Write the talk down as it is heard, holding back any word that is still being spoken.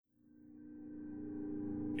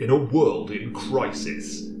In a world in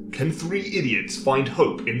crisis, can three idiots find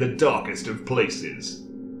hope in the darkest of places?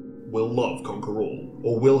 Will love conquer all,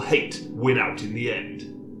 or will hate win out in the end?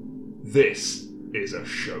 This is a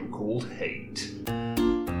show called Hate.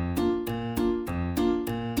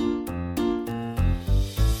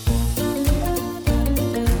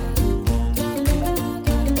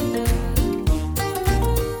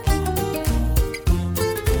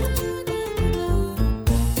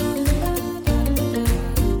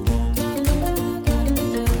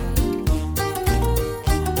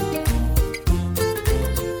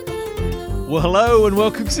 Well, hello and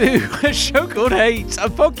welcome to a show called Hate, a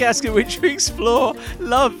podcast in which we explore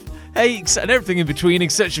love, hate, and everything in between in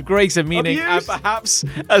search of grace and meaning and perhaps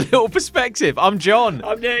a little perspective. I'm John.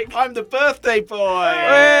 I'm Nick. I'm the birthday boy.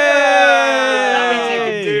 That means you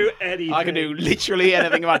can do anything. I can do literally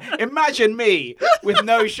anything. Imagine me with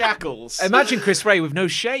no shackles. Imagine Chris Ray with no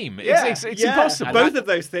shame. It's impossible. Both of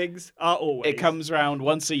those things are always. It comes round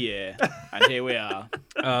once a year, and here we are.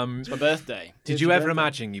 It's my birthday. Did you ever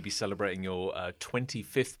imagine you'd be celebrating your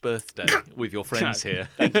 25th birthday with your friends here?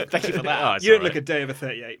 Thank you for that. Oh, You don't look a day over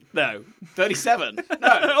 38. No, 37. No.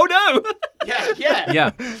 Oh no! Yeah.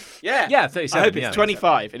 37. I hope it's yeah.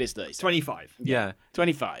 25. It is 37. 25. Yeah.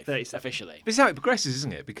 25. 37. Officially. This is how it progresses,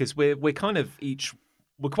 isn't it? Because we're kind of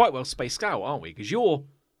we're quite well spaced out, aren't we? Because you're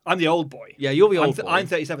I'm the old boy. the old boy. I'm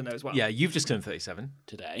 37 though as well. Yeah, you've just turned 37,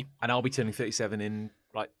 Today. and I'll be turning 37 in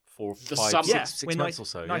like 4, The 5, summer. 6 we're months or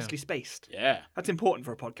so. nicely spaced. Yeah. That's important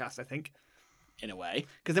for a podcast, I think, In a way.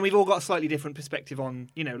 because then we've all got a slightly different perspective on,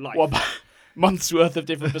 life. What about months worth of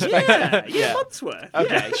different perspectives? yeah, months worth.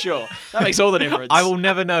 Okay, sure. That makes all the difference. I will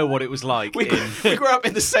never know what it was like. We grew up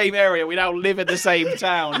in the same area. We now live in the same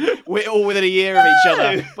town. We're all within a year of each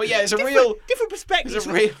other. But yeah, it's a real... different perspectives. It's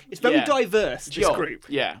a real- It's very yeah. diverse. This Sure. group.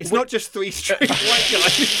 Yeah. It's not just three straight white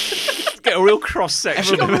guys. Get a real cross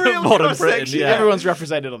section of Everyone- real modern Britain. cross-section. Yeah. Everyone's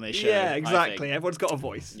represented on this show. Yeah, I exactly. think. Everyone's got a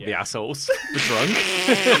voice. The assholes, the drunk,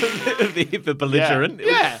 the belligerent.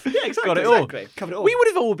 Yeah. Yeah, exactly. Got it all. Exactly. Covered it all. We would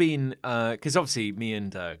have all been, because obviously me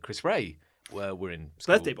and Chris Ray were in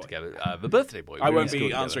school Birthday boy. together. The birthday boy. I We were in won't school be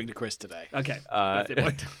together. answering to Chris today. Okay. Uh,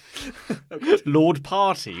 Birthday boy. Lord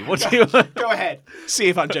Party. What do you? Go ahead. See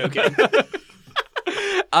if I'm joking.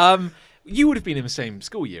 You would have been in the same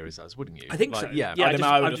school year as us, wouldn't you? I think Like, so. Yeah. Yeah, I would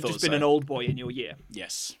have I've thought just been so. an old boy in your year.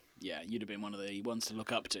 Yes. Yeah, you'd have been one of the ones to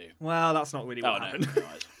look up to. Well, that's not really what Oh, no.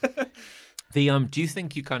 happened. Do you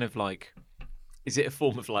think you kind of like? Is it a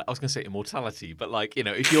form of like? I was going to say immortality, but like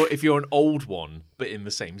if you're an old one but in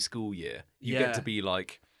the same school year, you Yeah. get to be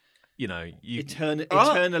like, you.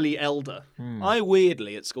 Eternally elder. I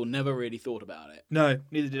weirdly at school never really thought about it. No,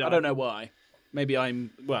 neither did I. I don't know why. Maybe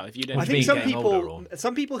if you didn't. I think me some getting older, people, or-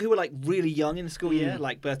 some people who were like really young in the school year,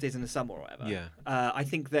 like birthdays in the summer or whatever. Yeah. I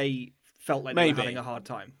think they felt like they Maybe. were having a hard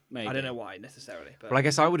time. Maybe. I don't know why necessarily. But Well, I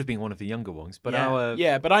guess I would have been one of the younger ones, but Yeah. our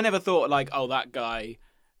Yeah, but I never thought like, oh, that guy,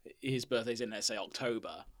 his birthday's in, let's say,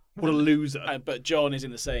 October. what a loser. But John is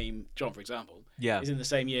in the same. John, for example, Yeah. is in the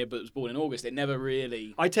same year, but was born in August. It never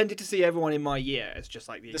really. I tended to see everyone in my year as just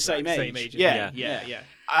like the same exact age. as Yeah. me. Yeah.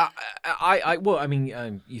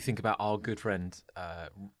 You think about our good friend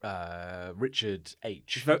Richard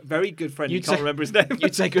H. Very good friend. You You'd can't say- remember his name.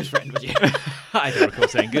 You'd say good friend, would you? I don't recall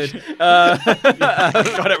saying good.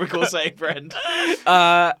 I don't recall saying friend.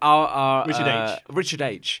 Our Richard H. Richard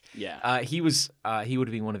H. Yeah. He would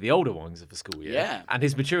have been one of the older ones of the school year. Yeah. And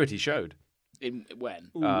his maturity showed. When?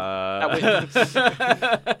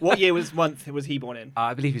 What year month was he born in?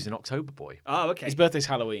 I believe he's an October boy. Oh, okay. His birthday's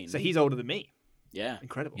Halloween. So he's older than me. Yeah.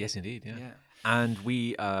 Incredible. Yes, indeed. Yeah. Yeah. And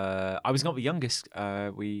I was not the youngest.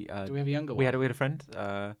 Do we have a younger we one? had a friend.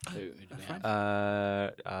 Who did we have?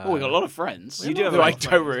 Oh, We got a lot of friends. You do have a who lot I of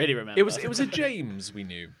don't friends. really remember. It was a James we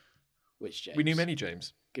knew. Which James? We knew many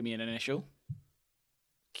James. Give me an initial.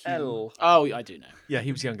 L. Oh, I do know. Yeah,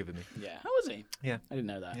 he was younger than me. Yeah. How was he? Yeah. I didn't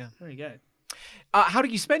know that. Yeah. There you go. How do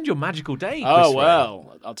you spend your magical day? Oh, Chris Ray?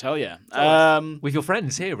 well, I'll tell you. With your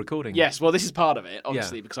friends here recording. Yes, well, this is part of it,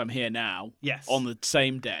 obviously, because I'm here now. Yes. On the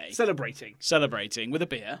same day. Celebrating. Celebrating with a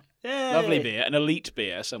beer. Yay. Lovely beer. An elite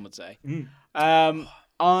beer, some would say. Mm. To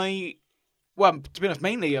be honest,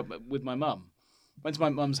 mainly with my mum. Went to my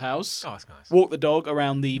mum's house. Oh, that's nice. Walked the dog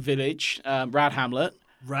around the village, Rad Hamlet,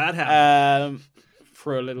 Rad hat.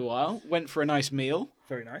 for a little while. Went for a nice meal.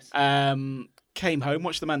 Very nice. Came home,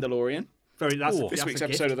 watched The Mandalorian. This week's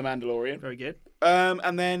episode of The Mandalorian. Very good.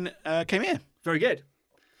 And then came here. Very good.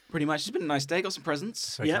 Pretty much. It's been a nice day. Got some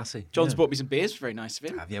presents. Very classy. John's Yeah. bought me some beers. Very nice of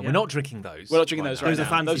him. Yeah, we're not drinking those. We're not drinking those right Those are now.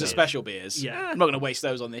 fancy Those are beers. special beers. Yeah. I'm not going to waste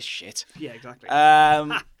those on this shit. Yeah, exactly.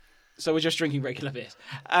 So we're just drinking regular beers.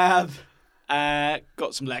 Got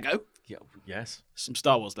some Lego. Yeah. Yes. Some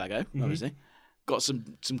Star Wars Lego, obviously. Got some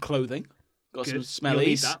clothing. Got Good. some You'll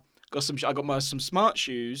need smellies. that. I got some smart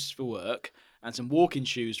shoes for work and some walking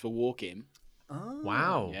shoes for walking. Oh.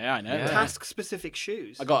 Wow. Yeah, I know. Yeah. Task-specific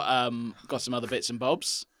shoes. I got some other bits and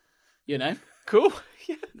bobs. You know. Cool.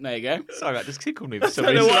 There you go. Sorry, that just tickled me for some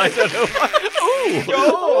don't know reason. why. I don't know why.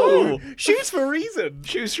 Oh, shoes for a reason.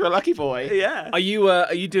 Shoes for a lucky boy. Yeah. Are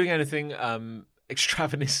you doing anything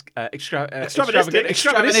extravanistic?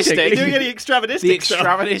 Extravanistic. Are you doing any extravanistic The stuff?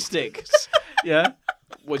 extravanistics. Yeah.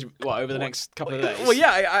 What over the next couple of days? Well,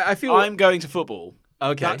 yeah. I feel. I'm going to football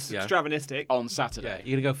okay. That's yeah. extravanistic. on Yeah. Saturday.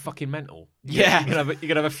 You're gonna go fucking mental. Yeah. You're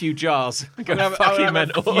gonna have a few jars. Go I'm gonna fucking have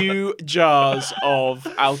mental. a few jars of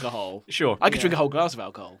alcohol. Sure. I could drink a whole glass of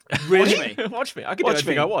alcohol. Really? Watch me. Watch me. I can Watch do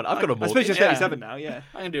anything me. I want. I've got a I mortgage. suppose you're Yeah. 37 now, yeah.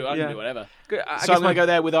 I can do whatever. Good, I So guess I'm going to go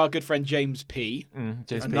there with our good friend James P. James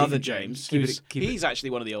P. Another James. Keep it- who's- keep it- he's actually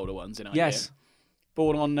one of the older ones in our Yes. year.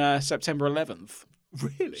 Born on September 11th.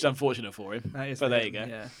 Really? Which is unfortunate for him. That is but there weird, you go.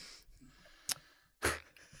 Yeah.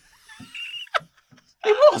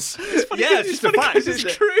 It was. Yeah, it's just a fact. It's isn't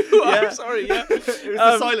it? true. Yeah. I'm sorry. Yeah. It was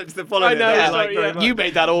the silence that followed I know, it. yeah, I like sorry, very yeah. much. You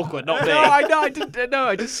made that awkward, not me. No, I know. I didn't. No,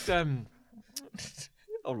 I just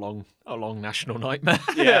a long national nightmare.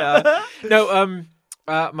 Yeah. No.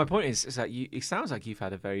 My point is that it sounds like you've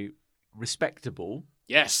had a very respectable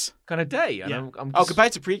Yes. kind of day. And Yeah. I'm Oh, just,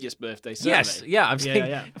 compared to previous birthdays, certainly. yes. Yeah. I'm saying.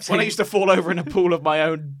 yeah. I'm When saying I used to fall over in a pool of my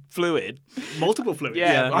own fluid. Multiple fluids.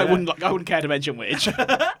 Yeah, Yeah. I wouldn't care to mention which.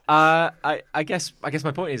 I guess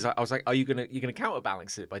my point is I was like, are you gonna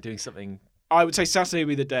counterbalance it by doing something? I would say Saturday will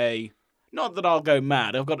be the day. Not that I'll go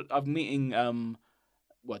mad. I'm meeting.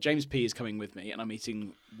 James P is coming with me, and I'm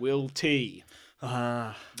meeting Will T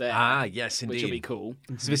there. Yes, indeed. Which will be cool.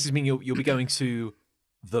 So this is mean you'll be going to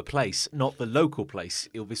the place, not the local place.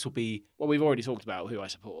 This will be. Well, we've already talked about who I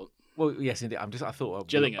support. Well, yes, indeed. I thought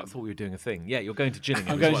Gillingham. I thought we were doing a thing. Yeah, you're going to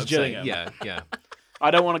Gillingham. I'm is going what to saying. Gillingham. Yeah.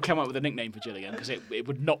 I don't want to come up with a nickname for Gillingham because it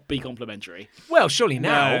would not be complimentary. Well, surely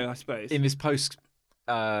now No, I suppose. in this post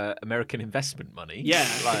American investment money. Yeah,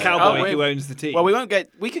 like- the cowboy wait. who owns the team. Well, we won't get.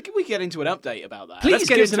 We could get into an update about that. Please Let's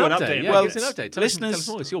get get us an into an update. update. Yeah, Well, give us an update. Tell us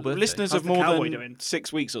more. It's your birthday. Listeners How's of the more cowboy than doing?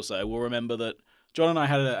 6 weeks or so will remember that John and I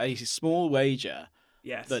had a small wager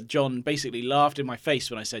yes. that John basically laughed in my face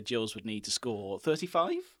when I said Gills would need to score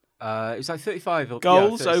 35 It was like 35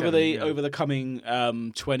 goals yeah, 37, over the coming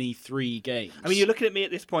 23 games. I mean, you're looking at me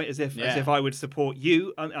at this point as if I would support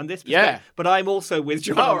you on this perspective, Yeah. but I'm also with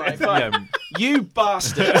John. All right, fine. Yeah. You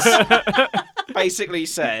bastards basically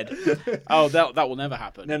said, "Oh, that will never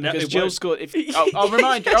happen." No, because it Jill won't. scored. I'll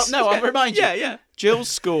remind you. Yes, I'll remind you. Yeah. Jill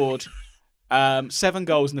scored 7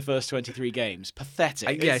 goals in the first 23 games.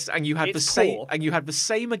 Pathetic. Yes, and you had the it's same, poor. and you had the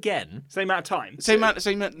same again Same amount of time. Same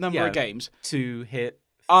number Yeah. of games. to hit.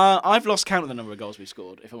 I've lost count of the number of goals we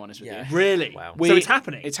scored. If I'm honest with Yeah. you, Really? Wow. So it's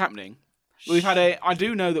happening. It's happening. We've had I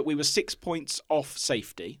do know that we were 6 points off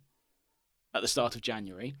safety at the start of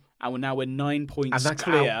January, and we're 9 points And that's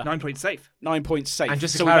clear. out. 9 points safe. 9 points safe. And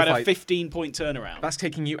just to so we've had clarify- a 15-point turnaround. That's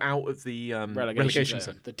taking you out of the relegation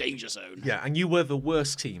zone. The danger zone. Yeah, and you were the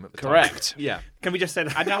worst team at the time. Correct. Yeah. Can we just say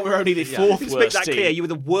that? And now we're only the Yeah. fourth Just make worst that team. clear. You were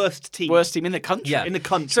the worst team. Worst team in the country. Yeah. in the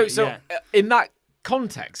country. So yeah. in that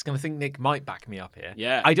context, I think Nick might back me up here.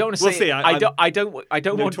 Yeah. I don't want to We'll say. see. I don't want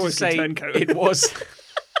to notoriously say turncoat. it was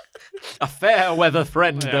a fair weather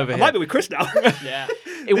friend over I here. might be with Chris now. Yeah.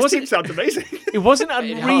 It This team wasn't. sounds amazing. It wasn't Oh,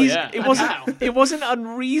 unreasonable. yeah. It wasn't. Wow. It wasn't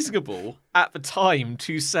unreasonable at the time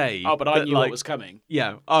to say. Oh, but I that, knew like, what was coming.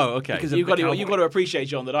 Yeah. Oh, okay. Because of You've got the to cowboy. appreciate,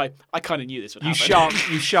 John, that I kind of knew this would you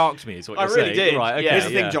happen. sharked me. Is what I you're really saying. did. Right. Okay. Yeah. Here's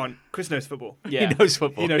the yeah. thing, John. Chris knows football. Yeah. He knows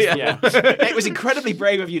football. He knows yeah. football. Yeah. It was incredibly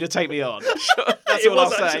brave of you to take me on. That's It all I'll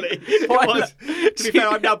was say. actually. It was. To be fair,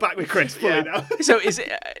 I'm now back with Chris. Fully Yeah. now. So is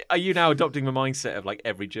it? Are you now adopting the mindset of like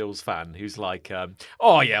every Gills fan who's like,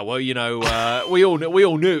 oh yeah, well you know, we all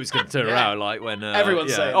knew it was going to turn around like when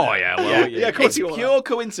Everyone's yeah. saying oh that. yeah, well Yeah, of course It's you are. pure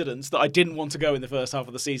coincidence that I didn't want to go in the first half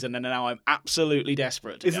of the season, and now I'm absolutely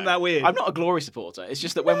desperate. To Isn't go. that weird? I'm not a glory supporter. It's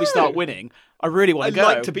just that when we start winning, I really want to go.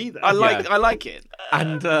 like to be there. I like Yeah. it.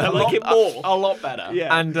 and I like it more. A lot better.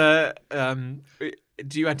 Yeah. and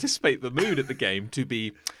do you anticipate the mood at the game to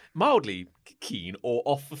be mildly keen or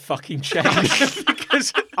off the fucking chain?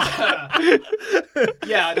 Because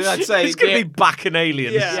Yeah, I'd say it's going to be back and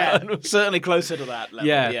aliens. Yeah. certainly closer to that level.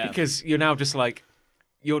 Yeah, because you're now just like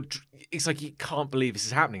it's like you can't believe this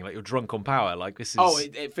is happening. Like you're drunk on power. Like this is. Oh,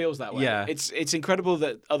 it feels that way. Yeah. It's incredible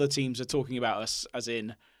that other teams are talking about us as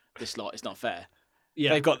in this lot is not fair.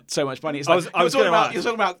 Yeah. They've got so much money. It's I like, was you're gonna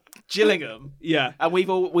talking about Gillingham, Yeah. and we've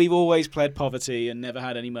always pled poverty and never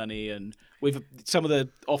had any money, and some of the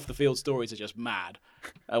off the field stories are just mad.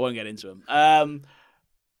 I won't get into them.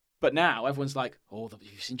 But now everyone's like, oh, have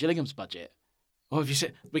you seen Gillingham's budget? Oh, have you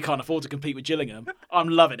seen? We can't afford to compete with Gillingham. I'm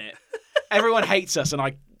loving it. Everyone hates us, and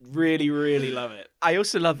I really, really love it. I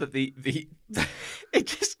also love that the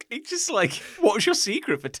it's just like, what was your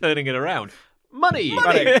secret for turning it around? Money.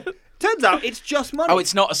 Turns out it's just money. Oh,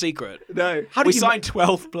 it's not a secret. No. How do we signed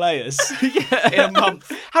 12 players in a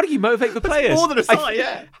month? How do you motivate the players? More than a sign.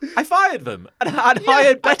 I fired them and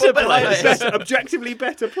hired better players. Objectively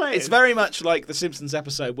better players. It's very much like the Simpsons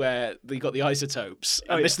episode where they got the isotopes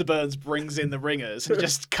and Mr. Burns brings in the ringers and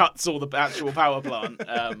just cuts all the actual power plant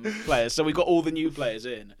players. So we got all the new players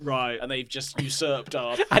in. Right. And they've just usurped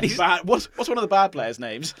our bad... What's one of the bad players'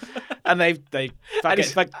 names? And they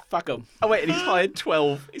fuck them. Oh, wait, and he's hired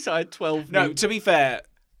 12. He's hired 12. No, to be fair,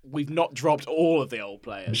 we've not dropped all of the old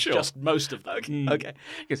players. Sure. Just most of them. Okay.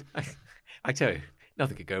 Because I tell you,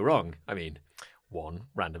 nothing could go wrong. I mean, 1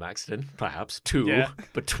 random accident, perhaps 2,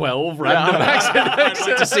 but 12 random accidents. I'd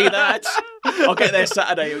like to see that. I'll get there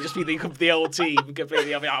Saturday. It'll just be the old team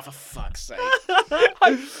completely. I'll be for fuck's sake.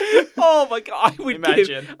 Oh my god!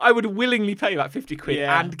 Imagine. I would willingly pay about 50 quid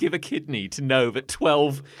and give a kidney to know that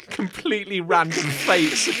 12 completely random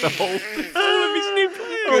fakes of the whole thing. All of these new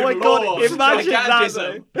players. Oh my god!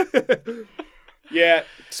 Imagine that. Yeah.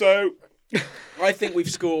 So I think we've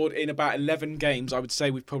scored in about 11 games. I would say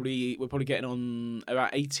we're probably getting on about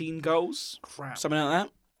 18 goals. Crap. Something like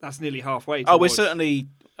that. That's nearly halfway. Oh, we're certainly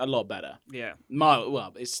a lot better. Yeah.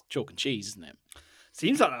 Well, it's chalk and cheese, isn't it?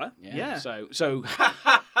 Seems like that. Yeah. So.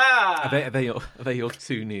 Are they your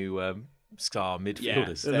 2 new star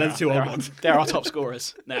midfielders? Yeah. They're 2 old ones. They're our top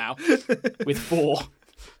scorers now, with 4.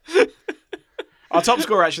 Our top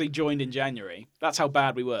scorer actually joined in January. That's how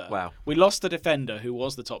bad we were. Wow. We lost the defender who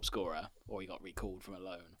was the top scorer, or he got recalled from a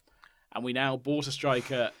loan. And we now bought a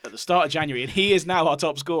striker at the start of January, and he is now our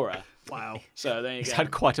top scorer. Wow. So there you go. He's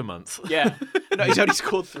had quite a month. Yeah. No, he's only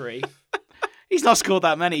scored 3. He's not scored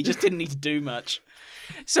that many. He just didn't need to do much.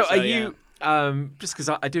 So are you, just because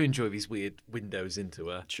I do enjoy these weird windows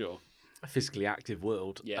into a physically active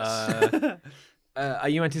world. Yes. Are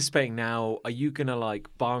you anticipating now, are you going to like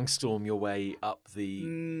barnstorm your way up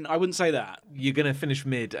the... I wouldn't say that. You're going to finish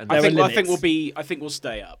mid and... I think we'll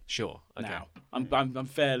stay up. Sure. Okay. Now. I'm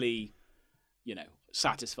fairly,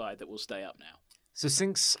 satisfied that we'll stay up now. So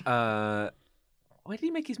since... where did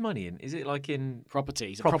he make his money in? Is it like in... Property.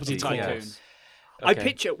 He's a property tycoon. Yes. Okay. I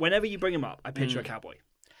picture, whenever you bring him up, I picture a cowboy.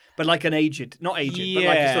 But like an aged, not aged, but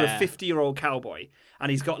like a sort of 50-year-old cowboy.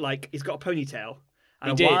 And he's got a ponytail.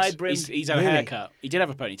 And wide-brimmed... He's had a haircut. He did have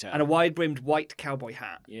a ponytail. And a wide-brimmed white cowboy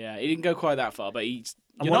hat. Yeah, he didn't go quite that far, but you're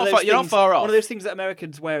not far off. One of those things that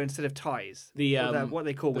Americans wear instead of ties. What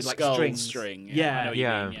they call with like strings. String. Yeah. I know what you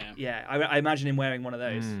mean, yeah. I imagine him wearing one of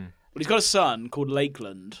those. But he's got a son called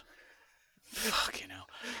Lakeland. Fucking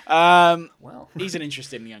hell. Well, he's an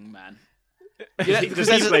interesting young man. Does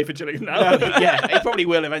he play for Gillingham now? Yeah, he probably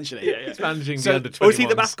will eventually. He's managing the under 21s. Oh, is he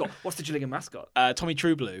the mascot? What's the Gillingham mascot? Tommy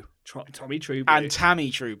Trueblue. Tommy Trueblue. And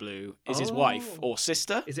Tammy Trueblue is his wife or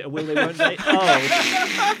sister. Is it a will they won't they?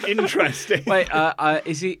 Oh, interesting. Wait,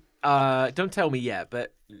 is he... don't tell me yet,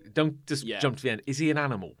 but don't just jump to the end. Is he an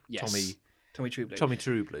animal? Yes. Tommy Trueblue. Tommy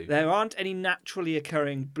Trueblue. There aren't any naturally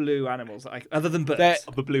occurring blue animals other than birds.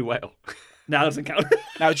 The blue whale. No, that doesn't count.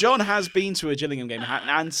 Now, John has been to a Gillingham game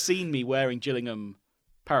and seen me wearing Gillingham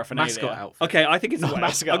paraphernalia. Mascot outfit. Okay, I think it's a whale.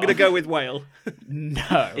 I'm going to go with whale.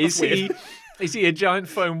 No. Is he a giant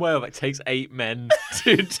foam whale that takes 8 men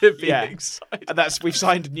to be excited? We've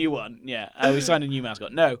signed a new one. Yeah, we signed a new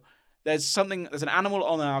mascot. No, there's an animal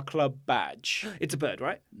on our club badge. It's a bird,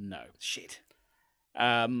 right? No. Shit.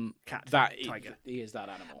 Cat. Tiger. He is that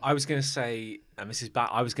animal. I was going to say, and this is bad.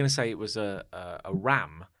 I was going to say it was a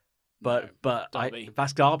ram. But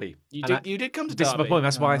that's Derby. You did come to This Derby. is my point.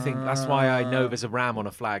 That's why I know there's a ram on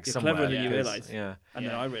a flag You're somewhere. cleverer than you realise. Yeah. And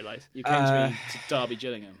then I realised. You came to me to Derby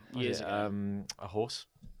Gillingham years ago. A horse.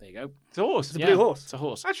 There you go. It's a horse. It's a blue horse. It's a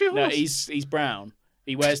horse. Actually, a horse. No, he's brown.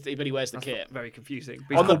 He wears the kit. Very confusing. On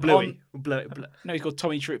He's the called Bluey. No, he's called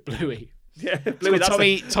Tommy Bluey. Yeah, Bluey.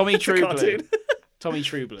 Tommy Trueblue. cartoon. Tommy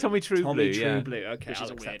Trueblue. Tommy Trueblue. Okay, Which is I'll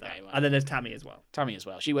a accept weird that. name. And then there's Tammy as well. Tammy as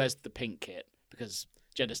well. She wears the pink kit because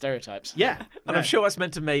gender stereotypes. Yeah, And I'm sure that's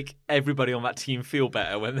meant to make everybody on that team feel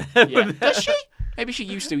better when they're... Yeah. Does she? Maybe she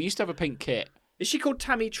used to. We used to have a pink kit. Is she called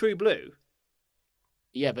Tammy Trueblue?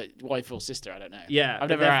 Yeah, but wife or sister, I don't know. Yeah, I've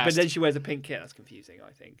never asked. But then she wears a pink kit. That's confusing,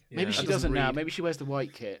 I think. Maybe she That doesn't now. read. Maybe she wears the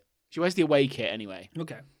white kit. She wears the away kit anyway.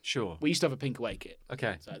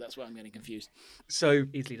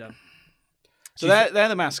 So they're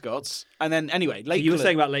the mascots. And then, anyway, Lakeland. You were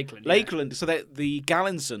saying about Lakeland. Lakeland, so the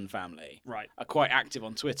Gallinson family are quite active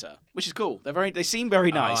on Twitter, which is cool. They seem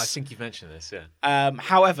very nice. Oh, I think you've mentioned this, yeah.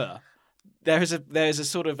 However, there's a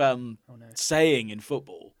sort of saying in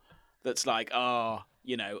football that's like, I'm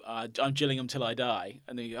Gillingham till I die.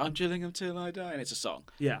 And then you go, I'm Gillingham till I die. And it's a song.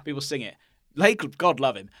 Yeah. People sing it. Lakeland, God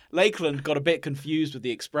love him. Lakeland got a bit confused with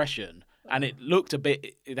the expression, and it looked a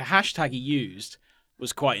bit. The hashtag he used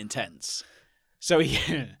was quite intense. So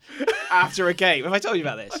after a game, have I told you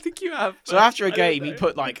about this? I think you have. So after a game, he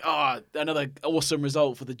put like, another awesome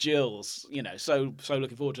result for the Gills. So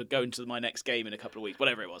looking forward to going to my next game in a couple of weeks,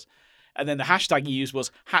 whatever it was. And then the hashtag he used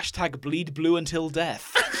was #bleed blue until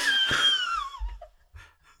death.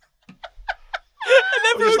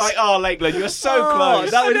 We're just like, Lakeland, you're so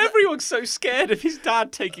close. And everyone's so scared of his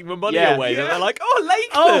dad taking the money away that they're like,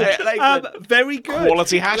 Lakeland. Lakeland. Very good.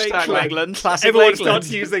 Quality hashtag, Lakeland. Classic Everyone Lakeland.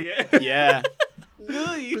 starts using it. Yeah.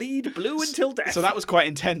 Bleed blue until death. So that was quite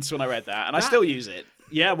intense when I read that, and I still use it.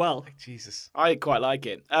 Yeah, well. Jesus. I quite like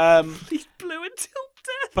it. Bleed blue until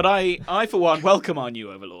death. But I for one, welcome our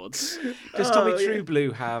new overlords. Does Tommy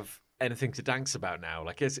Trueblue have anything to dance about now?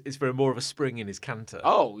 Like, is there more of a spring in his canter?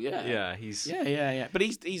 Oh, yeah. Yeah, he's... Yeah. But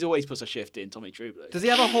he's always puts a shift in, Tommy Trueblue. Does he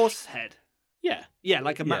have a horse head? Yeah. Yeah,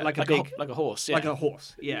 like a horse, yeah. Like a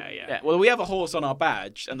horse. Yeah. Well, we have a horse on our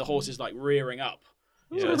badge, and the horse is like rearing up.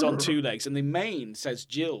 Yeah. So it's on two legs, and the mane says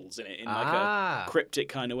Jills in it in like a cryptic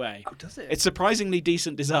kind of way. Oh, does it? It's surprisingly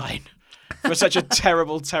decent design for such a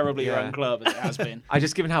terribly run club as it has been.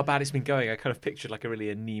 Given how bad it's been going, I kind of pictured like a really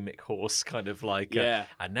anemic horse, kind of like,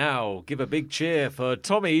 and now give a big cheer for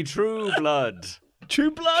Tommy Trueblood.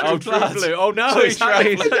 True Blood? Oh, Trueblue. Oh, no, it's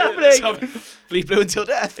happening. Bleed blue until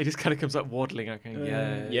death. It just kind of comes up waddling. Okay,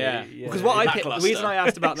 yeah. Because the reason I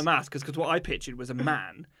asked about the mask is because what I pictured was a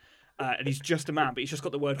man, and he's just a man, but he's just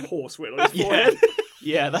got the word horse written on his forehead.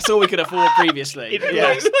 Yeah, that's all we could afford previously.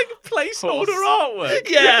 It's like a placeholder artwork.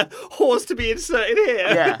 Yeah, horse to be inserted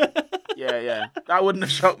here. Yeah. That wouldn't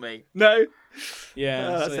have shocked me. No.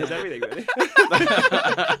 Yeah, that says everything, really.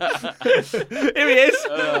 Here he is.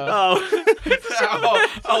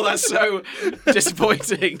 That's so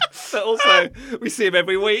disappointing. But also, we see him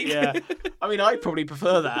every week. Yeah, I mean, I'd probably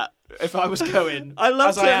prefer that if I was going. I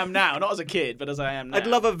am now, not as a kid, but as I am now. I'd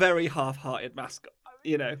love a very half-hearted mascot.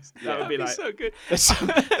 That would be like so good.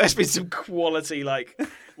 There's been some quality. Like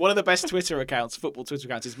one of the best football Twitter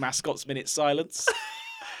accounts, is Mascots Minute Silence.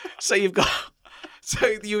 So you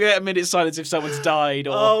get a minute's silence if someone's died,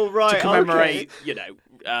 or to commemorate,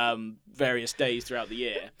 various days throughout the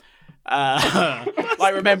year.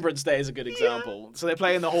 Like Remembrance Day is a good example. So they're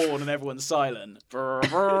playing the horn and everyone's silent.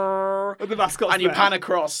 The mascot's and you pan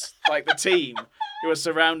across like the team who are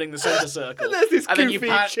surrounding the centre circle. And there's this and then you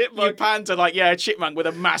chipmunk. You pan to a chipmunk with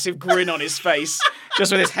a massive grin on his face,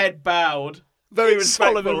 just with his head bowed. Very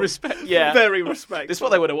respectful. Solemn respect. Yeah. Very respectful. This is what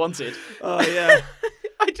they would have wanted. Oh, yeah.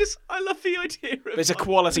 I love the idea of it's a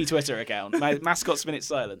quality Twitter account. Mascots Minute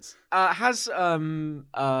Silence. Has I've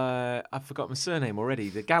forgotten my surname already.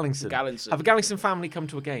 The Gallingson. Have a Gallingson family come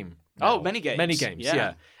to a game? No. Oh, many games. Many games,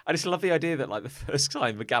 yeah. I just love the idea that like the first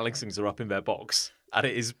time the Gallingsons are up in their box and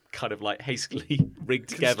it is kind of like hastily rigged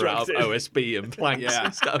together out of OSB and planks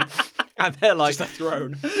and stuff. And they're like just a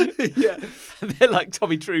throne. Yeah. And they're like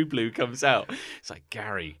Tommy Trueblue comes out. It's like,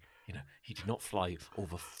 Gary, he did not fly all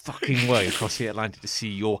the fucking way across the Atlantic to see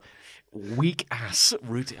your weak ass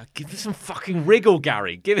route. Give me some fucking wriggle,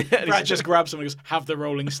 Gary. Give it. Brad just grabs someone and goes, "Have the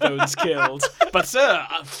Rolling Stones killed?" But sir,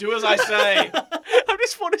 do as I say. I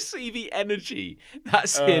just want to see the energy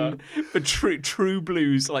that's in the True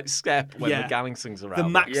Blues like step when the Gallingsons are out. The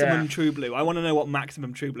maximum True Blue. I want to know what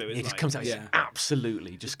maximum True Blue is. It just comes out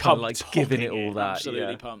absolutely just kind of like giving it all that.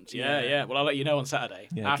 Absolutely pumped. Yeah. Well, I'll let you know on Saturday.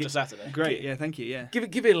 After Saturday. Great. Yeah, thank you. Yeah. Give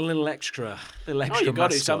it a little extra. Oh, you've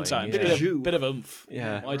got to sometimes. Bit of oomph.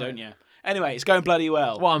 Yeah. Why don't you? Anyway, it's going bloody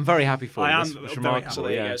well. Well, I'm very happy for you. I am very happy. So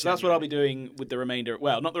there you go. So that's what I'll be doing with the remainder.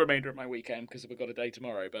 Well, not the remainder of my weekend because we've got a day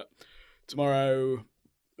tomorrow. But tomorrow,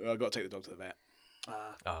 I've got to take the dog to the vet.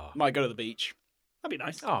 Might go to the beach. That'd be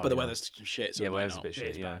nice. But the weather's shit. So weather's a bit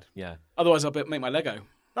shit. Yeah. Otherwise, I'll make my Lego.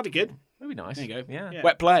 That'd be good. That'd be nice. There you go. Yeah.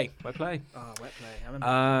 Wet play. Oh, wet play. I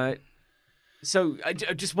remember. So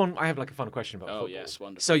I have like a fun question about football. Oh yes,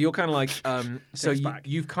 wonderful. So you're kind of like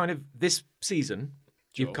you've kind of this season.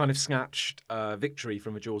 Sure. You've kind of snatched victory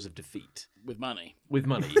from the jaws of defeat. With money.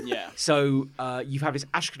 Yeah. So you've had this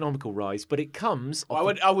astronomical rise, but it comes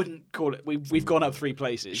off... I wouldn't call it... We've gone up 3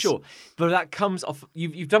 places. Sure. But that comes off...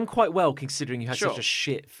 You've done quite well considering you had such a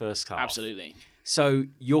shit first half. Absolutely. So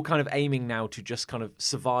you're kind of aiming now to just kind of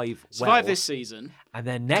survive this season, and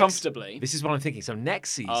then next comfortably. This is what I'm thinking. So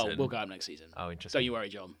next season, we'll go up next season. Oh, interesting. Don't you worry,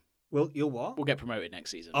 John. You'll what? We'll get promoted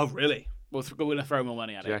next season. Oh, really? We're going to throw more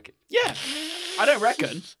money at it. Yeah, I don't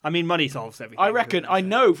reckon. I mean, money solves everything. I reckon. I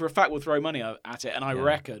know for a fact we'll throw money at it, and I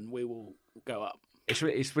reckon we will go up.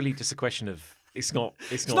 it's really just a question of it's not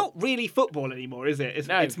really football anymore, is it?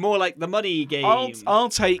 No. It's more like the money game. I'll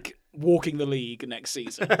take walking the league next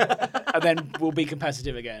season, and then we'll be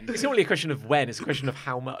competitive again. It's not really a question of when; it's a question of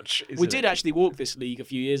how much. We did actually walk this league a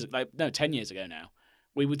few years, 10 years ago now.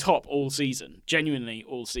 We were top all season, genuinely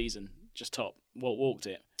all season, just top. Walked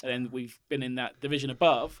it, and then we've been in that division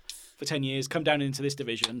above for 10 years. Come down into this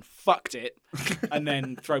division, fucked it, and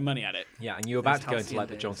then throw money at it. Yeah, and you were about to go into like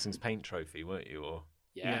the Johnson's Paint Trophy, weren't you? Or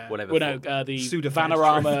whatever. Well, no, the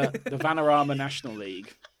Vanarama National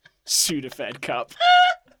League Sudafed Cup.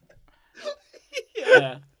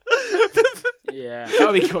 Yeah. Yeah,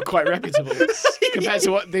 that would be quite reputable compared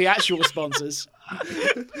to what the actual sponsors.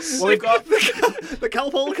 Well, we've got the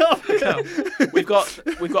Calpol Cup.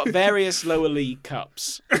 we've got various lower league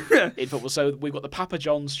cups in football. So we've got the Papa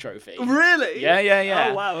John's Trophy. Really? Yeah.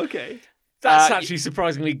 Oh wow, okay. That's actually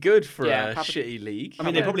surprisingly good for a shitty league. I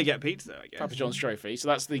mean, they probably get pizza, I guess. Papa John's Trophy. So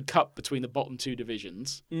that's the cup between the bottom two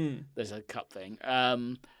divisions. There's a cup thing.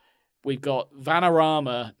 We've got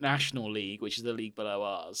Vanarama National League, which is the league below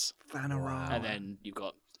ours. Vanarama. And then you've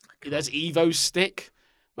got... There's Evo Stick.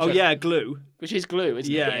 Glue. Which is glue,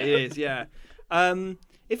 isn't it? Yeah, it is, yeah.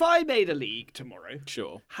 If I made a league tomorrow,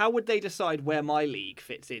 sure, how would they decide where my league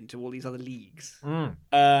fits into all these other leagues?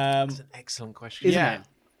 That's an excellent question. Isn't it?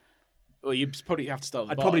 Well, you probably have to start at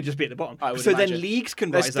the I'd bottom. probably just be at the bottom. I would so imagine. then leagues can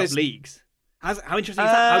rise up leagues. How interesting is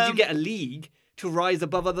that? How do you get a league to rise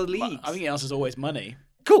above other leagues? Well, I think the answer is always money.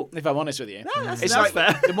 Cool. If I'm honest with you. No, that's it's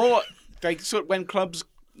fair. the more when clubs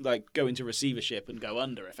go into receivership and go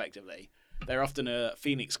under effectively, they're often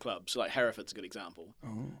Phoenix clubs, like Hereford's a good example.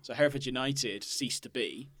 Oh. So Hereford United ceased to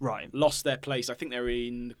be. Right. Lost their place. I think they're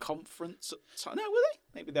in the conference. No, were they?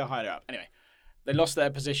 Maybe they're higher up. Anyway, they lost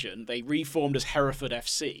their position. They reformed as Hereford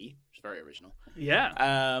FC, which is very original.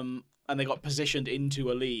 Yeah. And they got positioned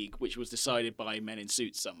into a league which was decided by men in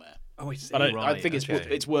suits somewhere. Oh, I see. But I think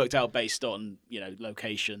it's worked out based on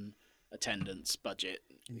location, attendance, budget,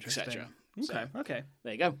 etc. Okay.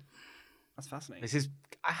 There you go. That's fascinating.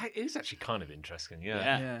 It is actually kind of interesting.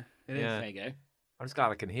 Yeah. Yeah. It is. There you go. I'm just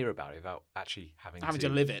glad I can hear about it without actually having to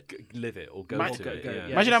live it, or go to it. Yeah.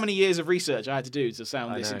 Imagine how many years of research I had to do to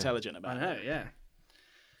sound this intelligent about it. I know. Yeah.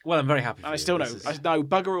 Well, I'm very happy. I still know. I know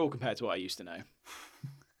bugger all compared to what I used to know.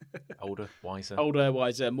 Older,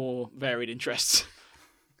 wiser, more varied interests.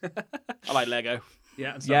 I like Lego.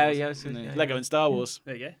 Yeah. Lego and Star Wars.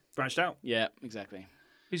 There you go. Branched out. Yeah, exactly.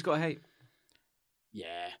 Who's got hate?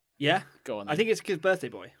 Yeah. Go on. Then. I think it's because Birthday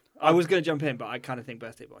Boy. I was going to jump in, but I kind of think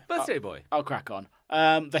Birthday Boy. Birthday Boy. I'll crack on.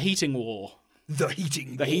 The heating war. The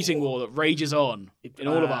heating war that rages on in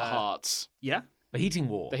all of our hearts. Yeah. The heating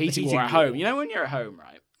war. The heating war at home. You know when you're at home,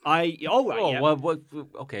 right?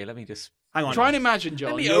 Okay, let me just... Hang on. Try and imagine,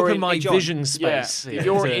 John. Let me open my vision space. Yeah,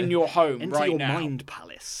 you're in your home Enter right your now. mind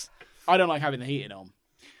palace. I don't like having the heating on.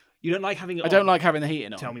 You don't like having it on? I don't like having the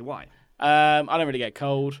heating on. Tell me why. I don't really get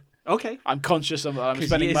cold. Okay. I'm conscious of I'm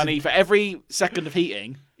spending money for every second of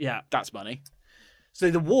heating. Yeah. That's money. So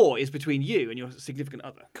the war is between you and your significant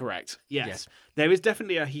other. Correct. Yes. There is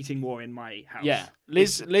definitely a heating war in my house. Yeah.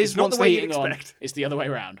 Liz wants the heating on. It's the other way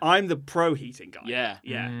around. I'm the pro heating guy. Yeah.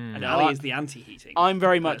 Yeah. And Ali is the anti-heating. I'm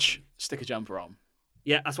very much stick a jumper on.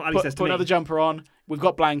 Yeah, that's what Ali says to me. Put another jumper on. We've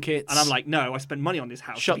got blankets. And I'm like, no, I spend money on this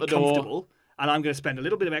house Shut to be the door. Comfortable, and I'm going to spend a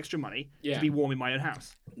little bit of extra money to be warm in my own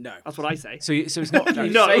house. No. That's what I say. So it's not...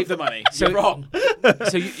 No. Save the money. So you're wrong.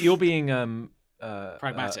 So you're being...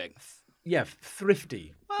 pragmatic.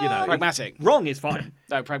 Thrifty. Pragmatic. Wrong is fine.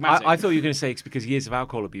 No, pragmatic. I thought you were going to say it's because years of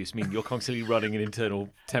alcohol abuse mean you're constantly running an internal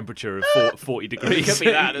temperature of 40 degrees. It could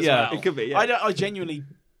be that as well. It could be, yeah. I genuinely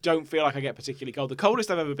don't feel like I get particularly cold. The coldest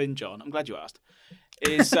I've ever been, John, I'm glad you asked,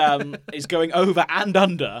 is going over and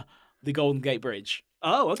under the Golden Gate Bridge.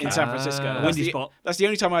 Oh, okay. In San Francisco. Windy spot. That's the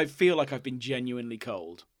only time I feel like I've been genuinely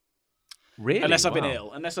cold. Really? Unless I've been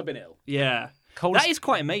ill. Yeah. That is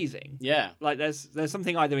quite amazing. Yeah. Like there's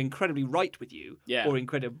something either incredibly right with you or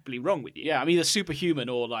incredibly wrong with you. Yeah, I'm either superhuman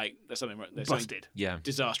or like there's something busted.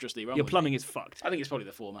 Disastrously wrong. Your plumbing is fucked. I think it's probably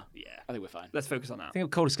the former. Yeah. I think we're fine. Let's focus on that. I think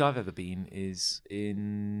the coldest I've ever been is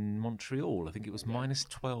in Montreal. I think it was minus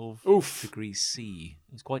 12 degrees C.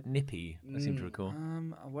 It was quite nippy, I seem to recall.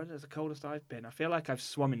 What is the coldest I've been? I feel like I've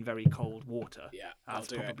swum in very cold water. Yeah.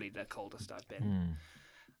 That's probably the coldest I've been.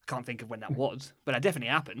 I can't think of when that was, but it definitely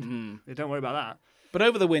happened. Don't worry about that. But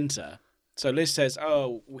over the winter, So Liz says,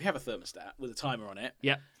 "Oh, we have a thermostat with a timer on it."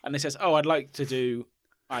 Yeah. And Liz says, "Oh, I'd like to do."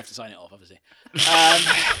 I have to sign it off, obviously.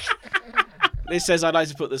 Liz says, "I'd like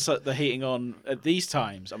to put the heating on at these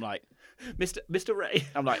times." I'm like, Mr. Ray.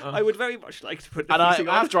 I'm like, I would very much like to put the and heating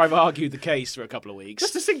on. after I've argued the case for a couple of weeks,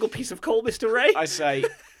 Just a single piece of coal, Mr. Ray. I say,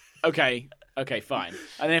 "Okay, fine."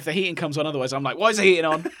 And then if the heating comes on otherwise, I'm like, "Why is the heating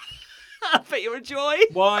on? I bet you're a joy.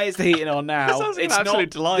 Why is the heating on now? Sounds like an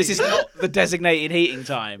absolute delight. This is not the designated heating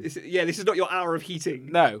time." This is not your hour of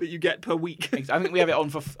heating. No. That you get per week. I think we have it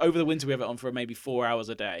on for over the winter. We have it on for maybe 4 hours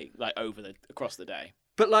a day, like across the day.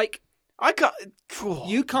 But like, I can't.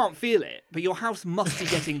 you can't feel it, but your house must be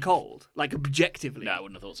getting cold, like objectively. No, I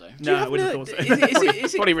wouldn't have thought so. No, I wouldn't have thought so.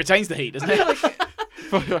 Is it Probably retains the heat, doesn't it?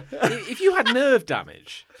 if you had nerve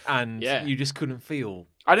damage and Yeah. you just couldn't feel?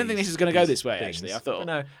 I didn't think this was going to go this way. things. Actually, I thought.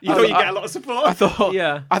 No, You thought you'd get a lot of support? I thought.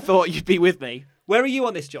 Yeah. I thought you'd be with me. Where are you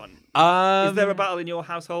on this, John? Is there a battle in your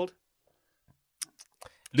household?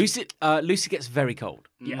 Lucy gets very cold.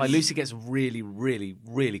 Yes. Like, Lucy gets really, really,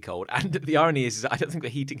 really cold. And the irony is that I don't think the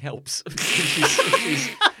heating helps.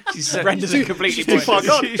 she's so, Renders it completely too far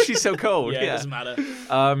pointless. gone. she's so cold. Yeah, it doesn't matter.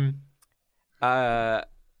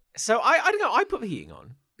 So I don't know. I put the heating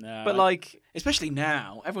on, No, but like, especially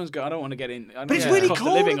now, everyone's got. I don't want to get in. But it's Yeah. really cost of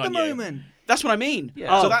cold living at the on you. moment. That's what I mean.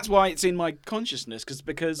 Yeah. So Oh. that's why it's in my consciousness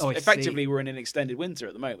because Oh, I effectively see. we're in an extended winter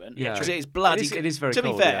at the moment. Yeah. Because it is bloody. It is very to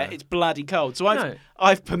cold, be fair, yeah. it's bloody cold. So No.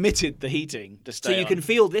 I've permitted the heating to stay. So you on. can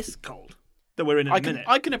feel this cold that we're in a minute.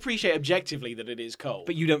 I can appreciate objectively that it is cold.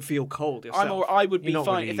 But you don't feel cold yourself. I would be You're not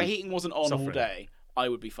fine really if the heating wasn't on all suffering. day. I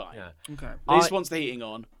would be fine. yeah. Okay. Liz wants the heating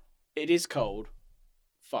on. It is cold.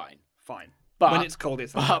 Fine. Fine. But when it's cold,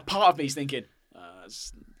 it's But part of me's thinking,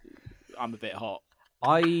 I'm a bit hot,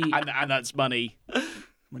 and that's money.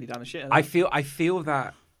 money down the shit. I feel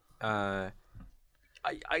that. I'm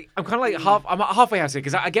kind of like I'm halfway out here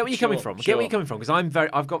because I get where you're coming from. I get where you're coming from because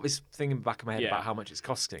I've got this thing in the back of my head Yeah. about how much it's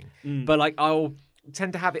costing, but like I'll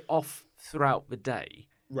tend to have it off throughout the day,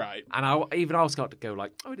 Right. and I'll start to go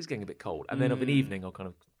like, oh, it is getting a bit cold, and then of an evening I'll kind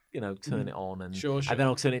of turn it on and Sure. and then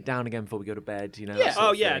I'll turn it down again before we go to bed. Yeah. that sort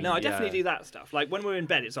Oh of yeah. thing. No, I definitely do that stuff. Like when we're in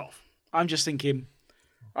bed, it's off. I'm just thinking,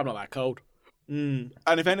 I'm not that cold. And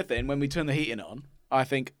if anything, when we turn the heating on, I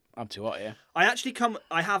think I'm too hot here. I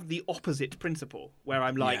have the opposite principle where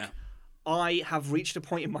I'm like, Yeah. I have reached a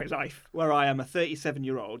point in my life where I am a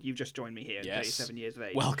 37-year-old. You've just joined me here, Yes. 37 years of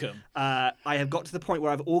age. Welcome. I have got to the point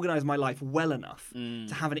where I've organised my life well enough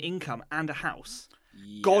to have an income and a house.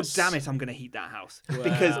 God damn it! I'm going to heat that house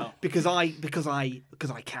because I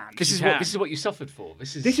can. This is what you suffered for.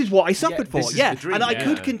 This is what I suffered for. this is Yeah, the dream, and I yeah.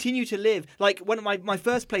 could continue to live like when my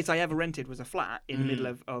first place I ever rented was a flat in the middle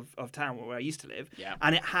of town where I used to live. Yeah.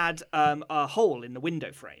 And it had a hole in the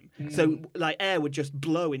window frame, so like air would just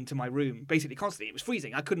blow into my room basically constantly. It was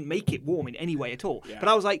freezing. I couldn't make it warm in any way at all. Yeah. But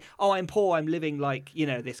I was like, oh, I'm poor. I'm living like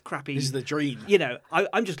this crappy. This is the dream.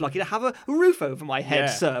 I'm just lucky to have a roof over my head, Yeah.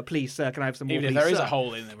 sir. Please, sir, can I have some more? Even if please, there is sir? a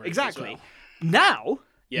hole in the roof. Exactly. As well.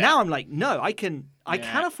 Now I'm like, no, I can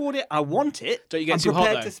afford it. I want it. Don't you get I'm too hot,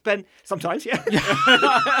 prepared though? to spend sometimes, yeah.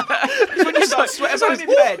 When you start sweating,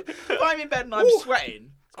 if I'm in bed and I'm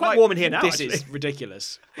sweating, it's quite warm in here now, This actually. is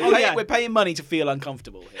ridiculous. yeah. We're paying money to feel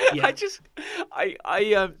uncomfortable here. Yeah.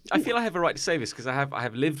 I feel I have a right to say this because I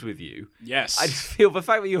have lived with you. Yes. I just feel the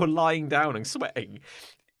fact that you're lying down and sweating.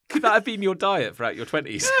 Could that have been your diet throughout your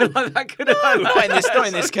 20s? Like, that could have not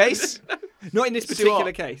in this case. Not in this See what?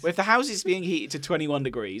 particular case. If the house is being heated to 21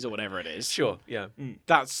 degrees or whatever it is, Sure, yeah.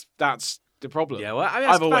 that's the problem. Yeah, well, I mean,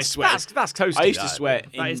 I've always sweat. That's toasty. I used to that. sweat.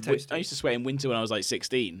 That is toasty. I used to sweat in winter when I was like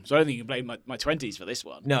 16. So I don't think you can blame my 20s for this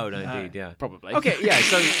one. No, indeed, yeah. Probably. Okay, yeah.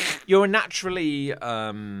 So you're naturally.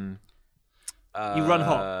 You run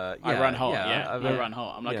hot. I run hot. yeah, Yeah, I run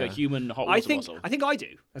hot. I'm like a human hot water bottle. I think I do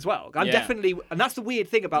as well. I'm Yeah. definitely, and that's the weird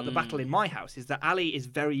thing about the battle in my house is that Ali is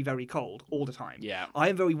very, very cold all the time. Yeah. I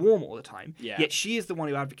am very warm all the time. Yeah. Yet she is the one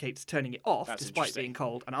who advocates turning it off That's despite interesting. being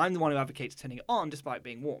cold, and I'm the one who advocates turning it on despite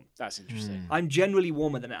being warm. That's interesting. I'm generally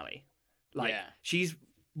warmer than Ali. Like Yeah. she's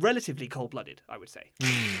relatively cold-blooded, I would say.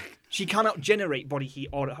 She cannot generate body heat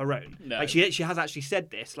on her own. No. Like she has actually said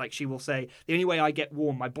this. Like she will say, the only way I get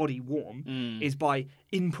my body warm, is by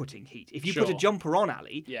inputting heat. If you put a Sure. jumper on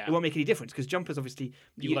Ali, Yeah. it won't make any difference because jumpers obviously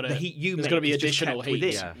the heat you there's make gotta be is just additional kept heat.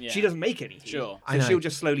 within. Yeah. She doesn't make any heat. Sure. I So know. she'll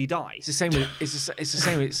just slowly die. It's the same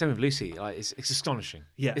with same with Lucy. Like it's astonishing.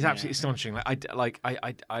 Yeah. it's absolutely astonishing.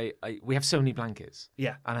 We have so many blankets.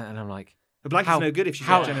 Yeah. and I'm like, The blanket's no good if she's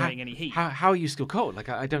not generating any heat. How are you still cold? Like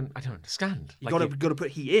I don't understand. You Like, gotta put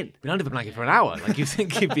heat in. been under the blanket for an hour. Like you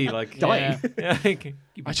think you'd be like Dying. Yeah, like,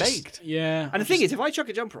 you'd be baked. Yeah. And the thing is, if I chuck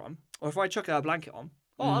a jumper on or if I chuck a blanket on,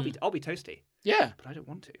 I'll be toasty. Yeah. But I don't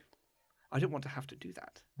want to. I don't want to have to do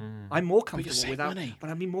that. I'm more comfortable without. money. But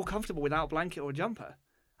I'd be more comfortable without a blanket or a jumper.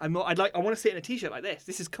 I want to sit in a t-shirt like this.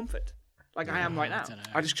 This is comfort, like I am right now.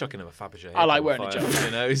 I just chuck in a Fabergé. I like wearing a jumper.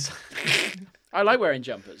 You know, I like wearing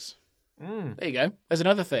jumpers. There you go. There's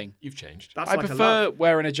another thing. You've changed. That's I like prefer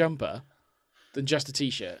wearing a jumper than just a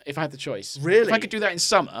t-shirt. If I had the choice, Really? if I could do that in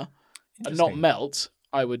summer and not melt,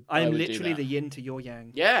 I would. I I am would literally do the that. yin to your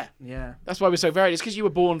yang. Yeah, Yeah. that's why we're so varied. It's because you were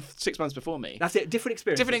born 6 months before me. That's it. Different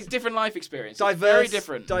experiences. Different life experience. Diverse. Very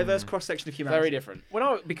different. Diverse cross section of humanity. Very different.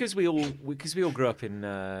 Because we all grew up in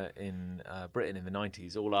Britain in the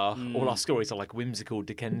 90s. All our stories are like whimsical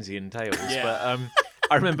Dickensian tales. Yeah.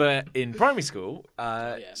 But I remember in primary school.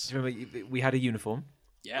 Yes. Do you remember we had a uniform?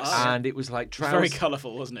 Yes. And it was like It's trousers. very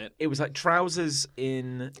colourful, wasn't it? It was like trousers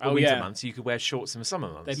in the winter months. So you could wear shorts in the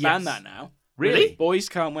summer months. They banned that now. Really? Boys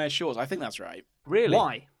can't wear shorts. I think that's right. Really?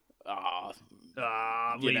 Why?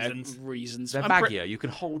 Reasons. Reasons. They're I'm baggier. You can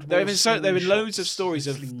hold. There more have been loads of slingshots. stories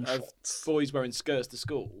of boys wearing skirts to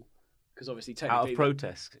school because obviously Out technically of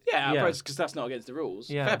protest. because that's not against the rules.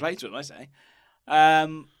 Yeah. Fair play to them, I say.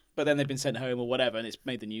 But then they've been sent home or whatever, and it's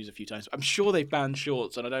made the news a few times. I'm sure they've banned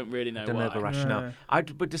shorts, and I don't really know I don't why. know the rationale.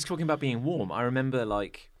 But just talking about being warm, I remember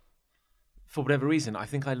for whatever reason, I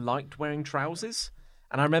think I liked wearing trousers,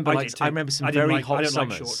 and I remember some very hot summers,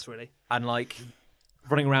 like shorts really. and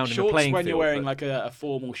running around in the Shorts playing when field. you're wearing like a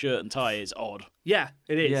formal shirt and tie is odd. Yeah,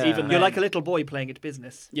 it is. Yeah. Even Then- you're like a little boy playing at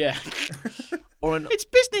business. Yeah. It's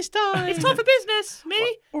business time. It's time for business.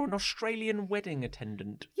 Me? or an Australian wedding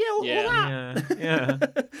attendant. Yeah, all Yeah. that. Yeah.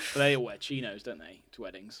 But they all wear chinos, don't they, to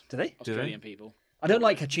weddings? Do they? Australian people. I don't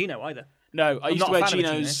like a chino either. No, I used not to a wear fan of a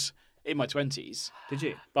chinos in my 20s. Did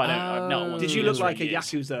you? But I've not worn Did you chinos look like for a years.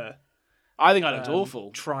 Yakuza I think I looked awful.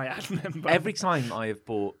 triad member? Every time I have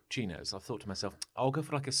bought chinos, I've thought to myself, I'll go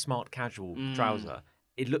for like a smart casual trouser.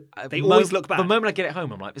 They always look bad. The moment I get it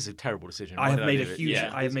home, I'm like, this is a terrible decision. I Why have did made do a it? huge.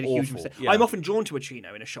 Yeah, I have it's made a huge awful. mistake. Yeah. I'm often drawn to a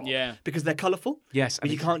chino in a shop. Yeah. Because they're colourful. Yes,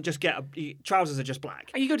 But you can't just get trousers are just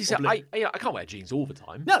black. And you go to say, or blue. I can't wear jeans all the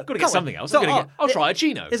time. No, I've got to can't get something wear- else. So, I'll try a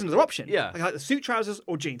chino. There's another option. Yeah. Like the suit trousers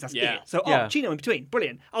or jeans. That's Yeah. it. So Yeah. chino in between.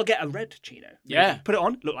 Brilliant. I'll get a red chino. Yeah. Put it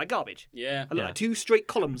on. Look like garbage. Yeah. I look Yeah. like two straight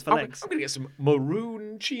columns for I'm legs. going to get some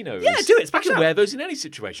maroon chinos. Yeah, do it. I Smash can it up. wear those in any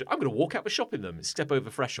situation. I'm going to walk out the shop in them, step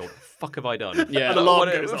over threshold. The fuck have I done? Yeah. And the alarm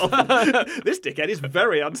What- goes off. This dickhead is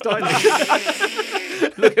very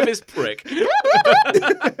unstylish. Look at this prick.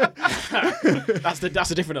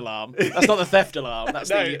 That's a different alarm. That's not the theft alarm. That's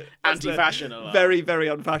the that's anti-fashion alarm. Very, very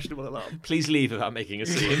unfashionable alarm. Please leave without making a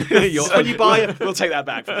scene. When you buy a, We'll take that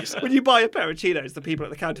back from you, sir. when you buy a pair of chinos, the people at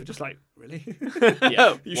the counter are just like, really?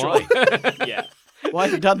 Yeah. You Why? Yeah. Why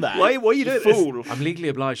have you done that? Why are you doing this? Fool. I'm legally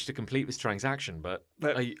obliged to complete this transaction, but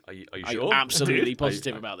But- are you Are sure? you absolutely Dude?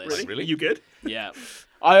 positive Are you- about this? Really? Really? Are you good? Yeah.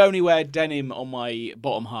 I only wear denim on my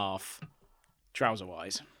bottom half,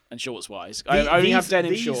 trouser-wise and shorts-wise. I only have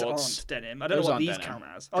denim these shorts. aren't denim. I don't Those know what aren't these denim. count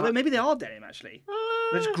as. Although maybe they are denim actually.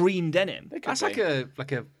 They're just green denim. That's like a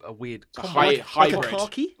weird Hybrid. Like a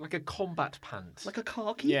khaki? like a combat pant. Like a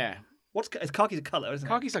khaki? Yeah. Is khaki's a colour, isn't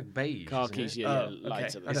it? Khaki's like beige. Khakis, isn't it? yeah, Oh, okay.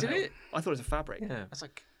 lighter. I don't Isn't know. it? I thought it was a fabric. Yeah, it's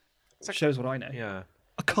like Shows what I know. yeah.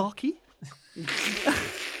 A khaki?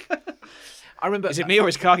 I remember. Is it me or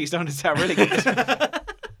is khaki starting to sound really good?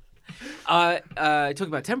 Talking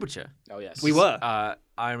about temperature. Oh, yes. We were.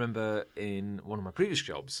 I remember in one of my previous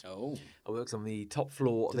jobs, Oh. I worked on the top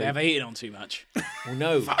floor. Did they have a heating on too much? Well,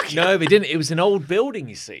 no, no, they didn't. It was an old building,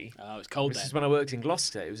 you see. Oh, it's cold This then. is when I worked in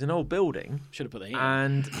Gloucester. It was an old building, Should have put the heat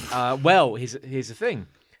on. and well, here's the thing: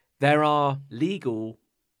 there are legal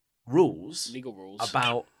rules Legal rules.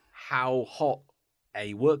 about how hot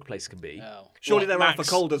a workplace can be. Oh. Surely What, they're out for max,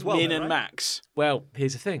 cold as well, Min then, and right? max. Well,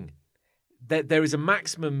 here's the thing: there is a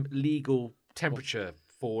maximum legal temperature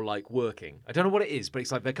for like working. I don't know what it is, but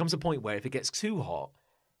it's like there comes a point where if it gets too hot,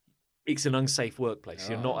 it's an unsafe workplace.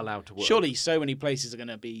 You're not allowed to work. Surely so many places are going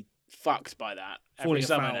to be fucked by that every Falling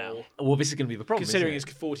summer afoul. now. Well, this is going to be the problem. Considering isn't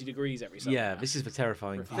it's 40 degrees every summer. yeah, now. this is the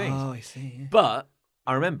terrifying thing. Oh, I see. But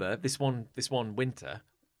I remember this one winter,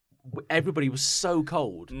 everybody was so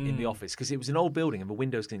cold in the office because it was an old building and the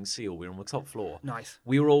windows didn't seal. We were on the top floor. Nice.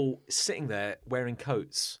 We were all sitting there wearing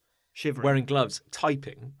coats, Shivering. wearing gloves,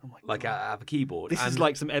 typing my like at the keyboard. This and, is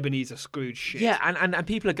like some Ebenezer Scrooge shit. yeah, and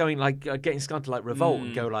people are going like getting starting to like revolt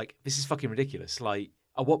and go like, this is fucking ridiculous. Like,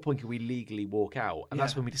 at what point can we legally walk out? And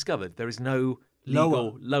that's Yeah. when we discovered there is no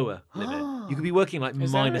legal lower limit. You could be working like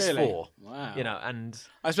Is there -4. really? Wow. You know, and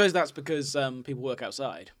I suppose that's because people work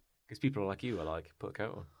outside. because people are like you are like, put a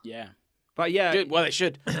coat on. Yeah. But yeah. Well, they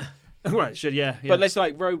should. Right, should, yeah. But let's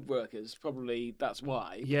like road workers, probably that's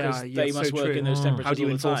why. Yeah, because yeah, they it's must so work true. in those How temperatures do you all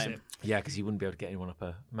the enforce time. it? Yeah, because you wouldn't be able to get anyone up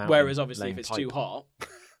a mountain. Whereas obviously laying if it's pipe. too hot,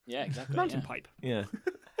 Yeah, exactly. Mountain pipe. Yeah.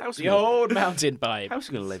 The old mountain pipe. How's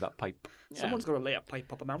he going to lay that pipe? Yeah. Someone's got to lay a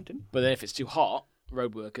pipe up a mountain. But then if it's too hot,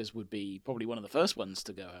 road workers would be probably one of the first ones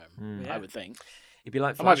to go home, I would think. It'd be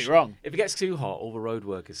like I might be wrong. If it gets too hot, all the road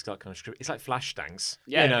workers start kind of it's like flash tanks.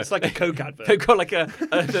 Yeah, you know? It's like a Coke advert. They've got like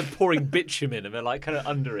they're pouring bitumen and they're like kind of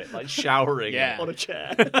under it, like showering on a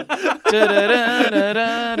chair.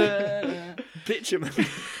 Bitumen.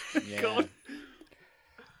 Yeah. God.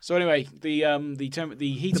 So anyway, the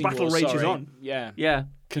heating battle war, rages sorry. on. Yeah. Yeah.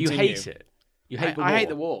 Continue. You hate it. You hate the war. I hate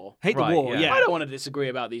the war. Hate the Right, war, yeah. yeah. I don't want to disagree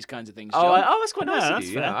about these kinds of things, Oh, John. that's quite nice of that's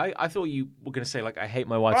you. fair. Yeah, I thought you were going to say like I hate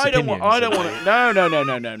my wife's I don't opinions. want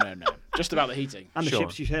to. No. Just about the heating. And the Sure.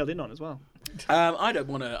 ships you sailed in on as well. I don't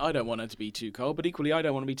want it to be too cold, but equally I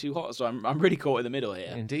don't want to be too hot. So I'm really caught in the middle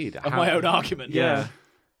here. Indeed. Of my own argument. Yeah.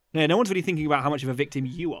 Yeah, no one's really thinking about how much of a victim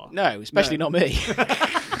you are. No, especially not me.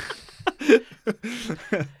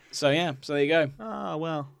 So there you go. Ah,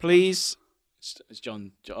 well. Please, it's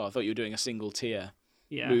John. I thought you were doing a single tier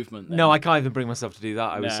Yeah. movement. Then. No, I can't even bring myself to do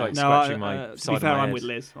that. I was No. like No, scratching my to side be of fair, my I'm head. with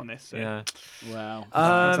Liz on this. So. Yeah. Wow.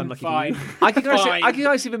 That's unlucky fine. for you. I can Fine.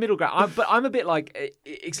 go see the middle ground, but I'm a bit like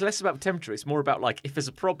it's less about the temperature. It's more about like if there's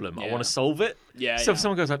a problem, I Yeah. want to solve it. Yeah. So yeah. if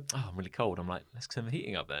someone goes like, "Oh, I'm really cold," I'm like, "Let's turn the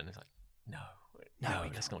heating up." Then it's like, "No,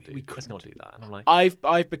 let's not do that." And I'm like, I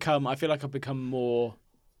feel like I've become more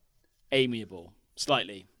amiable,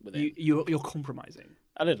 slightly with it. You're compromising.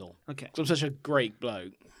 A little. Okay. 'Cause I'm such a great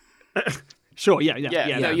bloke. Sure. Yeah.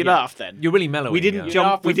 No, you laughed then. "You're really mellow." We didn't You jump.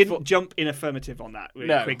 laughed We with didn't jump in affirmative on that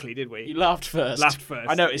No. quickly, did we? You laughed first. Laughed first,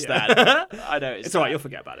 I noticed yeah. that. I noticed. It's all right. You'll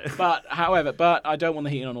forget about it. But I don't want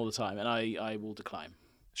the heating on all the time, and I will decline.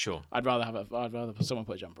 Sure. I'd rather someone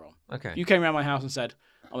put a jumper on. Okay. If you came around my house and said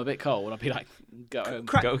I'm a bit cold, I'd be like, go home.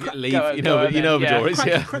 Leave. Go- you go know home the then. door is. Crank,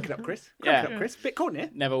 Yeah. crank it up, Chris. Yeah. Crank it up, Chris. Bit cold in here.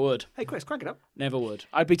 Never would. Hey, Chris, crank it up. Never would.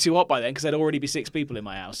 I'd be too hot by then because there'd already be 6 people in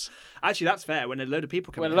my house. Actually, that's fair. When a load of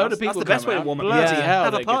people come When in a the load of house, people that's the best come way to around, warm up. bloody Yeah. hell,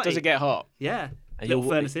 Have a like, party. does it get hot? Yeah. And Little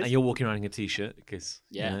furnaces. you're walking around in a t-shirt because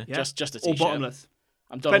Yeah, Yeah. just a Or t-shirt. bottomless.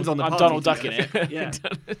 I'm Depends on the I'm party, Donald to be Ducking it. Yeah.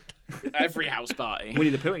 Every house party. Winnie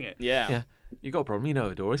the Poohing it. Yeah. yeah, you got a problem. You know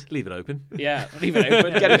the door is. Leave it open. Yeah. Leave it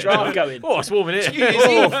open. Get a draft going. Oh, it's warm in here. New Year's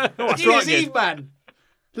Eve. that's New right, Year's good. Eve, man.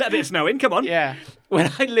 Let a bit of snow in. Come on. Yeah.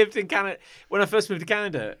 When I lived in Canada, when I first moved to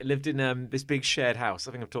Canada, I lived in this big shared house.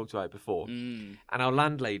 I think I've talked about it before. And our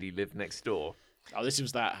landlady lived next door. Oh, this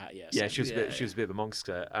was that. Yes. Yeah, she was a bit of a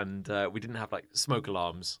monster, and we didn't have like smoke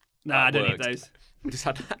alarms. Nah, I that don't need worked. those. We just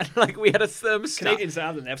had we had a thermostat. Canadians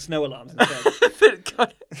have them. They have snow alarms instead.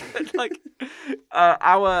 like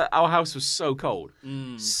our house was so cold,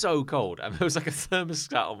 so cold, and there was like a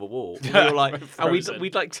thermostat on the wall. And we were like, and Frozen.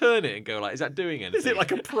 we'd like turn it and go like, is that doing anything? Is it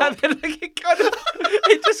like a prop? And then like it kind of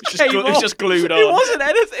it just came It was off. just glued on. It wasn't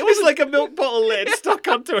anything. It It's was like a milk bottle lid stuck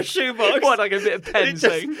onto a shoebox. what, like a bit of pen It just,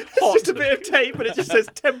 saying it's hot. just a bit of tape, and it just says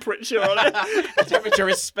temperature on it. The temperature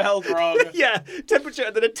is spelled wrong. Yeah, temperature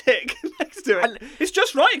and then a tick next to it. And- It's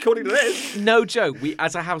just right according to this. No joke. We,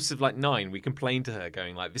 as a house of like 9, we complained to her,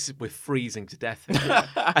 going like, "We're freezing to death." Here.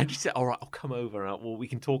 And she said, "All right, I'll come over and well, we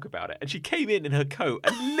can talk about it." And she came in her coat,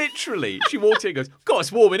 and literally, she walked in and goes, "God,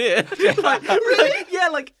 it's warm in here." Like, really? Yeah,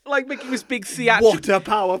 like making this big What a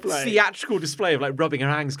power play. theatrical display of like rubbing her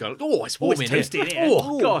hands, going, "Oh, it's warm it's in toasty here." in here.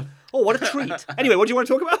 Oh Ooh. God. Oh, what a treat. Anyway, what do you want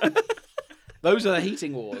to talk about? Those are the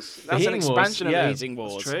heating wars. That's an heating wars, expansion of yeah. the heating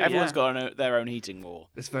wars. true, Everyone's yeah. got their own heating war,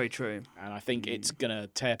 It's very true. and I think it's gonna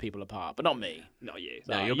tear people apart. But not me. Not you.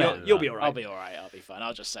 No, you're you'll, better than you'll that. be all right. I'll be all right. I'll be fine.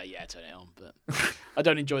 I'll just say turn it on. But I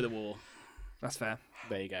don't enjoy the war. That's fair.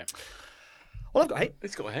 There you go. Well, I've got hate.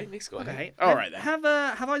 Nick's got a hate. Nick's got a hate. Okay. All right, then. Have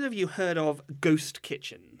either of you heard of ghost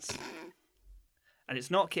kitchens? And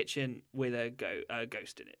it's not kitchen with a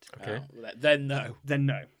ghost in it. Okay. Then no. Then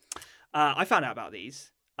no. I found out about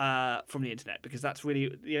these from the internet because that's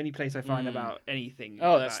really the only place I find about anything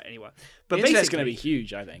about anywhere. But The internet's basically, going to be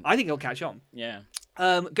huge, I think. I think it'll catch on. Yeah.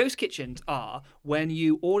 Ghost kitchens are when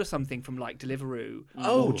you order something from like Deliveroo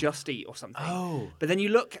or Just Eat or something. Oh. But then you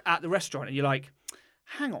look at the restaurant and you're like,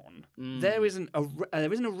 hang on, there isn't a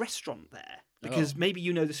restaurant there. Because maybe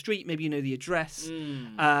you know the street, maybe you know the address,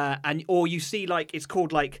 or you see like it's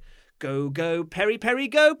called like Go Go Perry Perry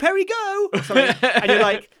Go Perry Go, or something, and you're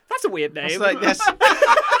like, that's a weird name. It's like this.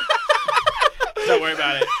 Don't worry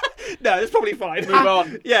about it. No, it's probably fine. Move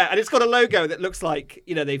on. Yeah, and it's got a logo that looks like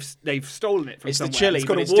they've stolen it from It's somewhere. the chili, got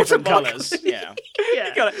but a it's different watermark. colours. Yeah.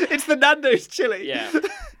 Yeah, it's the Nando's chili. Yeah.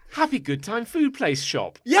 Happy Good Time Food Place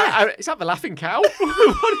shop. Yeah. Is that the Laughing Cow?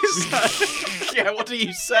 What is that? Yeah, what do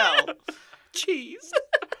you sell? Cheese.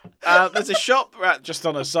 There's a shop, just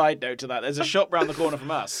on a side note to that, there's a shop round the corner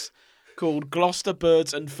from us called Gloucester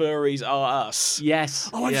Birds and Furries Are Us. Yes.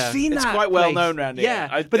 Oh, I've seen that. It's quite well place. known around here.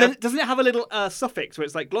 Yeah, but then doesn't it have a little suffix where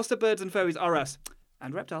it's like Gloucester Birds and Furries Are Us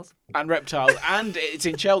and reptiles? And reptiles, and it's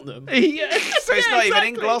in Cheltenham. Yeah, So it's not even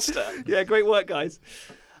in Gloucester. Yeah, great work, guys.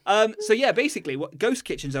 So yeah, basically, ghost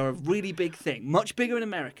kitchens are a really big thing, much bigger in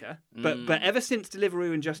America. But ever since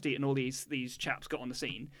Deliveroo and Just Eat and all these chaps got on the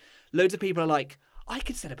scene, loads of people are like, I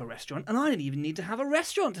could set up a restaurant, and I don't even need to have a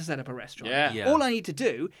restaurant to set up a restaurant. Yeah. All I need to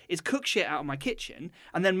do is cook shit out of my kitchen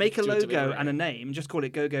and then make a logo and a name, just call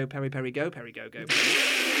it Go Go Peri Peri Go Peri Go Go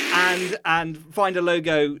Peri, and find a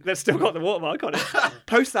logo that's still got the watermark on it.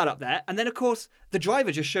 Post that up there, and then of course the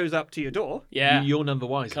driver just shows up to your door. Yeah. You're none the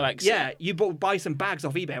wiser. Collects Yeah, it. you buy some bags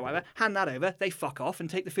off eBay or whatever, hand that over, they fuck off and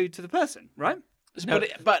take the food to the person, right?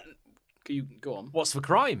 But you go on. What's the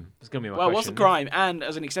crime? That's going to be my Well, question. what's the crime? And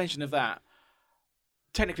as an extension of that,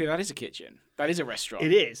 technically that is a kitchen. That is a restaurant.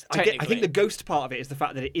 It is. I think Technically. the ghost part of it is the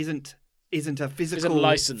fact that it isn't a physical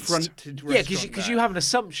licensed. fronted Yeah, restaurant. because you have an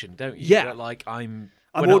assumption, don't you? Yeah. That, like, I'm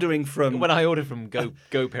ordering from when I order from Go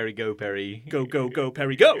Perry Go Perry Go Go Go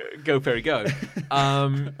Perry Go Go Perry Go.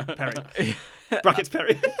 Perry brackets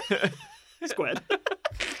Perry squared.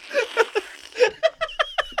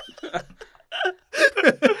 I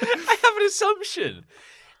have an assumption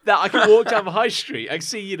that I can walk down the high street and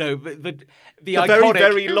see, you know, the iconic, very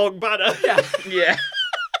very long banner. Yeah.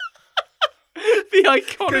 the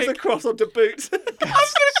iconic. Goes across onto boots. I was going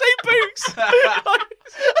to say boots.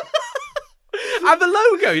 And the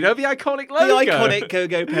logo, you know, the iconic logo. The iconic Go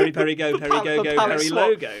Go Perry Perry Go Perry Go Go Perry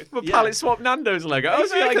logo. The palette swap Nando's logo. Oh,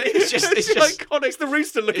 Exactly. it's just iconic. It's the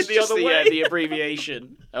rooster looking It's the just other way. the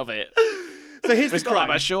abbreviation of it. So here's It's the not that crime.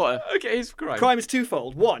 much shorter. Okay, here's crime. Crime is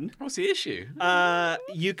twofold. One, What's the issue?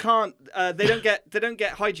 you can't. They don't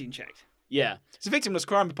get hygiene checked. Yeah. It's a victimless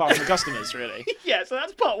crime apart from the customers, really. Yeah, so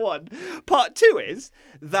that's part one. Part two is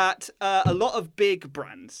that a lot of big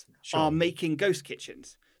brands are making ghost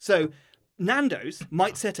kitchens. So Nando's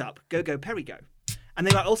might set up Go Go Peri Go, and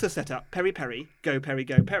they might also set up Peri Peri Go Peri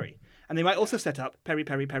Go Peri, and they might also set up Peri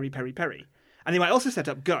Peri Peri Peri Peri, and they might also set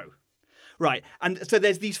up Go. Right, and so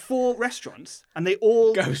there's these 4 restaurants, and they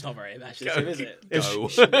all Go's not very imaginative, is it? Go.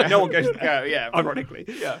 no one goes there. Go, yeah. Ironically.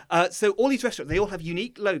 Yeah. So all these restaurants, they all have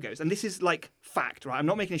unique logos, and this is like fact, right? I'm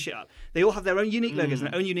not making this shit up. They all have their own unique logos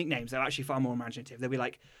and their own unique names. They're actually far more imaginative. They'll be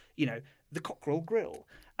like, you know, the Cockerel Grill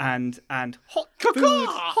and hot food,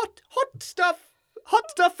 hot stuff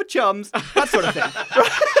for Chums, that sort of thing. I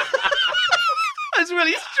was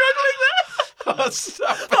really struggling there. Hot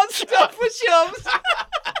stuff for Chums.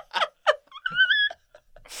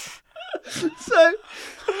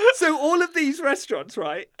 So all of these restaurants,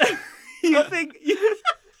 right? You think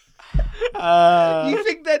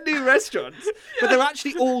they're new restaurants, but they're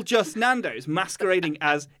actually all just Nando's masquerading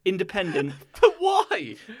as independent. But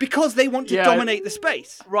why? Because they want to dominate the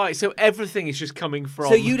space. Right, so everything is just coming from.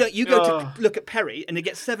 So you go to look at Perry and you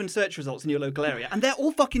get 7 search results in your local area, and they're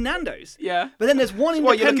all fucking Nando's. Yeah. But then there's one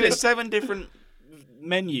What, you're independent. looking at 7 different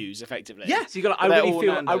menus, effectively? Yeah. So you got. They're all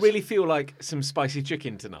I Nando's. really feel like some spicy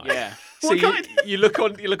chicken tonight. Yeah. So What kind? you look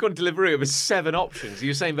on Deliveroo. There's 7 options.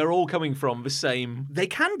 You're saying they're all coming from the same. They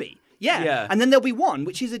can be. Yeah. Yeah. And then there'll be one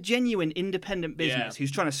which is a genuine independent business who's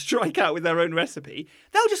trying to strike out with their own recipe.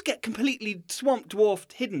 They'll just get completely swamped,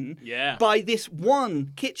 dwarfed, hidden by this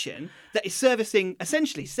one kitchen that is servicing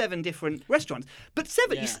essentially 7 different restaurants. But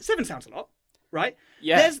 7 sounds a lot, right?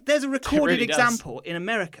 Yeah. There's a recorded really does. example in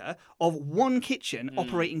America of one kitchen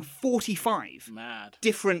operating 45 Mad.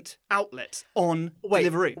 different outlets on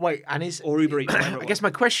Deliveroo. Wait, and is Or Uber Eats, whatever it I guess was. my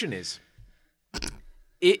question is,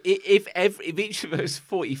 if each of those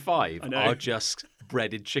 45 are just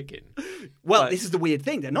breaded chicken. Well, this is the weird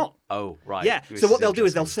thing. They're not. Oh, right. Yeah. This So what is they'll do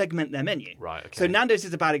is they'll interesting. segment their menu. Right, okay. So Nando's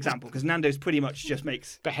is a bad example because Nando's pretty much just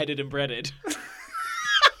makes. Beheaded and breaded.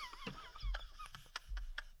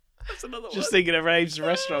 That's another one. Just thinking of names of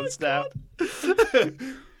restaurants now.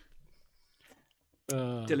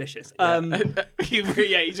 Delicious.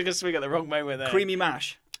 You took a swing at the wrong moment there. Creamy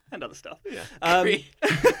mash and other stuff. Yeah. Um,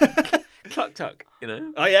 Cluck tuck, you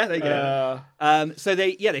know? oh yeah, there you go. So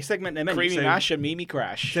they segment their menu. Creamy so, mash and Mimi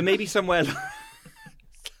Crash. So maybe somewhere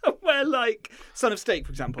like Son of Steak,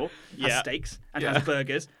 for example, has steaks and has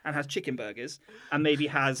burgers and has chicken burgers and maybe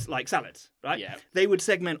has like salads, right? Yeah. They would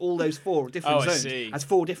segment all those 4 different Oh, I zones see. as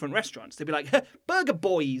 4 different restaurants. They'd be like Burger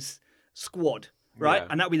Boys Squad, right? Yeah.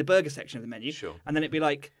 And that would be the burger section of the menu. Sure. And then it'd be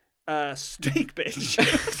like Steak Bitch.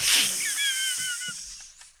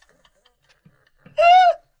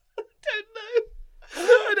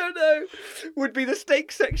 I don't know. Would be the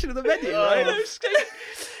steak section of the menu, right? No, steak.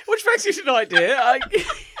 Which makes it an idea.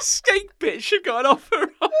 Steak bitch should got an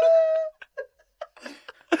offer on.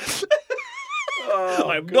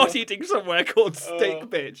 I'm not eating somewhere called Steak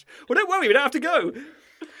Bitch. Well, don't worry, we don't have to go.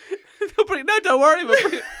 No, don't worry.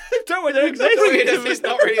 Don't worry, they don't exist. It's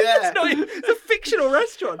not really there. It's a fictional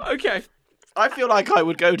restaurant. Okay. I feel like I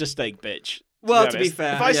would go to Steak Bitch. Well, to be honest.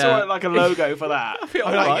 fair, if I saw like a logo for that, I'd be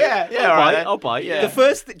I'll like, buy it. all right, I'll buy it. Yeah. the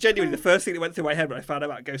first thing that went through my head when I found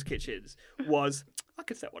out about ghost kitchens was I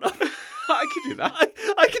could set one up. I could do that.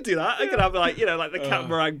 I could do that. I could have like the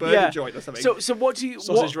catamaran burger joint or something. So what do you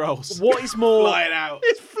Sausage rolls. What is more Flying out.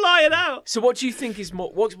 It's flying out. So what do you think is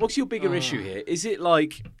more? What's your bigger issue here? Is it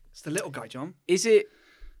like? It's the little guy, John. Is it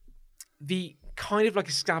the kind of like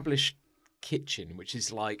established kitchen, which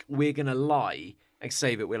is like we're gonna lie and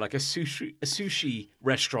say that we're like a sushi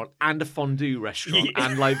restaurant and a fondue restaurant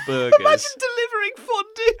and like burgers? Imagine delivering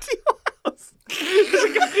fondue to your house.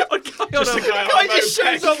 Just a guy just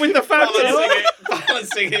shows up with the fountain.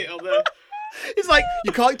 balancing it on the. It's like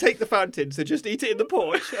you can't take the fountain, so just eat it in the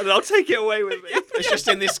porch, and then I'll take it away with me. It's just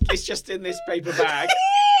in this paper bag.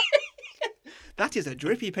 That is a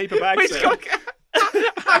drippy paper bag. It's sir. got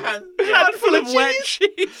a handful of wet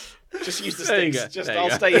cheese. Just use the There you sticks. go, Just there you I'll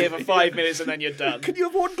go. stay here for 5 minutes and then you're done. Can you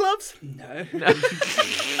have worn gloves? No.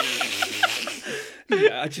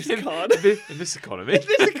 Yeah, I just can't. In this economy.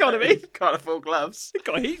 This economy. Can't afford gloves.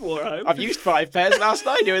 Got a heat war at home. I've used 5 pairs last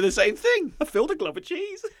night doing the same thing. I filled a glove with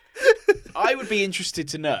cheese. I would be interested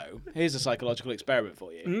to know. Here's a psychological experiment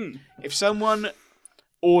for you. If someone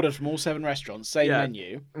ordered from all 7 restaurants, same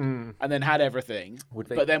menu, and then had everything,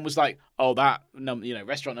 but then was like, "Oh, that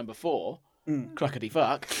restaurant number 4, cluckety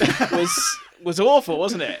fuck, was awful,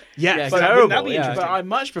 wasn't it?" Yeah, but terrible, that'd be yeah. interesting. But I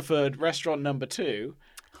much preferred restaurant number 2.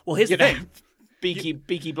 Well, here's the thing.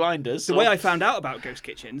 Beaky Blinders. The way I found out about ghost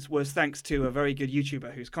kitchens was thanks to a very good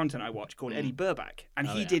YouTuber whose content I watch called Eddie Burback. And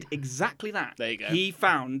he did exactly that. There you go. He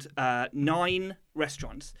found 9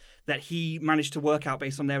 restaurants that he managed to work out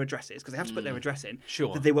based on their addresses, because they have to put their address in,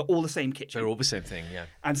 Sure. that they were all the same kitchen. They're all the same thing, yeah.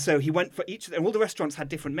 And so he went for each of them. And all the restaurants had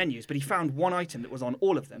different menus, but he found one item that was on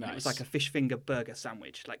all of them. It was like a fish finger burger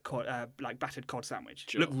sandwich, like battered cod sandwich.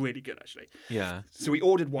 It looked really good, actually. Yeah. So we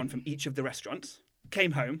ordered one from each of the restaurants,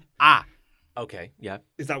 came home. Okay, yeah.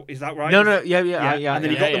 Is that right? No, yeah. And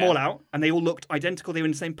then he got them yeah. all out, and they all looked identical. They were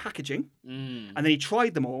in the same packaging. And then he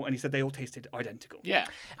tried them all, and he said they all tasted identical. Yeah.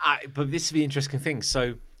 But this is the interesting thing.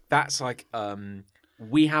 So that's like,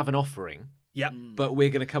 we have an offering, Yep. but we're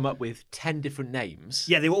going to come up with 10 different names.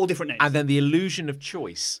 Yeah, they were all different names. And then the illusion of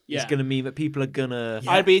choice is Yeah. going to mean that people are going to...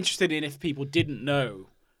 I'd be interested in if people didn't know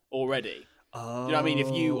already. You know what I mean?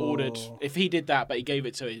 If he did that, but he gave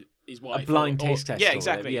it to his wife. A blind taste test. Yeah, or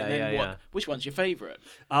exactly. whatever. And then which one's your favourite?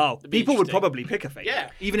 Oh, be people would interesting. probably pick a favourite. Yeah,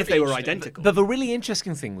 even if it'd they be were interesting. identical. But the really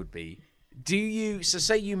interesting thing would be,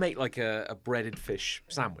 say you make like a breaded fish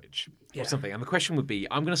sandwich or something, and the question would be,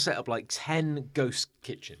 I'm going to set up like 10 ghost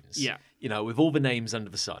kitchens. Yeah. You know, with all the names under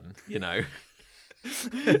the sun, you know.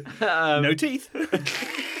 No teeth.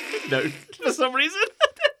 No. For some reason.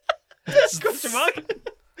 Question mark.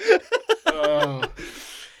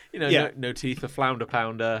 You know, Yeah. no teeth, a flounder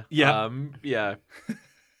pounder. Yeah. Yeah.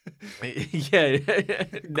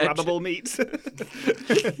 Grabbable meat.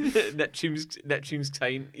 Neptune's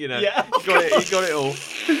taint, you know. Yeah. You got it all.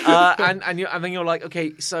 And then you're like,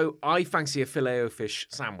 okay, so I fancy a Filet-O-Fish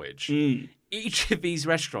sandwich. Each of these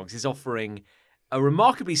restaurants is offering a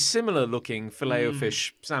remarkably similar looking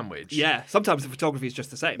Filet-O-Fish sandwich. Yeah, sometimes the photography is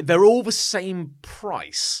just the same. They're all the same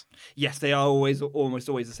price. Yes, they are almost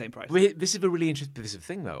always the same price. This is a really interesting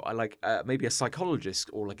thing, though. I like maybe a psychologist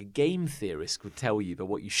or like a game theorist would tell you that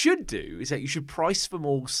what you should do is that you should price them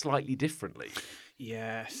all slightly differently,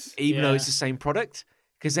 Yes. even though it's the same product.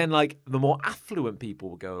 Because then, like, the more affluent people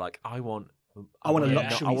will go, like, I want a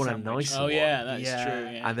luxury I want a sandwich. nicer Oh one. yeah, that's Yeah. true.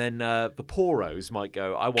 Yeah. And then the poros might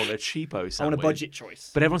go, I want a cheapo sandwich. I want a budget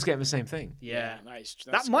choice. But everyone's getting the same thing. Yeah. that's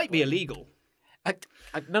That a might good be point. illegal.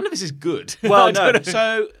 None of this is good. Well, I don't no. know.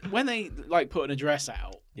 So when they like put an address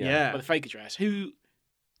out, Yeah. with a fake address, whose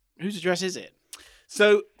address is it?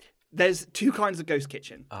 So there's 2 kinds of ghost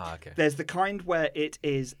kitchen. Okay. There's the kind where it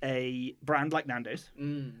is a brand like Nando's,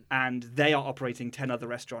 and they are operating 10 other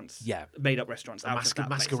restaurants, made up restaurants out of that place.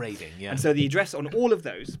 Masquerading, yeah. And so the address on all of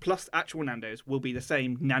those, plus actual Nando's, will be the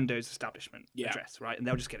same Nando's establishment address, right? And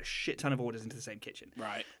they'll just get a shit ton of orders into the same kitchen.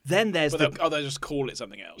 Right. Then there's But they'll just call it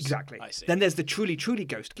something else. Exactly. I see. Then there's the truly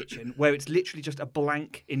ghost kitchen, where it's literally just a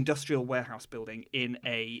blank industrial warehouse building in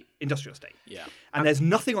a industrial estate. Yeah. And there's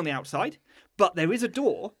nothing on the outside, But there is a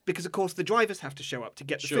door because, of course, the drivers have to show up to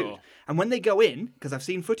get the food. And when they go in, because I've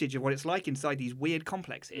seen footage of what it's like inside these weird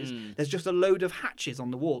complexes, there's just a load of hatches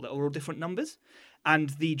on the wall that are all different numbers. And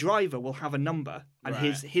the driver will have a number, and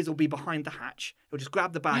his will be behind the hatch. He'll just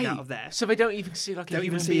grab the bag out of there. So they don't even see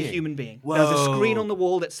a human being. Whoa. There's a screen on the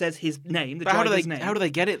wall that says his name, the driver's name. How do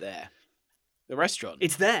they get it there? The restaurant?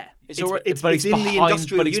 It's there. It's in behind, the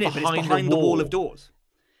industrial unit, but it's behind the wall of doors.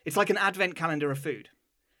 It's like an advent calendar of food.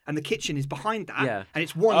 And the kitchen is behind that, and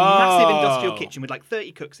it's one massive industrial kitchen with like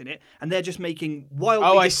 30 cooks in it, and they're just making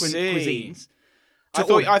wildly different cuisines. I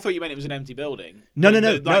thought you meant it was an empty building. No.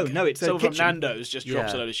 It's a kitchen. From Nando's just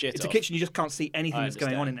drops a load of shit. It's a kitchen. You just can't see anything that's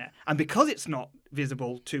going on in there. And because it's not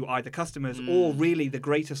visible to either customers or really the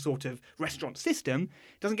greater sort of restaurant system,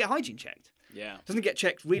 it doesn't get hygiene checked. Yeah. It doesn't get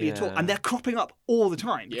checked really at all. And they're cropping up all the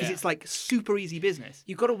time because it's like super easy business.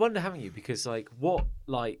 You've got to wonder, haven't you? Because I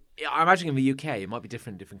imagine in the UK it might be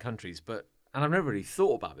different in different countries, and I've never really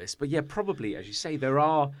thought about this, but yeah, probably, as you say, there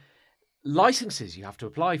are licenses you have to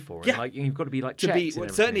apply for. And you've got to be checked.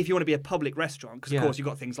 Certainly if you want to be a public restaurant, because of course you've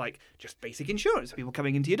got things like just basic insurance for people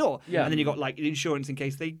coming into your door. Yeah. And then you've got like insurance in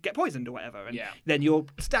case they get poisoned or whatever. And then your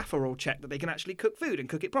staff are all checked that they can actually cook food and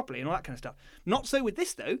cook it properly and all that kind of stuff. Not so with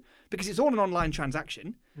this though, because it's all an online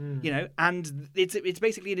transaction, and it's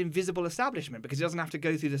basically an invisible establishment because it doesn't have to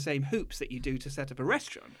go through the same hoops that you do to set up a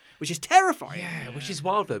restaurant, which is terrifying. Yeah, which is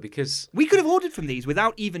wild though, because we could have ordered from these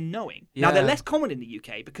without even knowing. Yeah. Now they're less common in the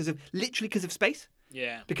UK because of space.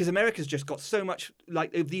 Yeah. Because America's just got so much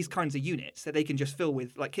of these kinds of units that they can just fill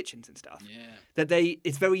with like kitchens and stuff. Yeah. That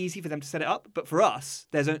it's very easy for them to set it up, but for us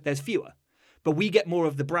there's fewer. But we get more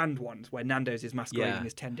of the brand ones where Nando's is masquerading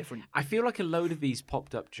as 10 different. I feel like a load of these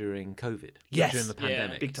popped up during COVID. Yes. During the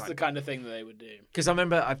pandemic. Big time. It's the kind of thing that they would do. Because I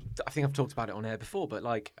remember, I think I've talked about it on air before, but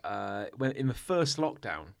when in the first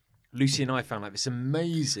lockdown, Lucy and I found this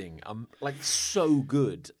amazing, so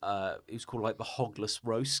good. It was called the Hogless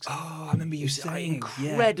Roast. Oh, I remember you saying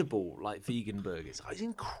incredible, vegan burgers. It's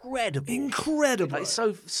incredible, incredible. It's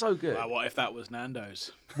so good. Wow, what if that was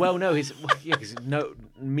Nando's? Well, no, because no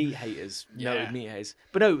meat haters, meat haters.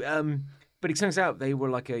 But no, but it turns out they were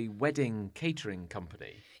like a wedding catering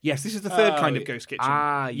company. Yes, this is the third kind of ghost kitchen.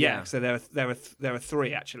 Yeah. So there are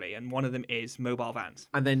three actually, and one of them is mobile vans.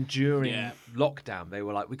 And then during lockdown, they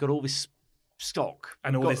were like, "We got all this stock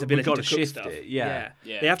and all this ability to cook shift stuff." It. Yeah.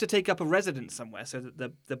 They have to take up a residence somewhere so that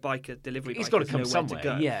the delivery he's biker got to come know somewhere.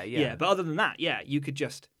 Where to go. Yeah. But other than that, you could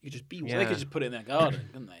just be. So they could just put it in their garden,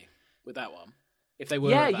 couldn't they? With that one, if they were.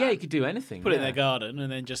 You could do anything. Put it in their garden,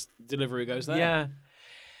 and then just delivery goes there. Yeah.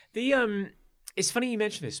 It's funny you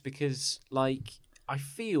mention this because I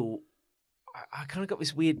feel. I kind of got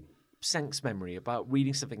this weird sense memory about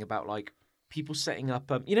reading something about people setting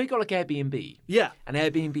up. You got Airbnb. Yeah. And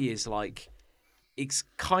Airbnb is it's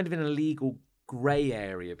kind of an illegal grey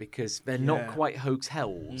area because they're not quite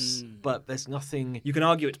hotels, but there's nothing. You can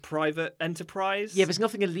argue it's private enterprise. Yeah, there's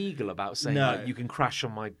nothing illegal about saying you can crash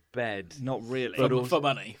on my bed. Not really. For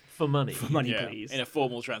money. For money. For money, please. In a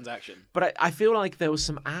formal transaction. But I feel like there was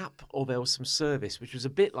some app or there was some service which was a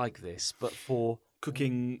bit like this, but for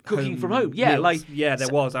cooking from home. Yeah, meals. There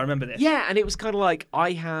was. I remember this. Yeah, and it was kind of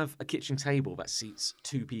I have a kitchen table that seats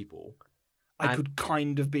 2 people. I could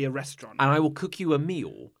kind of be a restaurant. And I will cook you a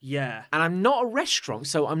meal. Yeah. And I'm not a restaurant,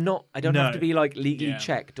 so I don't have to be legally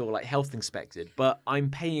checked or health inspected, but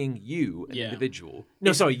I'm paying you, an individual.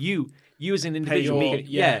 No, sorry, you as an individual.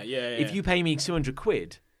 If you pay me 200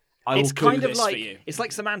 quid, it's kind of it's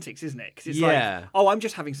like semantics, isn't it? Because it's I'm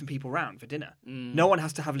just having some people round for dinner. No one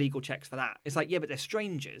has to have legal checks for that. It's but they're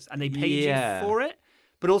strangers and they paid you for it.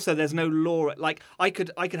 But also, there's no law. I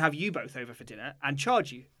could have you both over for dinner and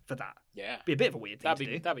charge you for that. Yeah, be a bit of a weird thing to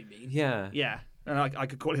do. That'd be mean. Yeah, yeah. And I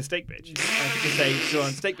could call it a steak bitch. I could just say, "You're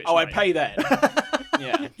on steak bitch." Oh, I pay that.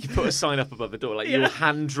 Yeah, you put a sign up above the door, you'll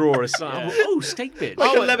hand draw a sign. Oh, steak bitch,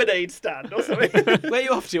 like a lemonade stand or something. Where are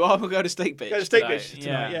you off to? Oh, we'll go to steak bitch. Go to steak bitch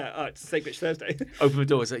tonight. Yeah. Oh, it's steak bitch Thursday. Open the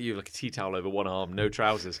door. Is that you? Like a tea towel over one arm, no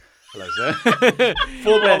trousers. Hello, sir.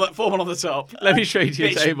 Formal on the top. Let me show you to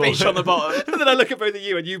your table. Bitch on the bottom. And then I look at both of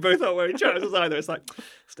you, and you both aren't wearing trousers either. It's like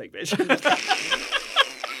steak bitch.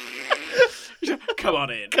 Come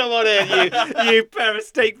on in, you pair of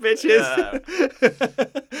steak bitches.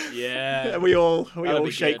 Yeah. And we all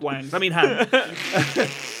shake good. Wangs. I mean, hands.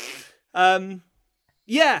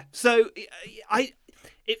 Yeah. So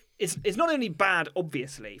it's not only bad,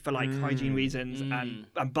 obviously, for hygiene reasons and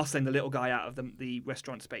bustling the little guy out of the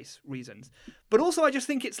restaurant space reasons, but also I just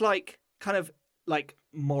think it's kind of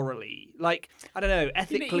morally, I don't know,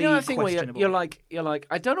 ethically questionable. You're like,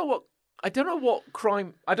 I don't know what I don't know what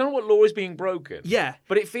law is being broken. Yeah.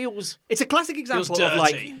 But it feels... It's a classic example dirty. of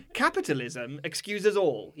like capitalism excuses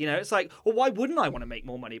all. You know, it's like, well, why wouldn't I want to make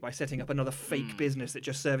more money by setting up another fake business that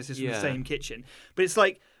just services from the same kitchen? But it's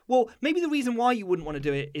like, well, maybe the reason why you wouldn't want to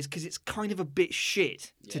do it is because it's kind of a bit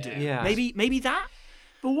shit to do. Yeah. Maybe that?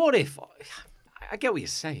 But what if... I get what you're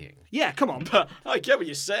saying. Yeah, come on. But I get what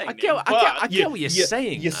you're saying. I get what you're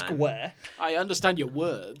saying. You're man. square. I understand your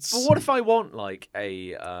words. But what if I want like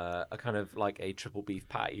a kind of like a triple beef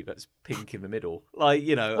patty that's pink in the middle, like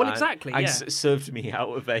Well, exactly. and Yeah. Served me out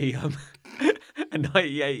of a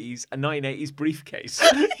 1980s briefcase.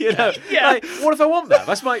 You know, Like, what if I want that?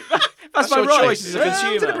 That's my your right. choice as a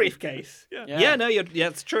consumer. In a briefcase. Yeah, no,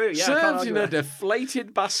 it's true. Yeah, I can't Served argue in a that.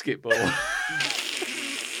 deflated basketball.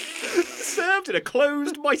 Served in a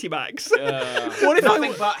closed Mighty Max. What if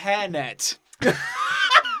nothing but hairnet?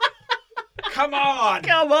 Come on!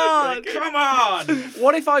 Come on! Come on!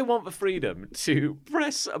 What if I want the freedom to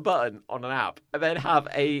press a button on an app and then have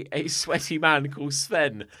a sweaty man called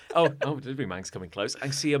Sven? Oh, delivery man's coming close. I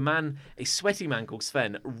see a sweaty man called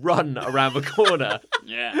Sven run around the corner,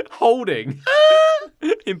 holding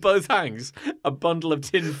in both hands a bundle of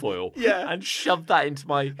tinfoil, and shove that into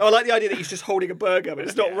my. Oh, I like the idea that he's just holding a burger, but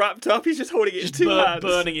it's not wrapped up. He's just holding it in two hands.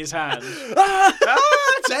 Burning his hand.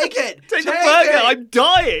 Take it! Take the burger! I'm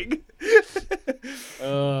dying!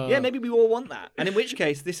 Yeah, maybe we all want that. And in which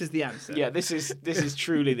case, this is the answer. Yeah, this is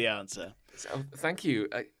truly the answer. So, thank you.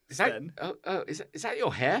 Is that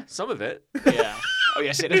your hair? Some of it. Yeah. Oh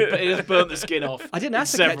yes, it has burnt the skin off. I didn't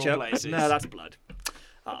ask for several ketchup. places. No, that's blood.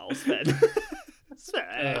 Oh, Sven.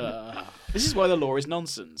 Sven. This is why the law is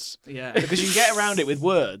nonsense. Yeah. Because you can get around it with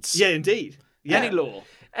words. Yeah, indeed. Yeah. Any law.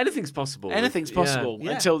 Anything's possible. Anything's possible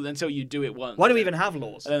Yeah. until you do it once. Why do we even have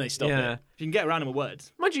laws? And then they stop Yeah. it. You can get around them with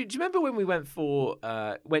words. Mind you, do you remember when we went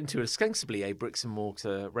to ostensibly a bricks and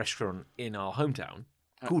mortar restaurant in our hometown,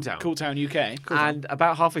 Cooltown? Cooltown, UK. And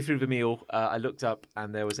about halfway through the meal, I looked up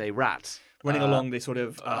and there was a rat Running along this sort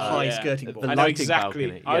of high skirting board. the I know lighting exactly.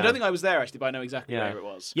 balcony, I yeah. don't think I was there actually, but I know exactly Yeah. where it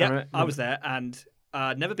was. Yeah, I was there and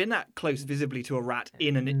never been that close visibly to a rat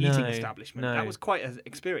in an eating establishment. no. That was quite an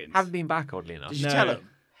experience. Haven't been back, oddly enough. Did you No. tell him?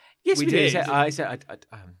 Yes, We we did. did. I said,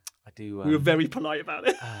 I do. We were very polite about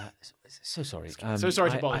it. So sorry. So sorry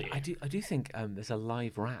to bother you. I do think there's a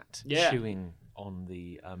live rat Yeah. chewing on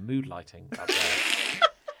the mood lighting up there,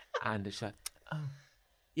 and it's like,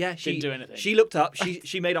 Yeah, Didn't do anything. She looked up.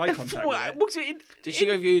 She made eye contact with it. what's it? Did she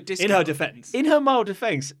give you a discount? In her defence. In her mild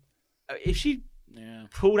defence, if she Yeah.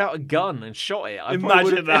 pulled out a gun and shot it, I Imagine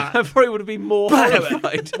probably would that. I probably would have been more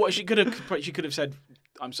horrified. What she could have said,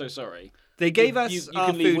 "I'm so sorry." They gave us you our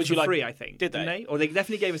can leave. food Would you for like- free, I think. Did Didn't they? they? Or they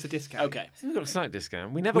definitely gave us a discount. Okay. We got a slight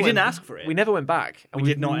discount. We didn't ask for it. We never went back. And We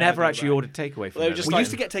did not Never ever go actually back. ordered takeaway from Well, they them. were just We like-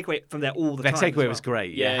 used to get takeaway from there all the Their time. takeaway as was well.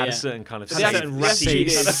 great. Yeah, It had yeah. a certain kind of But they had certain ratty-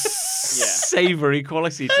 savoury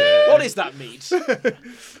quality to it. What is that meat?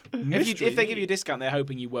 Mystery if they give meat. you a discount, they're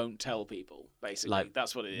hoping you won't tell people. Basically, Like-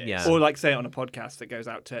 that's what it is. Yeah. Or like say it on a podcast that goes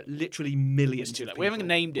out to literally millions It's too of late. people. We haven't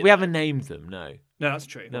named it. We haven't named them, no. No, that's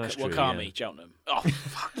true. No, that's true. Wakami, yeah. Cheltenham. Oh,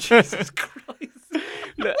 fuck. Jesus Christ.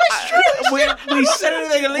 Look, we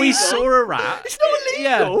saw a rat. It's not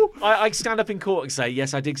illegal. Yeah. I stand up in court and say,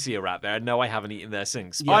 yes, I did see a rat there. No, I haven't eaten there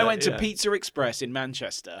since. I went to Yeah. Pizza Express in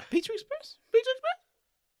Manchester. Pizza Express?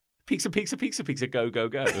 Pizza, go, go,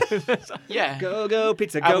 go. Yeah. Go, go,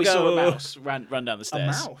 pizza, And go, we saw a go. mouse run down the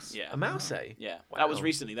stairs. mouse? Yeah. A mouse, eh? Yeah. Wow. That was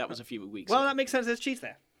recently. That was a few weeks Well, ago. that makes sense. There's cheese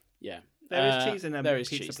there. Yeah. There is cheese in there is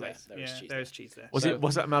pizza cheese place. there. There is cheese there is cheese there.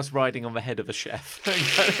 Was that mouse riding on the head of a chef?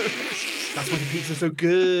 That's why the pizza's so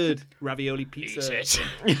good. Ravioli pizza. Eat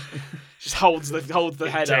it. Just holds the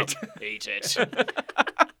head up. Eat it.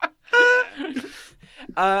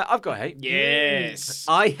 I've got hate. Yes.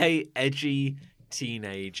 I hate edgy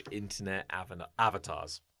teenage internet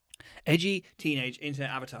avatars. Edgy teenage internet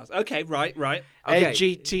avatars. Okay, right. Okay.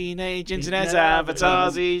 Edgy teenage internet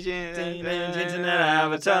avatars. Teenage internet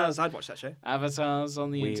avatars. I'd watch that show. Avatars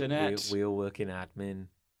on the internet. We all work in admin.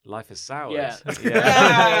 Life is sour. Yeah.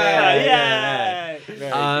 Yeah.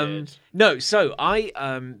 Very good. No, so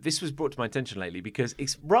this was brought to my attention lately because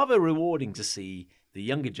it's rather rewarding to see the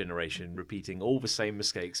younger generation repeating all the same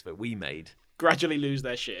mistakes that we made. Gradually lose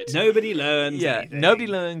their shit. Nobody learns. anything. Nobody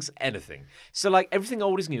learns anything. So like everything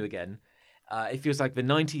old is new again. It feels like the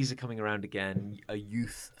 90s are coming around again. A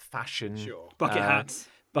youth fashion. Sure. Bucket hats.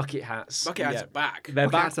 Bucket hats. Bucket hats yeah. are back. They're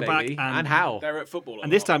Bucket back, hats are back baby. and how? They're at football. a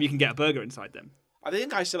And this lot. time you can get a burger inside them. I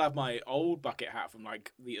think I still have my old bucket hat from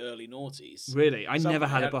like the early noughties. Really? I never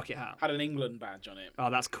had a bucket hat. Had an England badge on it.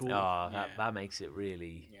 Oh, that's cool. Oh, that makes it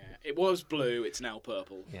really... Yeah. It was blue, it's now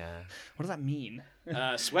purple. Yeah. What does that mean?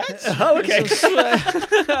 Sweat? Oh, okay.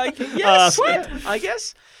 Yeah, sweat, I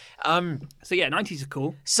guess. So yeah, 90s are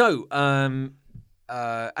cool. So,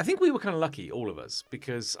 I think we were kind of lucky, all of us,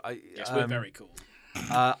 because Yes, we're very cool.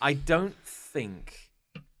 I don't think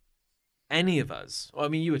any of us... Well, I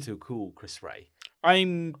mean, you were too cool, Chris Ray.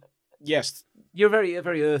 Yes. You're a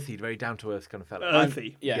very earthy, very down-to-earth kind of fellow.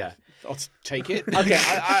 Earthy. Yeah. I'll take it. Okay,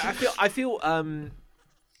 I feel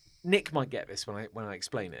Nick might get this when I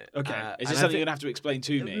explain it. Okay. Is this something you're going to have to explain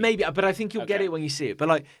to me? Maybe, but I think you'll get it when you see it. But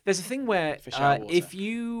like, there's a thing where if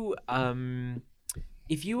you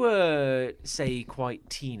were, say, quite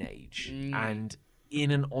teenage and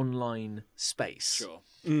in an online space, Sure.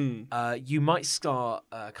 You might start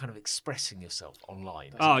kind of expressing yourself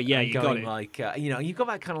online. Oh yeah, you got it. Like you've got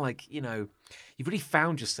that kind of like you've really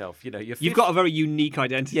found yourself. You've got a very unique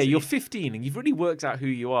identity. Yeah, you're 15 and you've really worked out who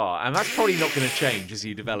you are, and that's probably not going to change as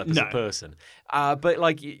you develop as a person. But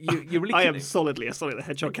like you're really. I am solidly a Sonic the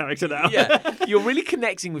Hedgehog character now. Yeah, you're really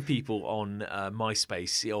connecting with people on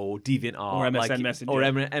MySpace or DeviantArt or MSN Messenger or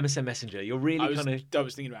MSN Messenger. You're really I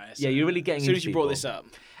was thinking about it. Yeah, you're really getting. As soon as you people. brought this up,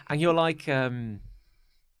 and you're like, I've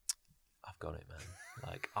got it, man.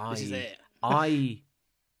 Like this is it.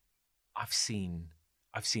 I've seen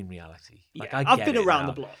reality. Like yeah, I've been around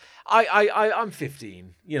the block. I'm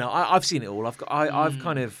 15. I've seen it all. I've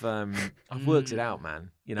kind of I've worked it out,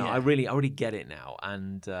 man. I really get it now.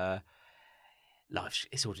 And life,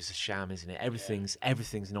 it's all just a sham, isn't it? Everything's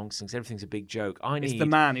nonsense. Everything's a big joke. It's the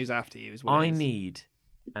man who's after you. Is what I need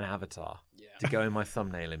an avatar to go in my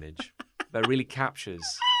thumbnail image that really captures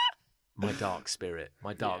my dark spirit,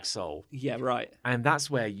 my dark soul. Yeah, right. And that's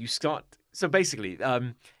where you start. So basically,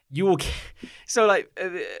 you will get,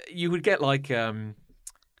 you would get like an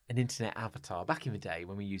internet avatar. Back in the day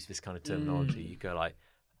when we used this kind of terminology, you go like,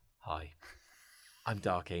 "Hi, I'm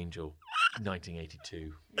Dark Angel,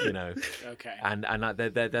 1982." Okay. And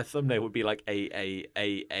their thumbnail would be like an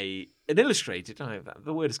illustrated.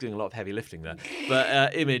 The word is doing a lot of heavy lifting there,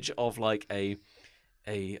 but image of like a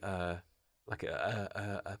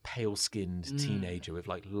pale-skinned teenager with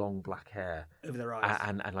like long black hair over their eyes,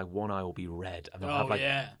 and like one eye will be red, and they'll have like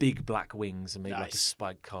big black wings and maybe like a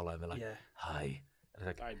spiked collar, and they're like, "Hi,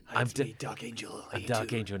 like, I'm Dark Angel. I'm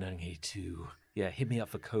Dark Angel 1982. Yeah, hit me up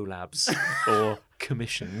for collabs or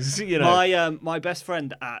commissions." My best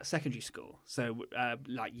friend at secondary school, so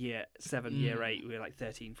like year 7, year 8, we were like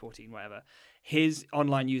 13, 14, whatever. His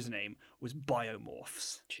online username was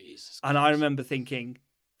Biomorphs. Jesus. And I remember thinking,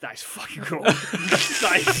 that is fucking cool.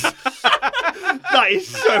 that is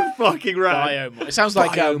so fucking rad. It sounds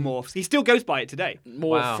like Biomorphs. He still goes by it today.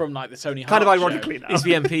 More from like the Tony Hart kind of ironically show. now. He's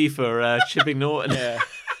the MP for Chipping Norton. Yeah.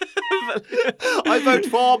 I vote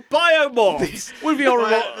for Biomorphs. Would be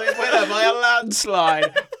winner by a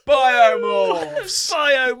landslide. Biomorphs.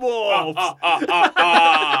 Biomorphs.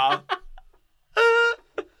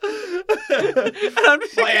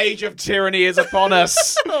 My age of tyranny is upon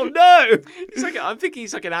us. Oh no! I'm thinking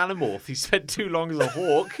he's like an animorph. He spent too long as a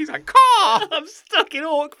hawk. He's like, "Caw! I'm stuck in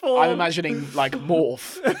orc form." I'm imagining like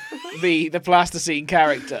Morph, the plasticine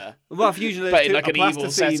character. Well, usually but in like an evil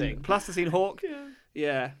setting. Plasticine hawk.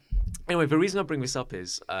 Yeah. Anyway, the reason I bring this up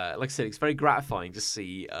is, like I said, it's very gratifying to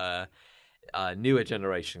see newer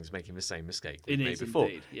generations making the same mistake we made before.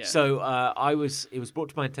 Indeed, yeah. So it was brought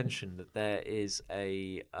to my attention that there is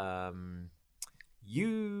a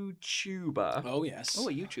YouTuber. Oh yes. Oh,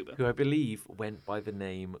 a YouTuber who I believe went by the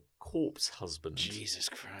name Corpse Husband. Jesus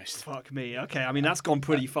Christ. Fuck me. Okay, I mean that's gone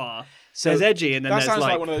pretty far. So there's edgy, and then that there's sounds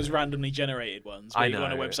like one of those randomly generated ones. Where I you know. go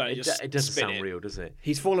on a website and just it doesn't spin sound it. real, does it?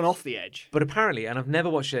 He's fallen off the edge. But apparently, and I've never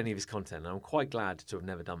watched any of his content, and I'm quite glad to have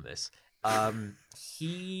never done this.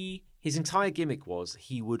 His entire gimmick was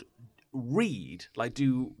he would read, like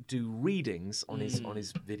do readings on his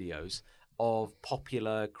videos of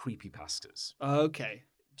popular creepypastas. Okay.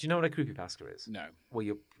 Do you know what a creepypasta is? No. Well,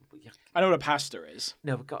 I know what a pasta is.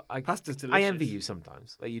 No, but Pasta's delicious. I envy you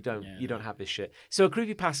sometimes. Like you don't have this shit. So a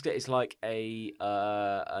creepypasta is like a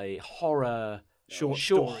horror short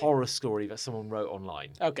horror story that someone wrote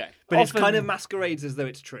online. Okay. But it kind of masquerades as though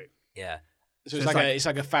it's true. Yeah. So it's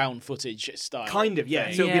like a found footage style. Kind of, yeah.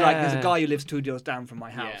 thing. So it'll be like, there's a guy who lives 2 doors down from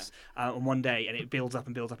my house, on one day, and it builds up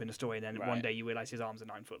and builds up in the story, and then one day you realise his arms are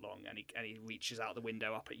 9 foot long, and he reaches out the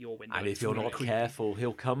window up at your window. And if you're not careful,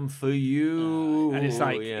 he'll come for you. And it's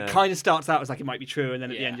like, it kind of starts out as like it might be true, and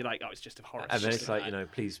then at the end you're like, oh, it's just a horror. And then it's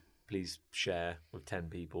like, please share with 10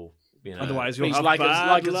 people. You know? Otherwise, you'll Please have like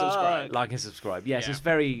bad and luck. subscribe. Like and subscribe. Yes, Yeah. it's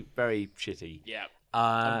very, very shitty. Yeah.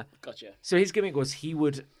 Gotcha. So his gimmick was he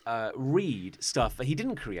would read stuff that he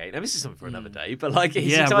didn't create. Now this is something for another day, but like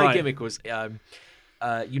his entire gimmick was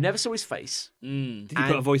you never saw his face. Did you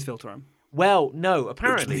put a voice filter on? Well, no,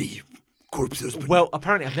 apparently. Corpses. Well,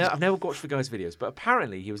 apparently, I've never watched the guy's videos, but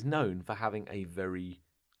apparently he was known for having a very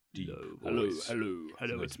deep voice.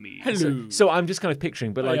 Hello, it's me. So I'm just kind of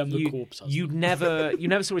picturing, but I like am the corpse husband. you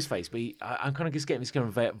never saw his face, but I'm kind of just getting this kind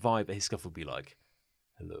of vibe that his stuff would be like,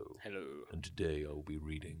 hello, and today I will be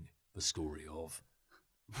reading the story of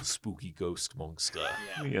the spooky ghost monster.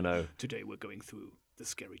 You know, Today we're going through the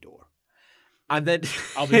scary door. and then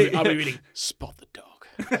I'll be reading Spot the Dog.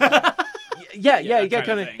 yeah, you get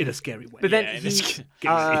kind of. In a scary way. But then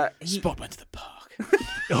Yeah, he Spot went to the park.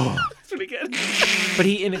 That's really good. but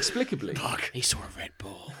he inexplicably. He saw a red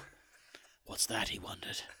ball. What's that? He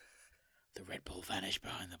wondered. The red ball vanished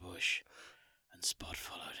behind the bush, and Spot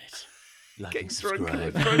followed it. Like and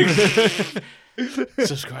subscribe.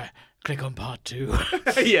 Subscribe. Click on part 2.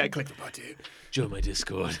 Yeah, click the button. Join my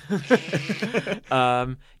Discord.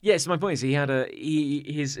 So my point is, he had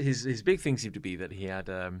his big thing seemed to be that he had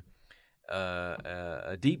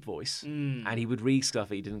a deep voice, and he would read stuff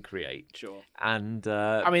that he didn't create. Sure. And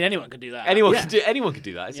I mean, anyone could do that. anyone could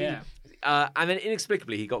do that. Yeah. And then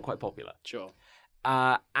inexplicably, he got quite popular. Sure.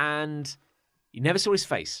 And you never saw his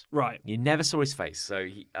face. Right. You never saw his face. So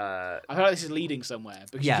he. I feel like this is leading somewhere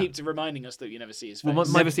because Yeah. you keep reminding us that you never see his face. Well,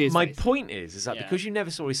 Never see his my face. point is that Yeah. because you never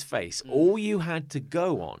saw his face, all you had to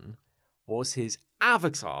go on was his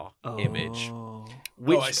avatar image.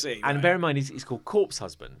 Which, I see, And right. bear in mind, he's called Corpse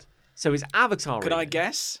Husband. So his avatar. Could I image-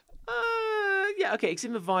 guess? Yeah, okay. It's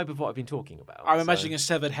in the vibe of what I've been talking about. I'm so imagining a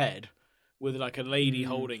severed head with like a lady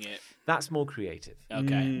holding it. that's more creative.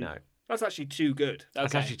 Okay. No, That's actually too good.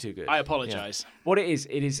 that's Okay. actually too good. I apologise. What it is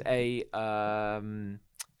a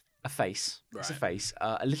face. It's a Right. face,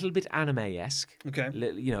 a little bit anime-esque. Okay.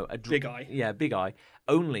 You know, Big eye. Yeah, big eye.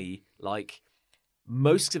 Only like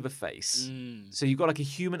most of the face. So you've got like a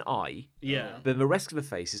human eye. Yeah. But the rest of the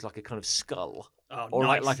face is like a kind of skull. Oh, Or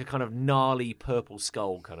nice. like a kind of gnarly purple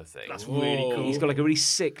skull kind of thing. That's really cool. He's got like a really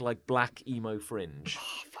sick like black emo fringe. Oh,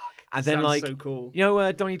 fuck. And then Sounds like so cool. you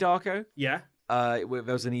know Donnie Darko? Yeah. Where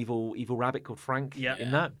there was an evil rabbit called Frank Yeah.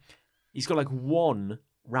 in that. He's got like one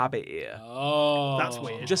rabbit ear. Oh. That's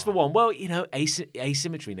weird. Just for one. Well, you know,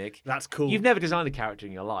 asymmetry, Nick. That's cool. You've never designed a character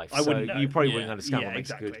in your life. I wouldn't so know. you probably Yeah. wouldn't understand Yeah, what makes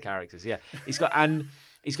exactly. good characters. Yeah. He's got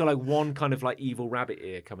like one kind of like evil rabbit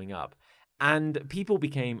ear coming up. And people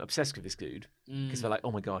became obsessed with this dude because they're like, oh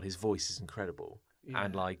my God, his voice is incredible.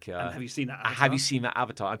 And like, And have you seen that avatar? have you seen that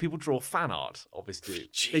avatar? And people draw fan art of this dude.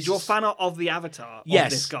 They draw fan art of the avatar Yes. of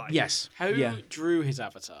this guy. Yes. Who drew his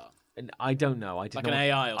avatar? And I don't know. I did Like not, an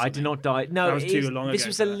AI or I did not die. No, That was it too is- long This ago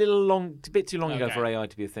was for a that. a bit too long ago Okay. for AI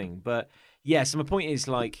to be a thing. But yeah, so my point is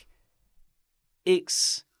like,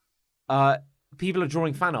 it's people are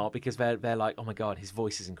drawing fan art because they're like, oh my God, his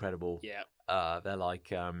voice is incredible. Yeah. They're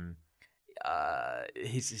like,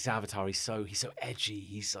 his avatar is he's so edgy.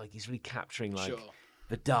 He's really capturing like Sure.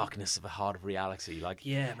 the darkness of the heart of reality. Like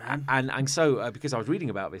Yeah, man. and so because I was reading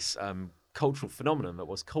about this cultural phenomenon that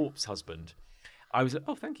was Corpse Husband, I was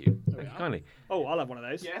thank you kindly. Oh, I'll have one of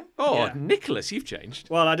those. Yeah. Oh, Yeah. Nicholas, you've changed.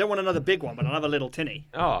 Well, I don't want another big one, but I'll have a little tinny.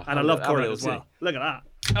 Oh, And I love have a Corey little as well. tea. Look at that.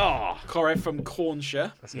 Oh, Corey from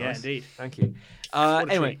Cornshire. that's Yeah, nice. indeed. Thank you. What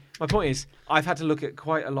a Anyway, treat. my point is, I've had to look at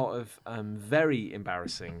quite a lot of very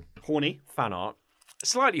embarrassing Horny. fan art,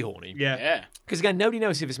 slightly horny. Yeah. Yeah. Because again, nobody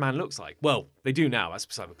knows who this man looks like. Well, they do now. That's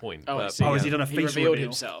beside the point. Oh, I But, see. Oh, has he done a He face revealed reveal?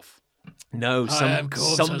 himself. No, am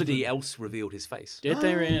Corpse somebody Husband. else revealed his face. Did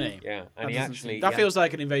they really? Yeah, and he doesn't actually That yeah. feels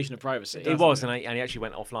like an invasion of privacy. It was, and he actually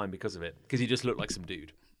went offline because of it. Because he just looked like some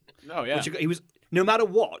dude. Oh yeah. He was, no matter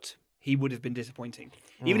what, he would have been disappointing.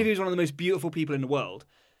 Even Hmm. if he was one of the most beautiful people in the world,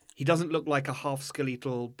 he doesn't look like a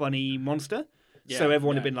half-skeletal bunny monster. So Yeah,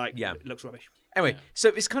 everyone yeah. had been like, Yeah. it looks rubbish. Anyway,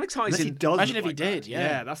 so this kind of ties Unless he in. does. Imagine look if he like did, that.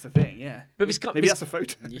 yeah. that's the thing. Yeah. But Maybe that's a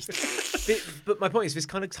photo. But my point is, this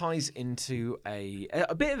kind of ties into a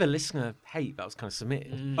bit of a listener hate that was kind of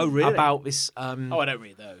submitted. Oh, really? About this. Oh, I don't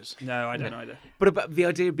read those. No, I don't either. But about the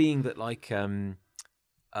idea being that like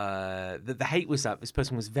the hate was that this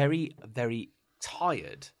person was very, very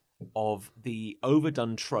tired of the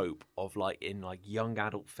overdone trope of like in like young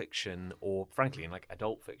adult fiction or frankly in like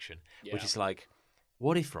adult fiction, which Yeah. is like,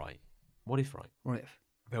 what if What if?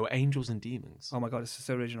 there were angels and demons? Oh my god, this is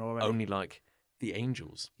so original already. Only like the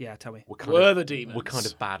angels Yeah, tell me. were kind Were of the demons? were kind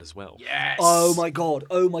of bad as well. Yes. Oh my god.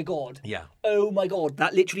 Oh my god. Yeah. Oh my god.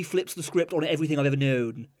 That literally flips the script on everything I've ever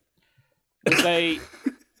known. Would they?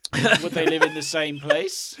 Would they live in the same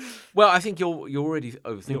place? Well, I think you're already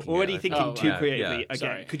overthinking. You're already thinking too yeah, creatively. yeah. Again,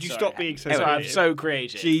 Sorry, could you sorry. stop being so Sorry, I'm creative? so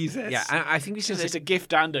creative. Jesus. Yeah, I think this It's is a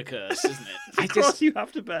gift and a curse, isn't it? The cross you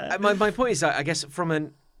have to bear. my point is that I guess from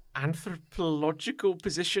an anthropological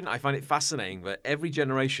position, I find it fascinating that every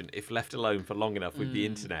generation, if left alone for long enough with the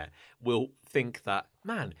internet, will think that,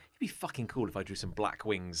 man, it'd be fucking cool if I drew some black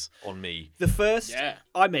wings on me. The first Yeah.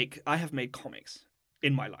 I have made comics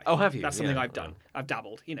in my life. Oh, have you? That's something Yeah, I've done. I've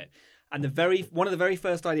dabbled, And one of the very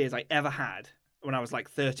first ideas I ever had when I was like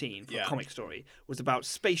 13 for a comic story was about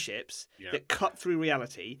spaceships that cut through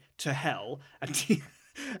reality to hell and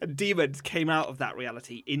and demons came out of that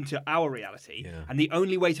reality into our reality. Yeah. And the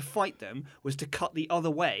only way to fight them was to cut the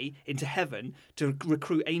other way into heaven to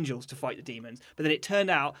recruit angels to fight the demons. But then it turned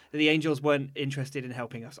out that the angels weren't interested in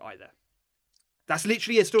helping us either. That's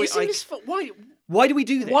literally a story. Why do we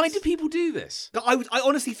do this? Why do people do this? I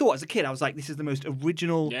honestly thought as a kid, I was like, this is the most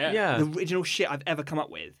original, Yeah. the original shit I've ever come up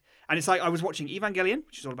with. And it's like I was watching Evangelion,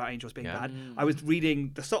 which is all about angels being bad. I was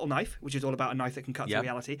reading The Subtle Knife, which is all about a knife that can cut through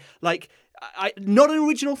reality. Like, not an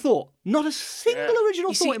original thought. Not a single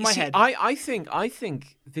original thought in my head. I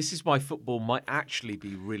think this is why football might actually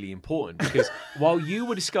be really important, because while you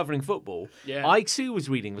were discovering football, I too was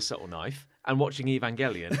reading The Subtle Knife and watching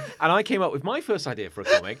Evangelion, and I came up with my first idea for a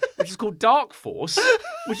comic, which is called Dark Force,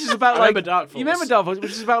 which is about I remember Dark Force. You remember Dark Force, which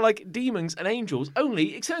is about like demons and angels.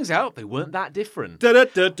 Only it turns out they weren't that different.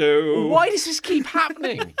 Da-da-da-do. Why does this keep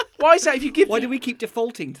happening? Why is that? Why do we keep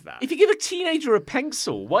defaulting to that? If you give a teenager a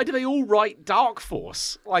pencil, why do they all write Dark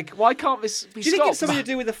Force? Like, why can't this be Do you think stopped? it's something to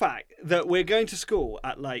do with the fact that we're going to school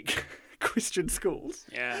at like Christian schools?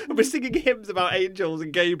 Yeah. And we're singing hymns about angels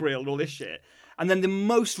and Gabriel and all this shit. And then the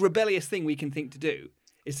most rebellious thing we can think to do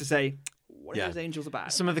is to say, what if those angels are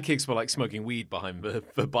bad? Some of the kids were like smoking weed behind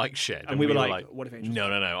the bike shed. And we were like, what if angels No,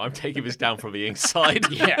 I'm taking this down from the inside.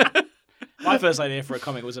 Yeah. My first idea for a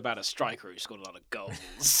comic was about a striker who scored a lot of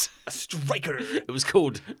goals. A striker. It was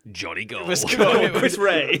called Johnny Goal. It was called Chris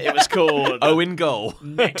Ray. It was called Owen Goal.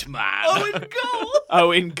 Netman. Owen Goal.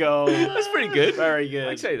 Owen Goal. That's pretty good. Very good.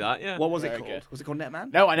 I'd say that, yeah. What was it Very called? good. Was it called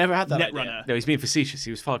Netman? No, I never had that idea. Netrunner. No, he's being facetious. He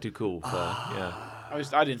was far too cool. Yeah.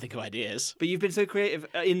 I didn't think of ideas. But you've been so creative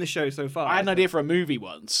in the show so far. I had an idea for a movie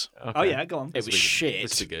once. Okay. Oh, yeah, go on. It was shit.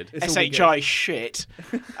 This would be good. This will be SHI shit.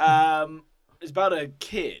 It's about a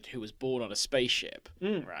kid who was born on a spaceship,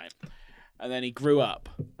 right? And then he grew up,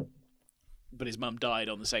 but his mum died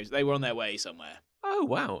on the same. They were on their way somewhere, Oh,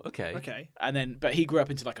 wow. Okay. Okay. but he grew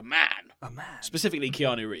up into like a man, A man. specifically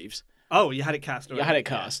Keanu Reeves. Oh, you had it cast already. I had it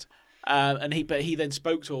cast, but he then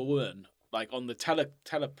spoke to a woman like on the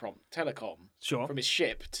telecom Sure. from his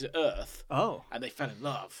ship to Earth, Oh. and they fell in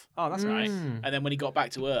love. Oh, that's Right, nice. and then when he got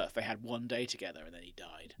back to Earth, they had one day together, and then he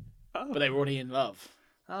died. Oh. But they were already in love.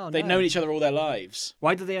 Oh, They'd no. known each other all their lives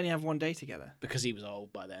Why did they only have one day together? because he was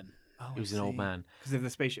old by then. Oh, He was an old man. Because of the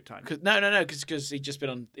spaceship time. Because he'd just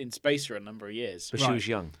been in space for a number of years. But she Right. was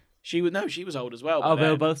young. She was old as well. Oh, by they were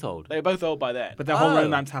then. both old. They were both old by then. But their whole Oh.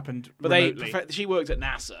 romance happened But remotely. she worked at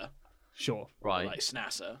NASA, Sure. Right. like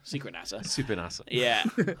SNASA, secret NASA. Super NASA. Yeah,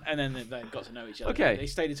 and then they got to know each other. Okay. They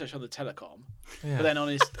stayed in touch on the telecom, Yeah.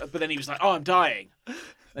 but then he was like, "Oh, I'm dying."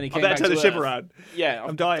 Then he came better back turn to the ship Earth. around. Yeah,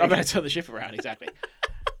 I'm dying. I better turn the ship around. Exactly.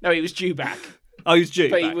 No, he was due back, Oh, he was due.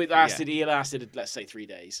 but back. he lasted, let's say, 3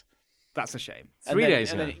 days. That's a shame. And 3 then-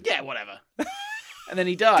 days, and yeah. then, yeah, whatever. And then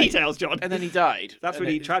he died. Details, John. And then he died. That's And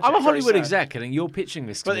really it- tragic. I'm a Very Hollywood sad. exec, and you're pitching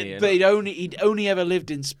this to me. But he'd only ever lived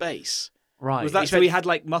in space. right. Was that so he had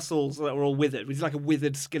like muscles that were all withered? Was he like a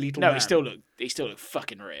withered skeletal No, man? he still looked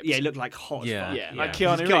fucking ripped. Yeah, he looked like hot. Yeah. Fuck. Yeah, like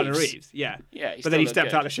Yeah. Keanu Keanu Reeves. Reeves. Yeah. Yeah, But then he still stepped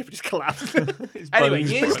looked out of good. the ship and just collapsed. Anyway,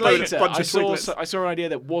 bones years broke. later, Bunch of I saw an idea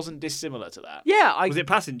that wasn't dissimilar to that. Yeah, Was it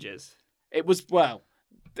Passengers? It was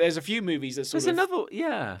there's a few movies that sort There's of. another.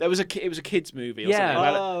 Yeah. There was it was a kids movie or Yeah. something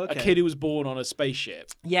about Oh, a okay. kid who was born on a spaceship.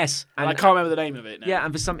 Yes. And I can't remember the name of it now. Yeah,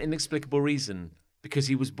 and for some inexplicable reason, because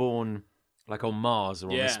he was born like on Mars or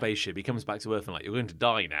on Yeah. a spaceship, he comes back to Earth and like, you're going to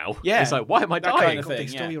die now. Yeah. It's like, why am I That dying? kind of God, they thing,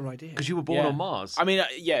 stole yeah. your idea. Because you were born Yeah. on Mars. I mean,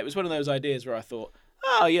 yeah, it was one of those ideas where I thought,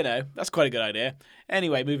 oh, that's quite a good idea.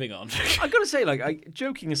 Anyway, moving on. I gotta say, like,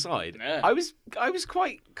 joking aside, Yeah. I was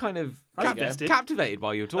quite kind of invested. captivated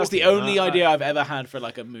while you were talking. That's the only idea I've ever had for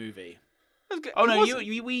like a movie. Oh no,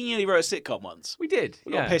 we nearly wrote a sitcom once. We did.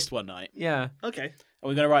 We Yeah. got pissed one night. Yeah. Okay. And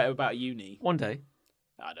we're going to write about uni. One day.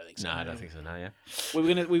 No, I don't think so. No, I don't think so. No. Yeah.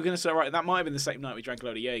 We were gonna start writing. That might have been the same night we drank a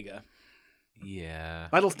load of Jaeger. Yeah.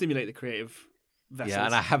 That'll stimulate the creative vessels. Yeah,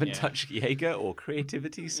 and I haven't Yeah. touched Jaeger or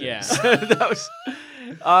creativity since. Yeah. That was.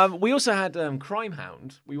 We also had Crime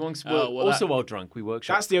Hound. We once were also while drunk. We workshopped.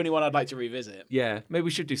 That's the only one I'd like to revisit. Yeah, maybe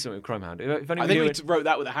we should do something with Crime Hound. If only I we think knew we wrote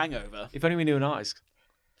that with a hangover. if only we knew an artist.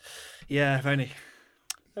 Yeah, if only.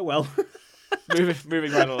 Oh well.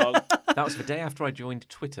 moving right along. That was the day after I joined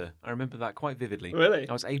Twitter. I remember that quite vividly. Really?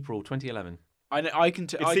 That was April 2011. I can.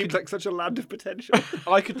 It seems like such a land of potential.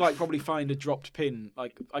 I could probably find a dropped pin. I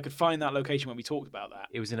could find that location when we talked about that.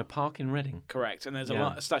 It was in a park in Reading. Correct, and there's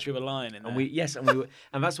Yeah. a statue of a lion in there.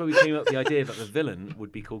 And that's where we came up with the idea that the villain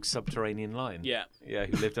would be called Subterranean Lion. Yeah,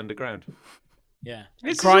 who lived underground. yeah.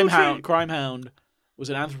 This is Crime all true. Hound. Crime Hound was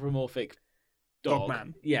an anthropomorphic dog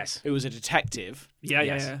Dogman. Yes, who was a detective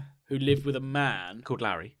Yes. who lived with a man called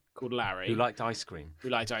Larry, called Larry who liked ice cream.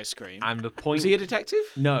 ice cream. And the point Was he a detective?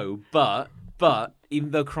 No, but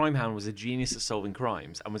even though Crime Hound was a genius at solving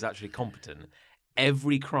crimes and was actually competent,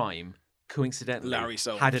 every crime coincidentally Larry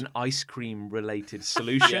solved. had an ice cream related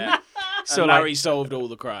solution. Yeah. So And like, Larry solved all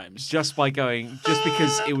the crimes. just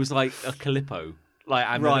because it was like a Calippo, like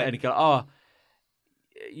and he go,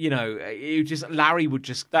 Larry would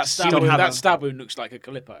just That stab wound looks like a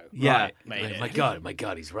Calippo. Yeah, Right, made my it.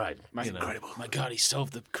 God, he's right. That's You know. incredible. My God, he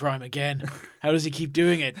solved the crime again. How does he keep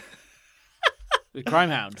doing it? The Crime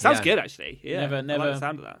Hound. Sounds Yeah. good, actually. Yeah. Never- I like the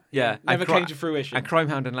sound of that. Yeah, Never and came to fruition. And Crime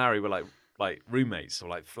Hound and Larry were like roommates or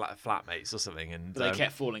like flatmates or something, and But they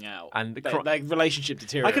kept falling out. and Their relationship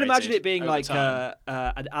deteriorated. I can imagine it being over like time.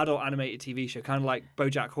 an adult animated TV show, kind of like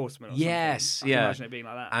BoJack Horseman or Yes, something. I can imagine it being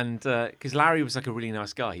like that. And because Larry was like a really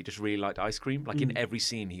nice guy, he just really liked ice cream. Like in every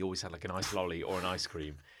scene, he always had like an ice lolly or an ice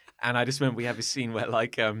cream. And I just remember we have this scene where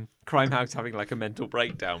like Crime Hound's having like a mental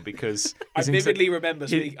breakdown because I vividly remember.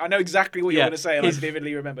 I know exactly what you're going to say, and I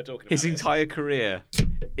vividly remember talking about his it. entire career.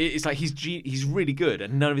 It's like he's really good,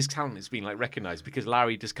 and none of his talent is being like recognised because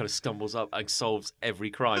Larry just kind of stumbles up and solves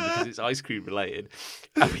every crime because it's ice cream related.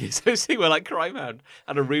 I mean, it's this thing where like Crime Hound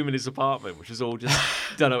had a room in his apartment, which was all just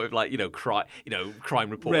done up with like crime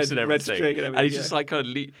reports and everything. And he's just like kind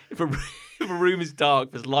of if a room is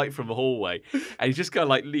dark, there's light from a hallway, and he's just kind of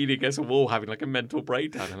like leaning against a wall, having like a mental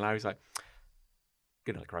breakdown. And Larry's like,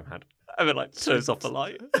 "Good night, Crime Hound," and then like turns off the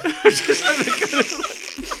light.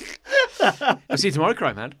 I'll see you tomorrow,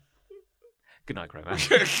 Crime Hound. Good night, Crime Hound.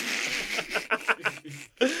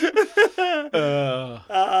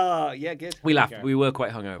 Yeah, good. We laughed. We were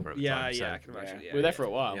quite hungover at the time. Yeah, so, I can imagine. We were there for a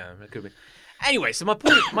while. yeah, it could be. Anyway, so my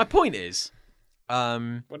point is,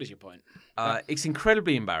 What is your point? it's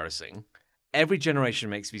incredibly embarrassing. Every generation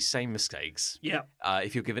makes these same mistakes. Yeah.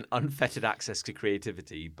 If you're given unfettered access to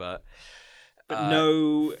creativity, but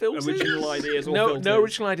no filters? original ideas or no filters.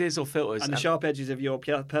 original ideas or filters. And the sharp edges of your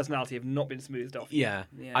personality have not been smoothed off. Yeah.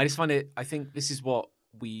 Yeah. I just find it. I think this is what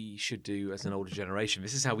we should do as an older generation.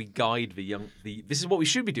 This is how we guide this is what we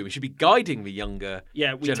should be doing. We should be guiding the younger.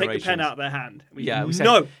 Yeah, we take the pen generations. out of their hand. We say,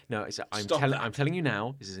 no. no. It's, Stop that. I'm telling you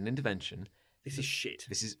now. This is an intervention. This is shit.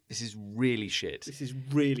 This is really shit. This is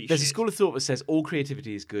really There's shit. a school of thought that says all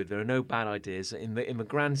creativity is good. There are no bad ideas in the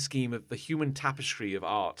grand scheme of the human tapestry of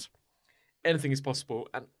art. Anything is possible,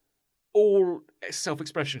 and all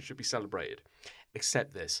self-expression should be celebrated.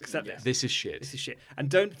 Except this. Except this. This is shit. This is shit. And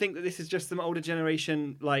don't think that this is just some older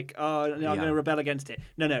generation like, oh, no, I'm going to rebel against it.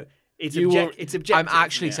 No. It's objective. I'm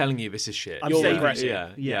actually telling you this is shit. I'm You'll saying regret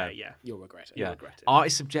it. Yeah. You'll regret it. Yeah. regret it. Art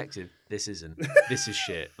is subjective. This isn't. This is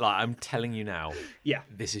shit. Like, I'm telling you now. Yeah.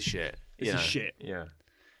 This is shit. This is shit. Yeah.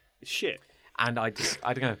 It's shit. And I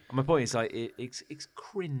don't know. My point is like it's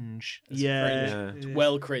cringe. Yeah. It's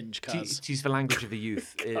well cringe, To cuz. use the language of the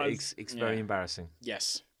youth, it's very embarrassing.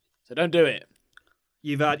 Yes. So don't do it.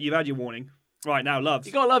 You've had your warning. Right now, loves.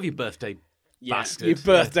 You gotta love your birthday, bastard. You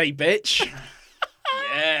birthday bitch.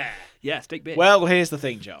 Yeah. Yeah, stick bit. Well, here's the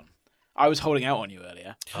thing, John. I was holding out on you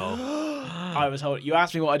earlier. Oh. You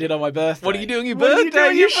asked me what I did on my birthday. What are you doing your What are you birthday?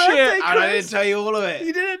 doing You your shit. birthday, And I Chris? didn't tell you all of it.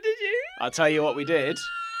 You didn't, did you? I'll tell you what we did.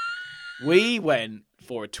 We went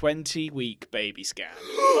for a 20-week baby scan.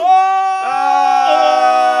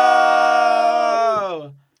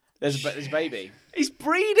 Oh! There's a baby. He's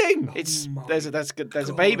breeding. It's my there's a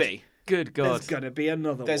God. baby. Good God. There's gonna be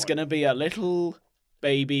another There's one. gonna be a little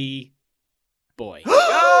baby boy.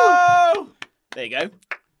 Oh! There you go.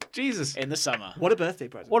 Jesus. In the summer. What a birthday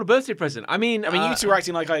present. What a birthday present. I mean, You two are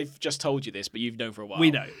acting like I've just told you this, but you've known for a while.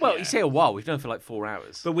 We know. Well, Yeah. you say a while. We've known for like 4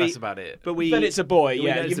 hours. But That's about it. But we. Then it's a boy. We know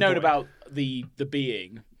Yeah, it's you've a known boy. about the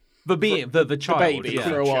being, the child. baby yeah.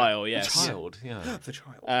 for a while. Yes. The child. Yeah. the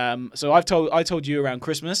child. So I told you around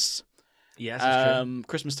Christmas. Yes. That's true.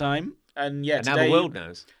 Christmas time, and yeah, And now today, the world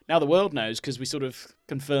knows. Now the world knows because we sort of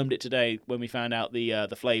confirmed it today when we found out the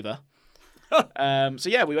flavour. So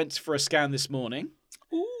yeah, we went for a scan this morning,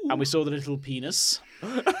 and we saw the little penis,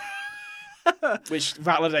 which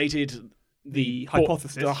validated the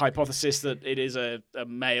hypothesis that it is a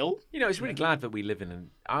male. It's really glad that we live in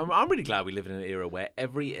I'm really glad we live in an era where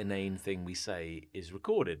every inane thing we say is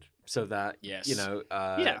recorded, so that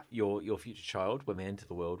your future child, when they enter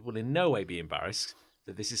the world, will in no way be embarrassed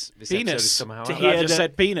that this episode is somehow. I just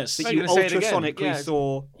said penis. That you ultrasonically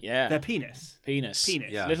saw their penis. Penis.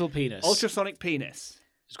 Yeah. Little penis. Ultrasonic penis.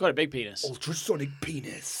 It's quite a big penis. Ultrasonic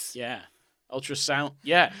penis. Yeah. Ultrasound.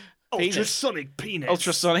 Yeah. Penis. Ultrasonic penis.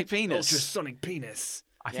 Ultrasonic penis. Ultrasonic penis.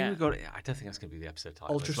 I think we've got. I don't think that's going to be the episode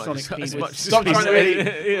title. Ultrasonic penis. Stop trying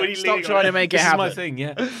to make it happen. This is my thing.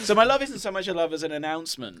 Yeah. So my love isn't so much a love as an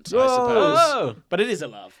announcement, I suppose. But it is a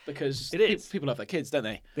love because people love their kids, don't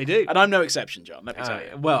they? They do. And I'm no exception, John. Let me tell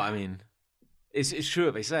you. Well, I mean, it's true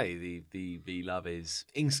what they say. The love is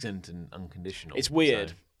instant and unconditional. It's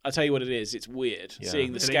weird. I'll tell you what it is. It's weird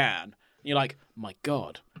seeing the scan. And you're like, my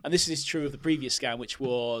God. And this is true of the previous scan, which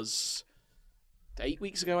was 8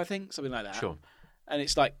 weeks ago, I think, something like that. Sure. And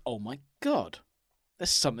it's like, oh my God,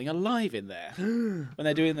 there's something alive in there. When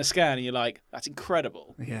they're doing the scan, and you're like, that's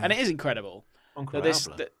incredible. Yeah. And it is incredible.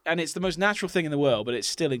 And it's the most natural thing in the world, but it's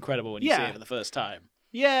still incredible when you see it for the first time.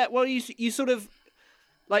 Yeah, well, you sort of,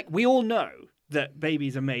 like, we all know that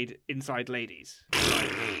babies are made inside ladies.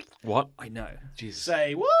 What? I know. Jesus.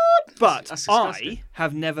 Say what? But I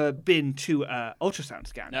have never been to an ultrasound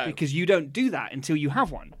scan because you don't do that until you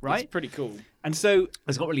have one, right? It's pretty cool. And so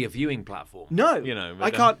it's not really a viewing platform. No,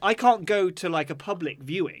 I can't go to like a public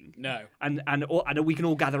viewing. No, and we can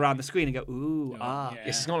all gather around the screen and go ooh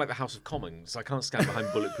Yes, it's not like the House of Commons. I can't stand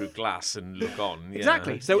behind bulletproof glass and look on.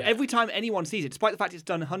 Exactly. So every time anyone sees it, despite the fact it's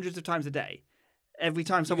done hundreds of times a day. Every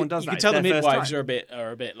time someone does that, you can tell the midwives are a bit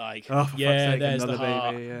like, there's the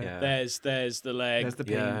heart, there's the leg, there's the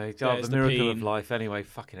peen, the miracle of life. Anyway,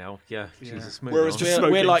 fucking hell, Jesus. Whereas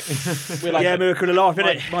we're like, miracle of life,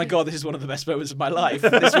 innit? My God, this is one of the best moments of my life.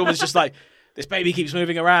 This woman's just like, this baby keeps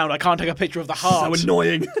moving around. I can't take a picture of the heart. So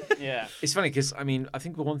annoying. Yeah, it's funny because I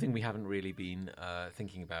think the one thing we haven't really been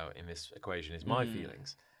thinking about in this equation is my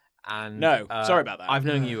feelings. And sorry about that. I've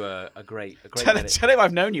known you a great tell him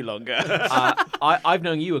I've known you longer. I've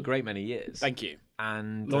known you a great many years. Thanyou.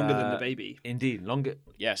 And longer than the baby. Indeed, longer.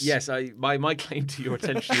 Yes. My claim to your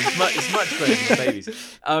attention is much greater than the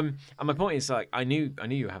baby's. And my point is, like, I knew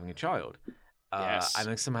you were having a child. Yes. And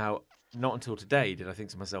then somehow, not until today, did I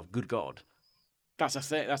think to myself, good God. That's a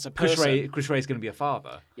thing. That's a person. Chris Ray's going to be a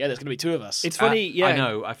father. Yeah, there's going to be two of us. It's funny. I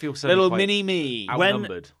know. I feel so little mini me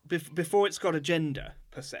outnumbered. Before it's got a gender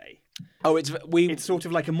per se. Oh, it's sort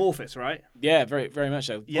of like amorphous, right? Yeah, very very much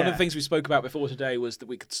so. Yeah. One of the things we spoke about before today was that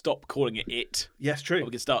we could stop calling it. Yes, true. Or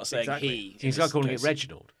we could start saying he. You can start calling it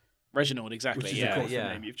Reginald. Reginald, exactly. Which is of course the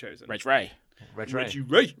name you've chosen. Reggie Ray. Reggie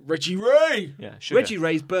Ray. Yeah, sugar. Reggie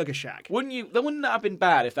Ray's Burger Shack. Wouldn't that have been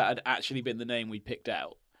bad if that had actually been the name we picked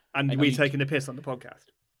out? And we'd taken a piss on the podcast.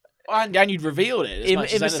 And you'd revealed it.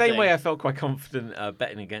 In the same way I felt quite confident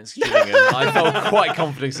betting against Gillingham, I felt quite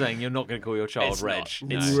confident saying you're not going to call your child Reg.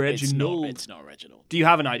 It's Reginald. It's not Reginald. Do you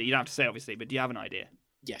have an idea? You don't have to say, obviously, but do you have an idea?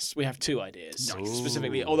 Yes, we have two ideas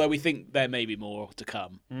specifically, although we think there may be more to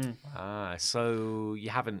come. So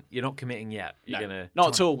you're not committing yet. You're gonna not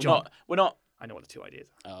at all. We're not. I know what the two ideas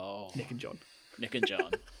are. Oh, Nick and John.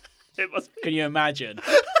 Can you imagine?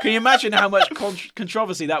 Can you imagine how much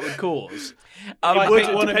controversy that would cause?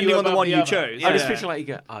 Depending on the one you chose. I just picture like you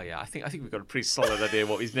go, oh yeah, I think we've got a pretty solid idea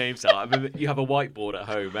what these names are. I mean, you have a whiteboard at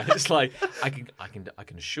home, and it's like I can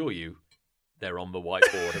assure you. They're on the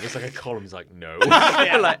whiteboard, and there's like a column. It's like no,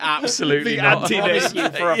 like absolutely not.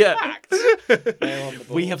 Anti-name for a fact.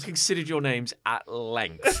 We have considered your names at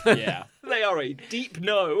length. Yeah, they are a deep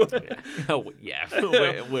no. Oh yeah,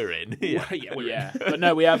 we're in. Yeah. But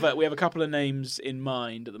no, we have a couple of names in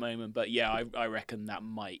mind at the moment. But yeah, I reckon that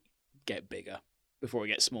might get bigger before it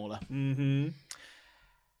gets smaller. Mm-hmm.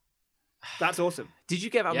 That's awesome. Did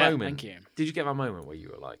you get that moment? Thank you. Did you get that moment where you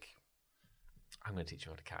were like, I'm going to teach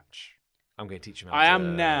you how to catch. I'm going to teach him how I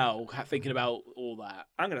am now thinking about all that.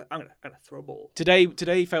 I'm gonna throw a ball.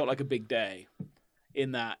 Today felt like a big day,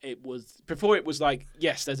 in that it was before it was like,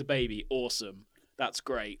 yes, there's a baby, awesome, that's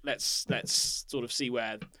great. Let's sort of see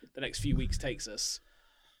where the next few weeks takes us.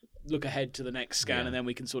 Look ahead to the next scan, and then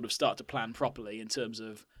we can sort of start to plan properly in terms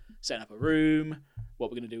of setting up a room, what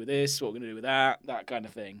we're going to do with this, what we're going to do with that kind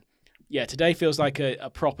of thing. Yeah, today feels like a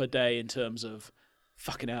proper day in terms of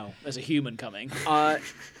fucking hell. There's a human coming.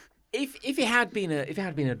 If it had been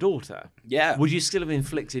a daughter, would you still have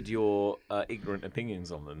inflicted your ignorant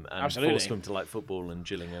opinions on them and forced them to like football and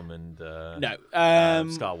Gillingham and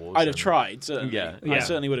Star Wars? I'd have tried. Certainly. Yeah, I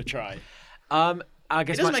certainly would have tried. I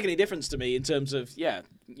guess it doesn't make any difference to me in terms of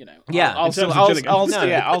I'll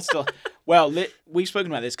still Well, we've spoken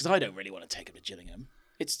about this because I don't really want to take him to Gillingham.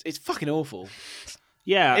 It's fucking awful.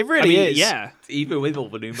 Yeah, it really is. Yeah, even with all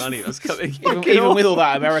the new money that's coming, even with all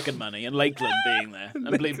that American money and Lakeland being there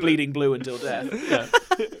and bleeding blue until death. Yeah.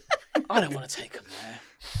 I don't want to take him there.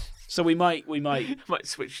 So we might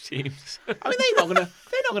switch teams. I mean, they're not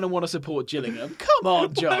gonna want to support Gillingham. Come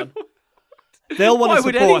on, John. They'll want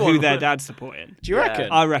to support who their dad's supporting. Do you reckon?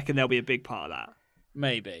 I reckon they'll be a big part of that.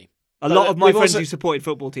 Maybe. A lot of my friends who supported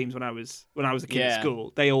football teams when I was a kid at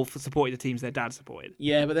school, they all supported the teams their dad supported.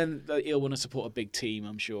 Yeah, but then he'll want to support a big team,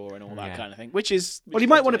 I'm sure, and all that kind of thing. Which he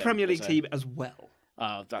might want a Premier League team as well.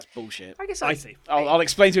 Oh, that's bullshit. I guess I see. I'll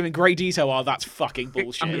explain to him in great detail why that's fucking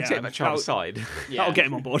bullshit. I'm going to take that child aside. That'll get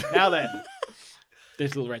him on board. Now then.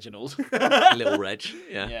 Little Reginald. Little Reg.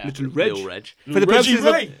 Yeah. Little Reg. Little Reg. For the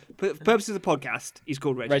purposes of the podcast, he's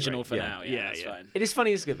called Reginald for now. Yeah, that's fine. It is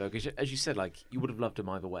funny, isn't it, though? Because as you said, like, you would have loved him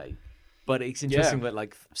either way. But it's interesting that,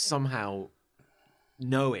 like, somehow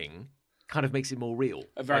knowing kind of makes it more real.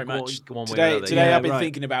 Very like, much. Today I've been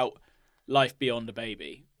thinking about life beyond a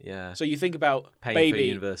baby. Yeah. So you think about paying baby for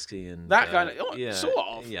university and that kind of sort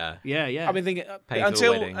of. Yeah. I've been thinking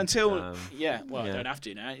until I don't have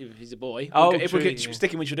to now. If he's a boy. If we're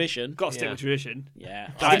sticking with tradition, got to stick with tradition. Yeah.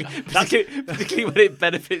 Particularly when it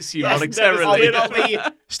benefits you monetarily. I'll be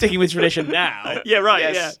sticking with tradition now. Yeah, right.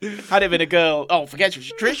 Yes. Yeah. Had it been a girl, forget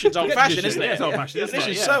tradition's old fashioned, isn't it? It's old fashioned.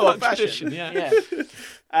 Tradition's so old fashioned. Yeah.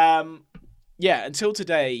 Yeah. Until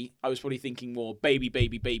today, I was probably thinking more baby.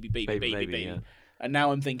 Yeah. And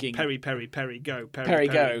now I'm thinking Perry, go. Perry go.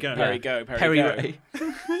 Perry Ray.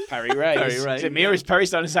 Perry Ray. Is it me or is Perry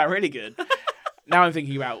starting to sound really good? Now I'm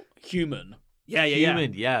thinking about human.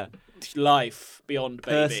 Human, yeah. Life beyond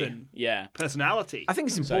baby. Person. Yeah. Personality. I think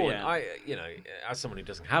it's important. So, As someone who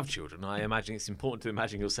doesn't have children, I imagine it's important to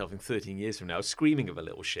imagine yourself in 13 years from now screaming of a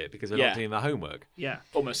little shit because they're not doing their homework. Yeah.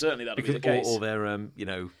 Almost certainly that'll be the case. Or they're,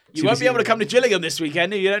 You won't be able to come to Gillingham this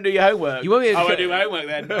weekend if you don't do your homework. You won't be able to I won't do my homework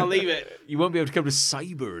then. I'll leave it. You won't be able to come to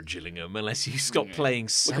Cyber Gillingham unless you stop playing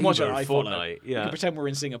Cyber We can watch it on Fortnite. We can pretend we're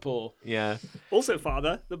in Singapore. Yeah. Also,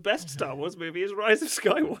 Father, the best Star Wars movie is Rise of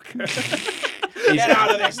Skywalker. Get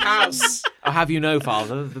out of this house. I'll have you know,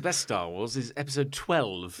 Father, the best Star Wars is episode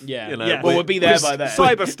 12. Yeah. Yeah. Well, we'll be there by then.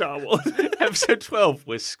 Cyber Star Wars. Episode 12,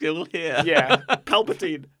 we're still here. Yeah.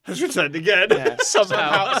 Palpatine has returned again. Yeah.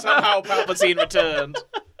 Somehow Palpatine returned.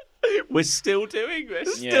 We're still doing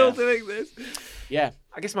this. Still doing this. Yeah.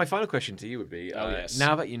 I guess my final question to you would be, yes.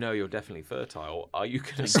 now that you know you're definitely fertile, are you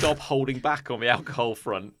going to stop holding back on the alcohol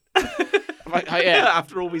front?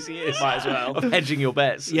 After all these years. Might as well. Of hedging your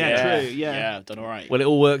bets. Yeah, true. Yeah. Yeah, done all right. Well, it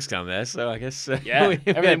all works down there, so I guess...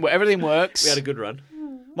 Everything works. We had a good run.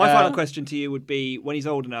 My final question to you would be, when he's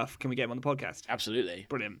old enough, can we get him on the podcast? Absolutely.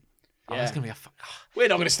 Brilliant. Yeah. It's going to be We're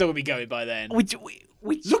not going to still be going by then. We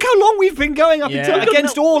look how long we've been going up until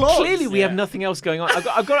against all odds. Clearly, we have nothing else going on.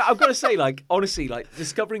 I've got to say, like, honestly, like,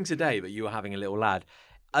 discovering today that you were having a little lad,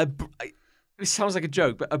 it sounds like a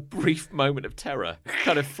joke, but a brief moment of terror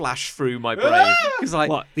kind of flashed through my brain. Because, like,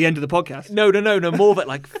 what? The end of the podcast? No. More of it,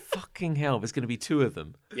 like, fucking hell, there's going to be two of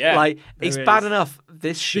them. Yeah. Like, it's bad enough,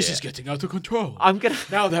 this shit. This is getting out of control.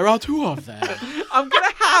 Now there are two of them. I'm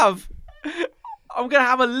gonna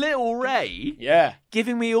have a little Ray. Yeah.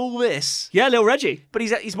 Giving me all this. Yeah, little Reggie. But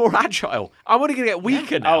he's more agile. I'm only gonna get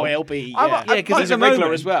weaker now. Oh, he'll be. Yeah, because he's a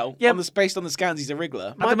wriggler as well. Yeah. Based on the scans, he's a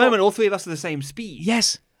wriggler. At the moment, all three of us are the same speed.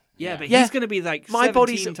 Yes. Yeah, but he's going to be like my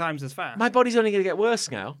 17 times as fast. My body's only going to get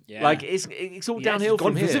worse now. Yeah. Like, it's all downhill it's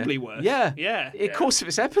from gone here. visibly worse. Yeah. Of course, of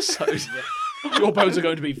this episode. Your bones are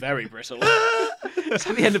going to be very bristle. It's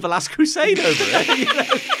at the end of the Last Crusade over it.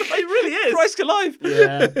 It really is. Christ alive.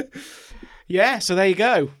 Yeah. Yeah, so there you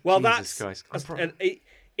go. Well, Jesus Christ.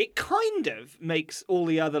 It kind of makes all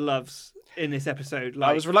the other loves in this episode.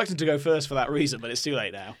 Like, I was reluctant to go first for that reason, but it's too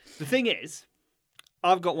late now. The thing is,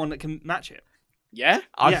 I've got one that can match it. Yeah?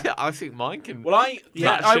 I think mine can. Well, I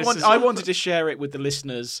wanted to share it with the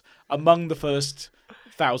listeners among the first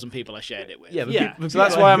 1,000 people I shared it with. So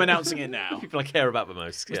that's why I'm announcing it now. People I care about the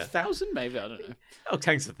most. Yeah. 1,000, maybe? I don't know. Oh,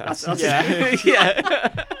 thanks for that.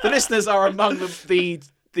 Yeah. The listeners are among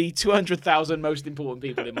the 200,000 most important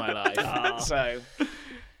people in my life. So,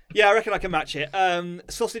 yeah, I reckon I can match it.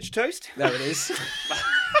 Sausage toast. There it is.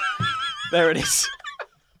 There it is.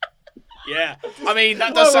 Yeah, I mean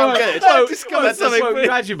that does sound good. I discovered something.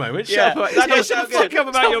 Glad you moment. Yeah, that does sound good. Fuck up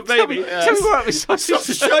about your baby. Tell me more about this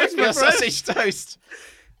sausage toast. Sausage toast.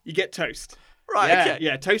 You get toast. Right. Yeah. Okay.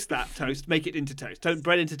 Yeah, toast that toast. Make it into toast. Turn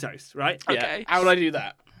bread into toast. Right. Yeah. Okay. How would I do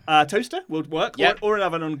that? Toaster will work. Yep. Or an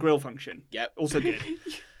oven on grill function. Yep. Also good.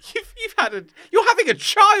 You're having a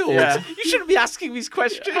child. Yeah. You shouldn't be asking these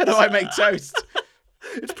questions. How do I make toast?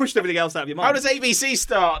 It's pushed everything else out of your mind. How does ABC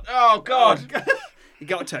start? Oh, God. You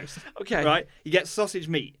got a toast. Okay. Right? You get sausage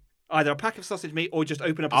meat. Either a pack of sausage meat or just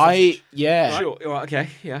open up a sausage. Yeah. Sure. Right, okay.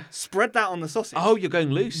 Yeah. Spread that on the sausage. Oh, you're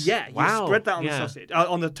going loose. Yeah, you Wow. spread that on the Yeah. sausage.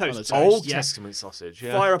 On the toast. On the toast. sorry. Old Yeah. Testament sausage.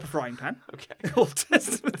 Yeah. Fire up a frying pan. Okay. Old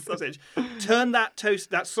Testament sausage. Turn that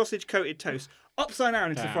sausage coated toast, upside down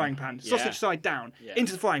into the Down. frying pan. Yeah. Sausage side down Yeah.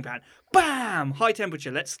 into the frying pan. Bam! High temperature.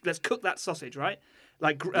 Let's cook that sausage, right?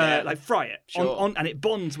 Like fry it Sure. and it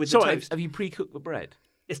bonds with So the toast. have you pre-cooked the bread?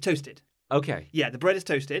 It's toasted. Okay. Yeah, the bread is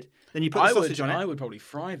toasted. Then you put the sausage on it. I would probably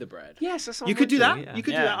fry the bread. Yes, that's what You I'm could do that. wondering, yeah. You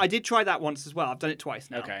could do Yeah. that. I did try that once as well. I've done it twice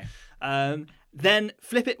now. Okay. Then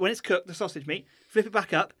flip it when it's cooked, the sausage meat. Flip it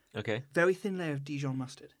back up. Okay. Very thin layer of Dijon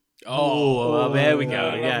mustard. Oh, well, there we go.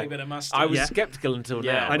 Lovely Yeah. bit of mustard. I was Yeah. skeptical until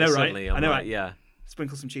Yeah. now. I know, but right? suddenly I'm I know, like, right? Yeah.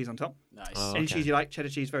 Sprinkle some cheese on top. Nice. Oh. Any Okay. cheese you like. Cheddar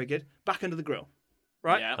cheese, very good. Back under the grill.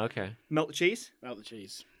 Right? Yeah. Okay. Melt the cheese. Melt the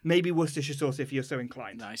cheese. Maybe Worcestershire sauce if you're so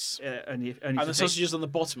inclined. Nice. Only And the to sausage is on the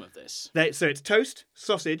bottom of this. taste. So it's toast,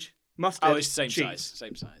 sausage, mustard, Oh, it's the same cheese. size.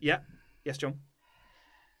 Same size. Yeah. Yes, John.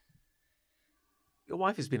 Your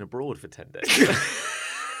wife has been abroad for 10 days.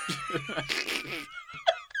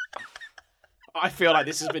 I feel like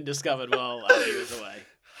this has been discovered while Ali was away.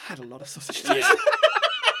 Had a lot of sausage. Yeah.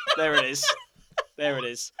 There it is. There it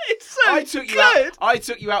is. It's so I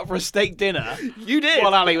took you out for a steak dinner You did.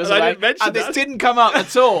 while Ali was And away, I didn't mention and that. this didn't come up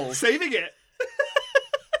at all. Saving it.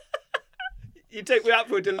 You take me out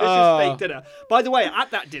for a delicious Oh. steak dinner. By the way,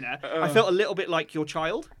 at that dinner, I felt a little bit like your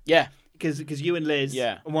child Yeah, because you and Liz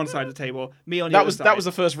Yeah. on one side of the table, me on the that other was side. that was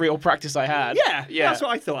the first real practice I had. Yeah, yeah. that's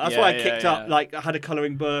what I thought. That's Yeah, why I yeah, kicked yeah. up, like I had a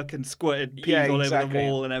colouring book and squirted peas Yeah, all over exactly. the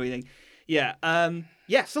wall and everything. Yeah,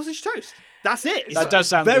 yeah, sausage toast. That's it. It's That does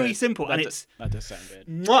sound very good. simple, That and does- it's that does sound good.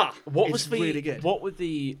 mwah. What It's was the really good? What were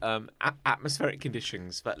the atmospheric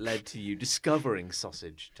conditions that led to you discovering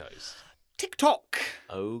sausage toast? TikTok.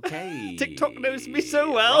 Okay. TikTok knows me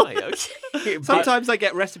so well. Right, okay. Sometimes I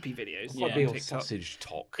get recipe videos What on the old TikTok. sausage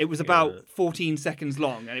talk? It was about 14 seconds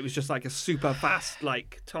long, and it was just like a super fast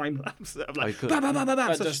like time lapse of like good. bam, bam, bam, bam, bam,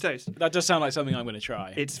 That sausage toast. That does sound like something I'm going to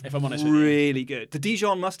try. It's if I'm honest with you. really good. The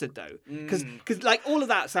Dijon mustard though, because like all of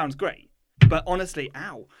that sounds great, but honestly,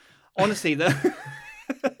 honestly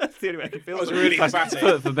that's the only way I can feel. That was it. really for emphatic.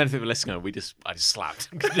 the benefit of the listener, I just slapped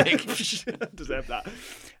Nick. Deserve that.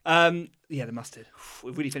 Yeah, the mustard.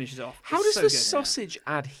 It really finishes it off. How It's does so the good. sausage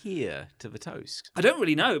adhere to the toast? I don't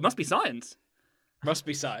really know. It must be science. Must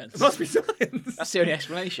be science. It must be science. That's the only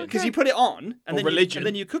explanation. Because you put it on and then religion. and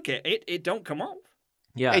then you cook it. It don't come off.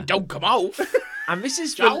 Yeah. It don't come off. And this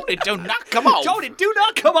is John, it do not come off. John, it do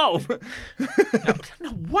not come off.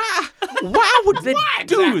 Why would they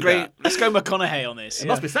do Exactly. that? Let's go McConaughey on this. It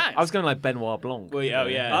must be science. I was going like Benoit Blanc. Well, oh,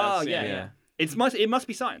 yeah. Oh that's it, yeah. It must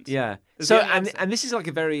be science. Yeah. There's So the only answer. and this is like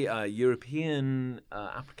a very European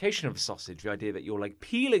application of sausage. The idea that you're like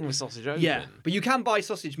peeling the sausage open. Yeah, but you can buy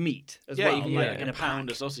sausage meat as Yeah, well, you can like get in a pound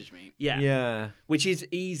pack. of sausage meat. Yeah, Yeah. which is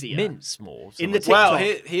easier. Mince more. In the so TikTok.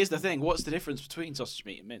 Well, here's the thing. What's the difference between sausage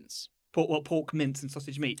meat and mince? Pork mince and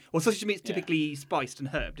sausage meat. Well, sausage meat's typically spiced and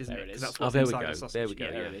herbed, isn't There it? it 'Cause is. that's Oh, what's there we inside go. the sausage. There we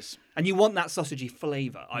go. There Yeah. it is. And you want that sausagey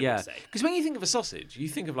flavour, I would say. Because when you think of a sausage, you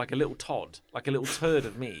think of like a little tod, like a little turd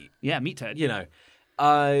of meat. Yeah, meat turd. You know,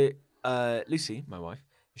 Lucy, my wife,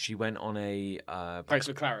 she went on a. Thanks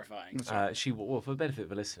for clarifying. For the benefit of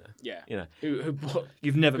the listener. Yeah. You know, Who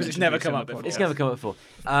You've never Because it's mentioned never this come on up the before. podcast. it's never come up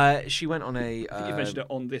before. She went on a. You've mentioned it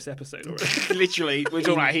on this episode already. literally, we're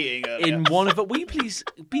talking about heating earlier. in one of it. Will you please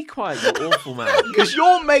be quiet, you awful man? Because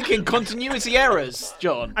you're making continuity errors,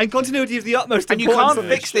 John. And continuity is the utmost And you importance can't of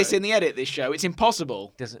this fix this show. in the edit, this show. It's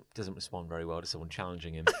impossible. Doesn't respond very well to someone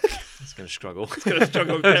challenging him. It's going to struggle. Gonna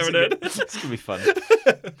struggle with parenthood. It's going to be fun.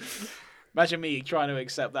 Imagine me trying to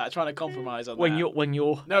accept that, trying to compromise on When that.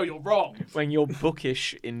 you're No, you're wrong. when your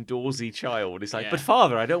bookish, indoorsy child is like, Yeah. but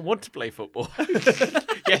father, I don't want to play football.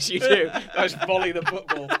 Yes, you do. Just volley the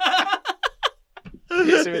football.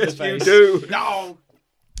 Hits him in the face. do. No.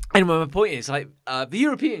 Anyway, my point is, like, the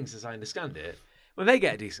Europeans, as I understand it, when they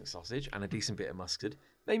get a decent sausage and a decent bit of mustard,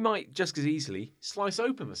 they might just as easily slice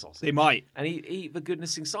open the sausage. They might. And eat the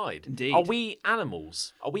goodness inside. Indeed. Are we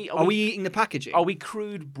animals? Are we eating the packaging? Are we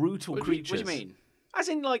crude, brutal What creatures? do you mean? As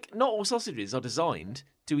in, like, not all sausages are designed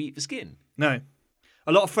to eat the skin. No.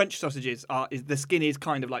 A lot of French sausages the skin is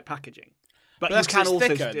kind of like packaging. But you that's 'cause can it's also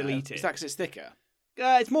thicker, still though. eat it. Is that because it's thicker?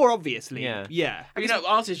 It's more obviously. Yeah. Yeah. You know,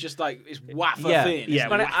 ours is just like, it's wafer Yeah. thin. Yeah.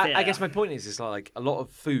 But wafer. I guess my point is like a lot of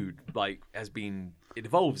food like has been it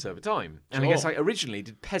evolves over time. And I guess like originally,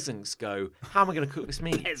 did peasants go, how am I going to cook this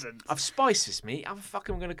meat? Peasants. I've spiced this meat. How the fuck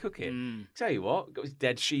am I going to cook it? Tell you what, got this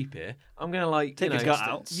dead sheep here. I'm going to like Take his gut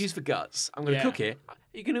out. Use the guts. I'm going to cook it.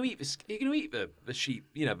 You're going to eat this. You're going to eat the sheep.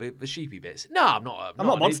 You know the sheepy bits. No, I'm not. I'm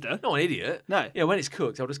not a monster. Not an idiot. No. Yeah, when it's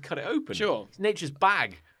cooked, I'll just cut it open. Sure. It's nature's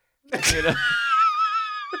bag. You know?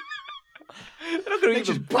 They're not going to eat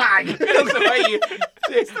Nature's the bag. That's the way you.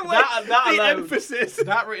 That the alone, emphasis.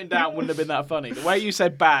 that written down wouldn't have been that funny. The way you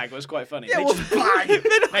said bag was quite funny. Yeah, Nature's bag.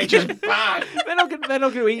 Nature's bag. They're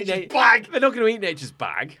not going to eat bag. They're not going to eat nature's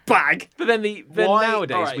bag. Bag. But then Why-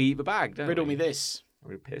 nowadays all right. we eat the bag, don't Riddle we? me this.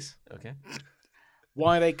 We piss. Okay.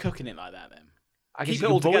 Why are they cooking it like that then? I Keep guess it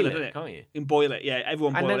you all can boil together, it, doesn't it? can't you? You can boil it. Yeah,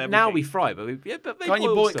 everyone boil And then everything. now we fry, but but they Can't you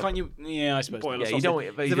boil boil? stuff. Can't you? Yeah, I suppose. boil a Yeah, sausage. you don't.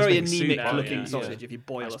 It's you a just very make soup anemic out of it, looking yeah. sausage if you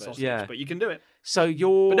boil a suppose. sausage, Yeah. but you can do it. So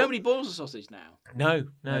you're. But nobody boils a sausage now. No.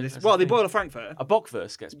 Well, that's they the thing. boil a frankfurter. A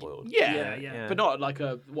bockwurst gets boiled. Yeah. But not like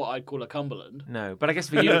what I'd call a Cumberland. No, but I guess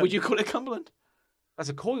for you, Would you call it Cumberland? that's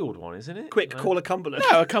a coiled one, isn't it? Quick, No? call a Cumberland.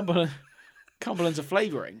 No, a Cumberland. Cumberland's a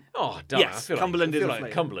flavouring. Oh, damn! Yes, I feel Cumberland like, I is feel a like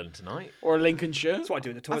flavour. Cumberland tonight. Or a Lincolnshire. That's what I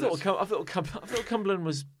do in the I toilet. thought Cumberland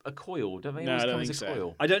was a coil. Don't they? No, always I don't come as think a so.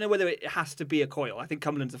 coil. I don't know whether it has to be a coil. I think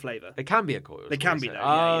Cumberland's a flavour. They can be a coil. They can be, though.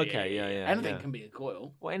 Oh, Yeah, okay, yeah. Anything yeah. can be a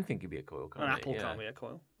coil. Well, anything can be a coil. Can't An it? apple Yeah. can't be a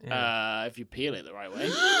coil. Yeah. If you peel it the right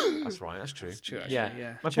way. That's right. That's true. True, Yeah. actually,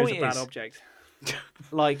 yeah. My Chose point a bad is, object.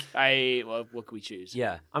 like, Well, what can we choose?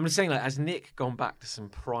 yeah, I'm just saying, like, has Nick gone back to some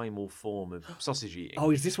primal form of sausage eating? Oh,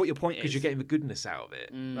 is this what your point is? Because you're getting the goodness out of it.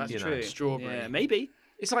 That's you know. true. Strawberry. Yeah, maybe.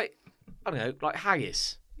 It's like, I don't know, like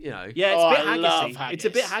haggis. You know. Yeah, it's Oh, a bit I love haggisy. It's a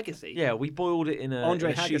bit haggis. haggisy. Yeah, we boiled it in a,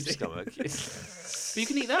 Andre in a sheep's Haggis. stomach. But you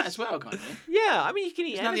can eat that as well, can't you? Yeah, I mean, you can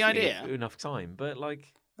eat Isn't that the anything idea? if enough time, but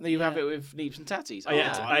like, And then you have it with neeps and tatties. I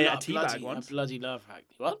ate a love tea bloody- bag once. I bloody love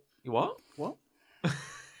haggis. What? you what? What?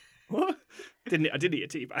 What? I didn't eat a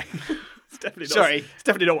tea bag. It's definitely not. Sorry. It's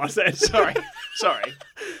definitely not what I said. Sorry.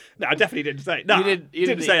 No, I definitely didn't say. No, You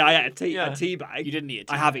didn't say eat- I ate Yeah. a tea bag. You didn't eat a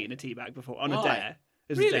tea I have bag. eaten a tea bag before on a Why? dare.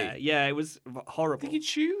 It was Really? a dare. Yeah, it was horrible. Did you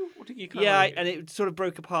chew? Or did you kind Yeah, of... and it sort of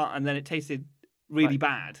broke apart, and then it tasted really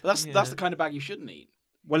bad. But that's Yeah. the kind of bag you shouldn't eat.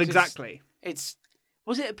 Well, Just- exactly. It's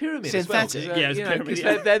Was it a pyramid Synthetic. as well? 'Cause, Yeah, it's you know, pyramid, 'cause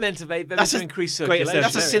yeah. they're meant to, they're meant That's to a increase great circulation.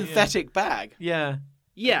 that's a assessment. synthetic bag. Yeah.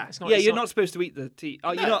 Yeah, It's not- yeah. it's You're not- not supposed to eat the tea.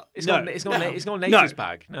 Oh, you're No, not. It's no. not. It's not. No. It's not No. nature's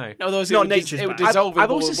bag. No. No, those Not it nature's would bag. dissolve in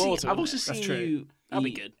I've also boiled seen. water. I've also That's seen true. you That'd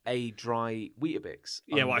be eat good. a dry Weetabix.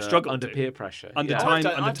 Yeah, well, I under- struggled under to. peer pressure. Under Yeah. time,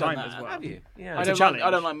 done- under I've done time as that. well. Have you? Yeah. I It's a don't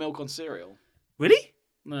challenge. like milk on cereal. Really?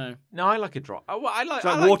 No. No, I like a dry. Oh, well, I like. It's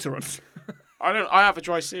like I like water on. I have a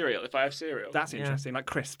dry cereal if I have cereal. That's Yeah. interesting. Like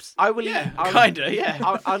crisps. I will yeah, eat. I'll, kinda, yeah.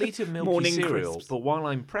 I'll eat a milky Morning cereal, crisps. but while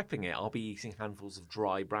I'm prepping it, I'll be eating handfuls of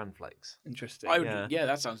dry bran flakes Interesting. I would, Yeah. yeah,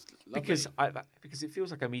 that sounds lovely. because it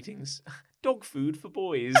feels like I'm eating dog food for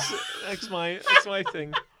boys. that's my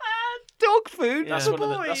thing. Dog food. Yeah. that's for one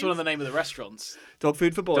of boys. the name of the restaurants. Dog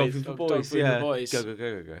food for boys. Dog food for Dog boys. food for yeah. boys.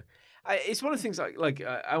 Go. It's one of the things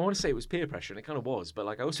I want to say it was peer pressure, and it kind of was, but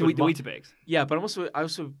like I also To eat the admi- Weetabix. Yeah, but I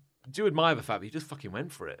also do admire the fact that you just fucking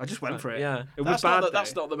went for it. I just went for it. Yeah. It was That's bad.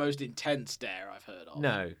 that's though. not the most intense dare I've heard of.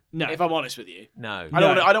 No. No. If I'm honest with you, No.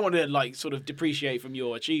 I don't want to like sort of depreciate from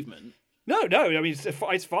your achievement, No. I mean,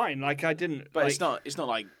 it's fine. Like I didn't. but like, it's not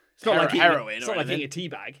like It's not like eating, heroin. It's or not like anything. eating a tea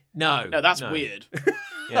bag. No. No, that's weird.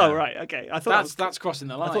 Yeah. Oh right. Okay. I thought That's crossing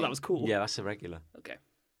the line. I thought that was cool. Yeah, that's a regular. Okay.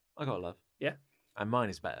 I got love. Yeah. And mine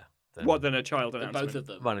is better. Than What than a child Than announcement? both of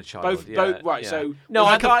them. Mine a child. Both, yeah, both. Right. yeah. So No, we've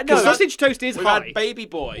I had- can't. Because No, sausage toast is We've high. had baby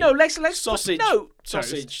boy. No, let's sausage. No,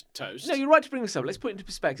 sausage toast. No, you're right to bring this up. Let's put it into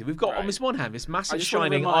perspective. We've got on Right. this one hand this I massive just wanna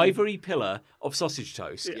shining remind- ivory pillar of sausage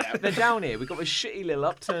toast. Yeah. Then down here we've got this shitty little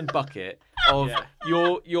upturned bucket of Yeah.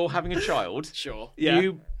 you're having a child. Sure. Yeah.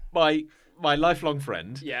 You, my lifelong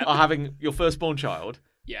friend, Yeah. are having your firstborn child.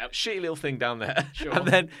 Yeah. Shitty little thing down there. Sure. And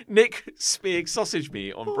then Nick spearing sausage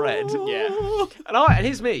meat on bread. Yeah. And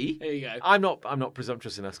here's me. There you go. I'm not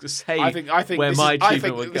presumptuous enough to say I think where this my is, I achievement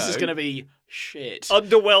think would this go. is going to be shit.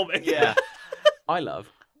 Underwhelming. Yeah. I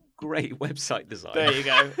love great website design. There you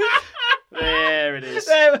go. There it is.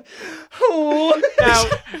 Oh. Now,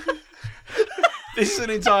 this isn't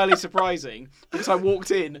entirely surprising because I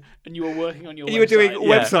walked in and you were working on your You were doing website.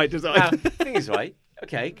 Yeah. website design. Now, the thing is, right?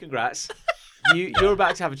 Okay, congrats. You're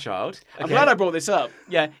about to have a child. I'm okay? glad I brought this up.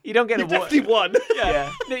 Yeah, you don't get You a definitely won.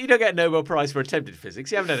 Yeah. No, you don't get a Nobel Prize for attempted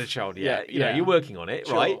physics. You haven't had a child yet. Yeah, You know, yeah. you're working on it,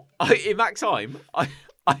 Sure. right? In that time,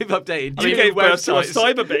 I've updated You two gave birth to a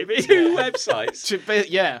websites. cyber baby. Two websites.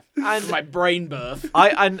 Yeah. And- my brain birth.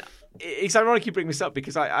 I it's ironic you bring this up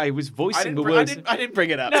because I was voicing the words. I didn't bring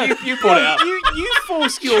it up. No, you brought it up.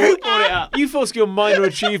 You forced your minor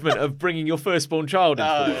achievement of bringing your firstborn child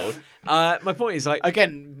into the world. My point is, like,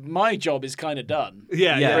 again, my job is kind of done.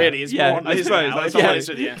 Yeah. Really, it's more on this now.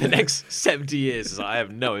 The next 70 years, I have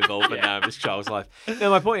no involvement now in this child's life. No,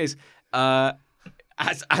 my point is, as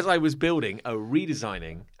I was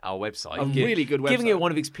redesigning our website, really good website, giving it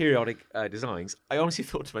one of its periodic designs, I honestly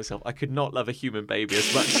thought to myself, I could not love a human baby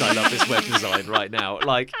as much as I love this web design right now.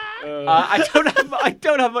 Like, I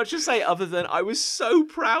don't have much to say other than I was so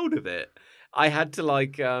proud of it. I had to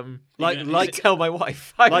tell my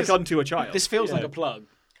wife, unto a child. This feels like a plug.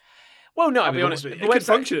 Well, no, I'll be honest with you. It could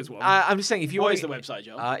function as one. I'm just saying, if you What is the website,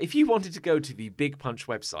 John? If you wanted to go to the Big Punch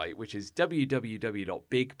website, which is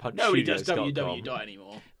www.bigpunchstudios.com. Nobody does www.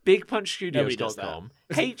 anymore. Bigpunchstudios.com.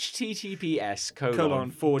 https://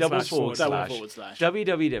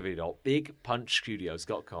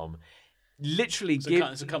 www.bigpunchstudios.com. Literally,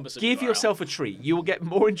 give yourself a treat. You will get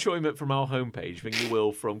more enjoyment from our homepage than you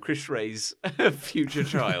will from Chris Ray's future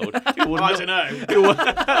child. I don't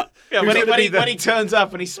know. When he turns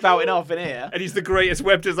up and he's spouting off in here. And he's the greatest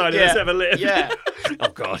web designer that's ever lived. Yeah. Oh,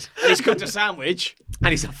 God. And he's cooked a sandwich. And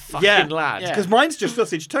he's a fucking lad. Because mine's just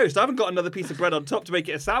sausage toast. I haven't got another piece of bread on top to make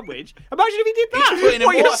it a sandwich. Imagine if he did that.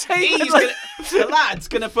 The lad's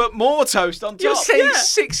going to put more toast on top. You're saying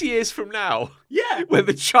 6 years from now, when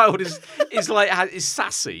the child is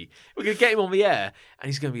sassy, we're going to get him on the air, and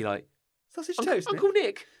he's going to be like, sausage toast, Uncle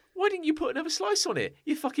Nick, why didn't you put another slice on it?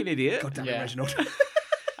 You fucking idiot. God damn it, Reginald.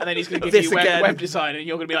 And then he's going to give you web design, and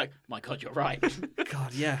you're going to be like, my God, you're right.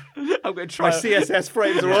 God, yeah. I'm going to try. My CSS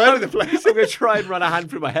frames are all over the place. I'm going to try and run a hand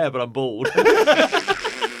through my hair, but I'm bald.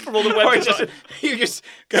 From all the web design. You just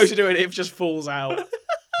go to do it, it just falls out at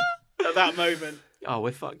that moment. Oh,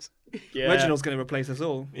 we're fucked. Yeah. Reginald's going to replace us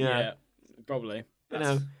all. Yeah, probably.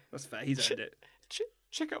 That's fair. He's earned it.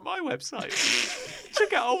 Check out my website.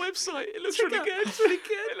 Check out our website. It looks really good. It's really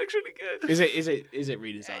good. It looks really good. Is it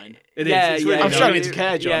redesigned? It is. It's really I'm struggling to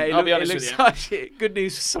care, John. I'll be honest with you. Good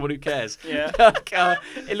news for someone who cares. Yeah.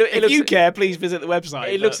 If you care, please visit the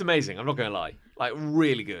website. It looks amazing. I'm not going to lie. Like,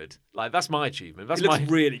 really good. Like, that's my achievement. It looks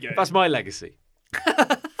really good. That's my legacy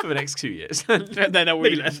for the next 2 years. And then I'll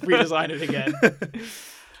redesign it again.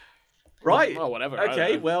 Right. Well, whatever.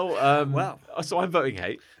 Okay. Well. So I'm voting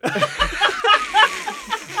hate.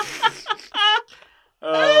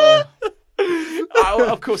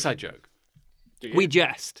 Of course, I joke. We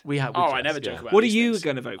jest. We jest, I never joke about. What are you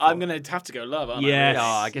going to vote for? I'm going to have to go love, aren't I? Oh,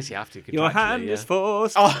 I guess you have to. Your hand is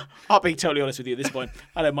forced. Oh, I'll be totally honest with you at this point.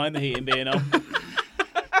 I don't mind the heating being on.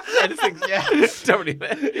 Anything, don't really.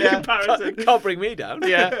 Can't bring me down.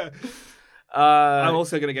 Yeah. I'm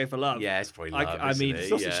also going to go for love. Yeah, it's probably love.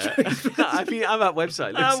 Sausage toast. I mean, I'm that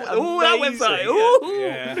website. That website.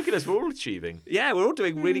 Yeah. Look at us, we're all achieving. Yeah, we're all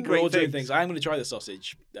doing really great things. I'm going to try the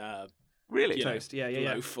sausage. Really? Toast. Yeah.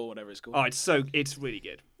 Loaf or whatever it's called. Oh, it's really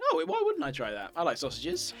good. Oh, why wouldn't I try that? I like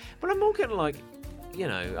sausages. But I'm more kind of like,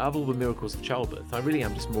 of all the miracles of childbirth, I really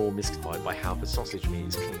am just more mystified by how the sausage meat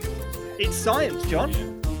is clean. It's science, John.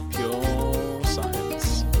 Yeah.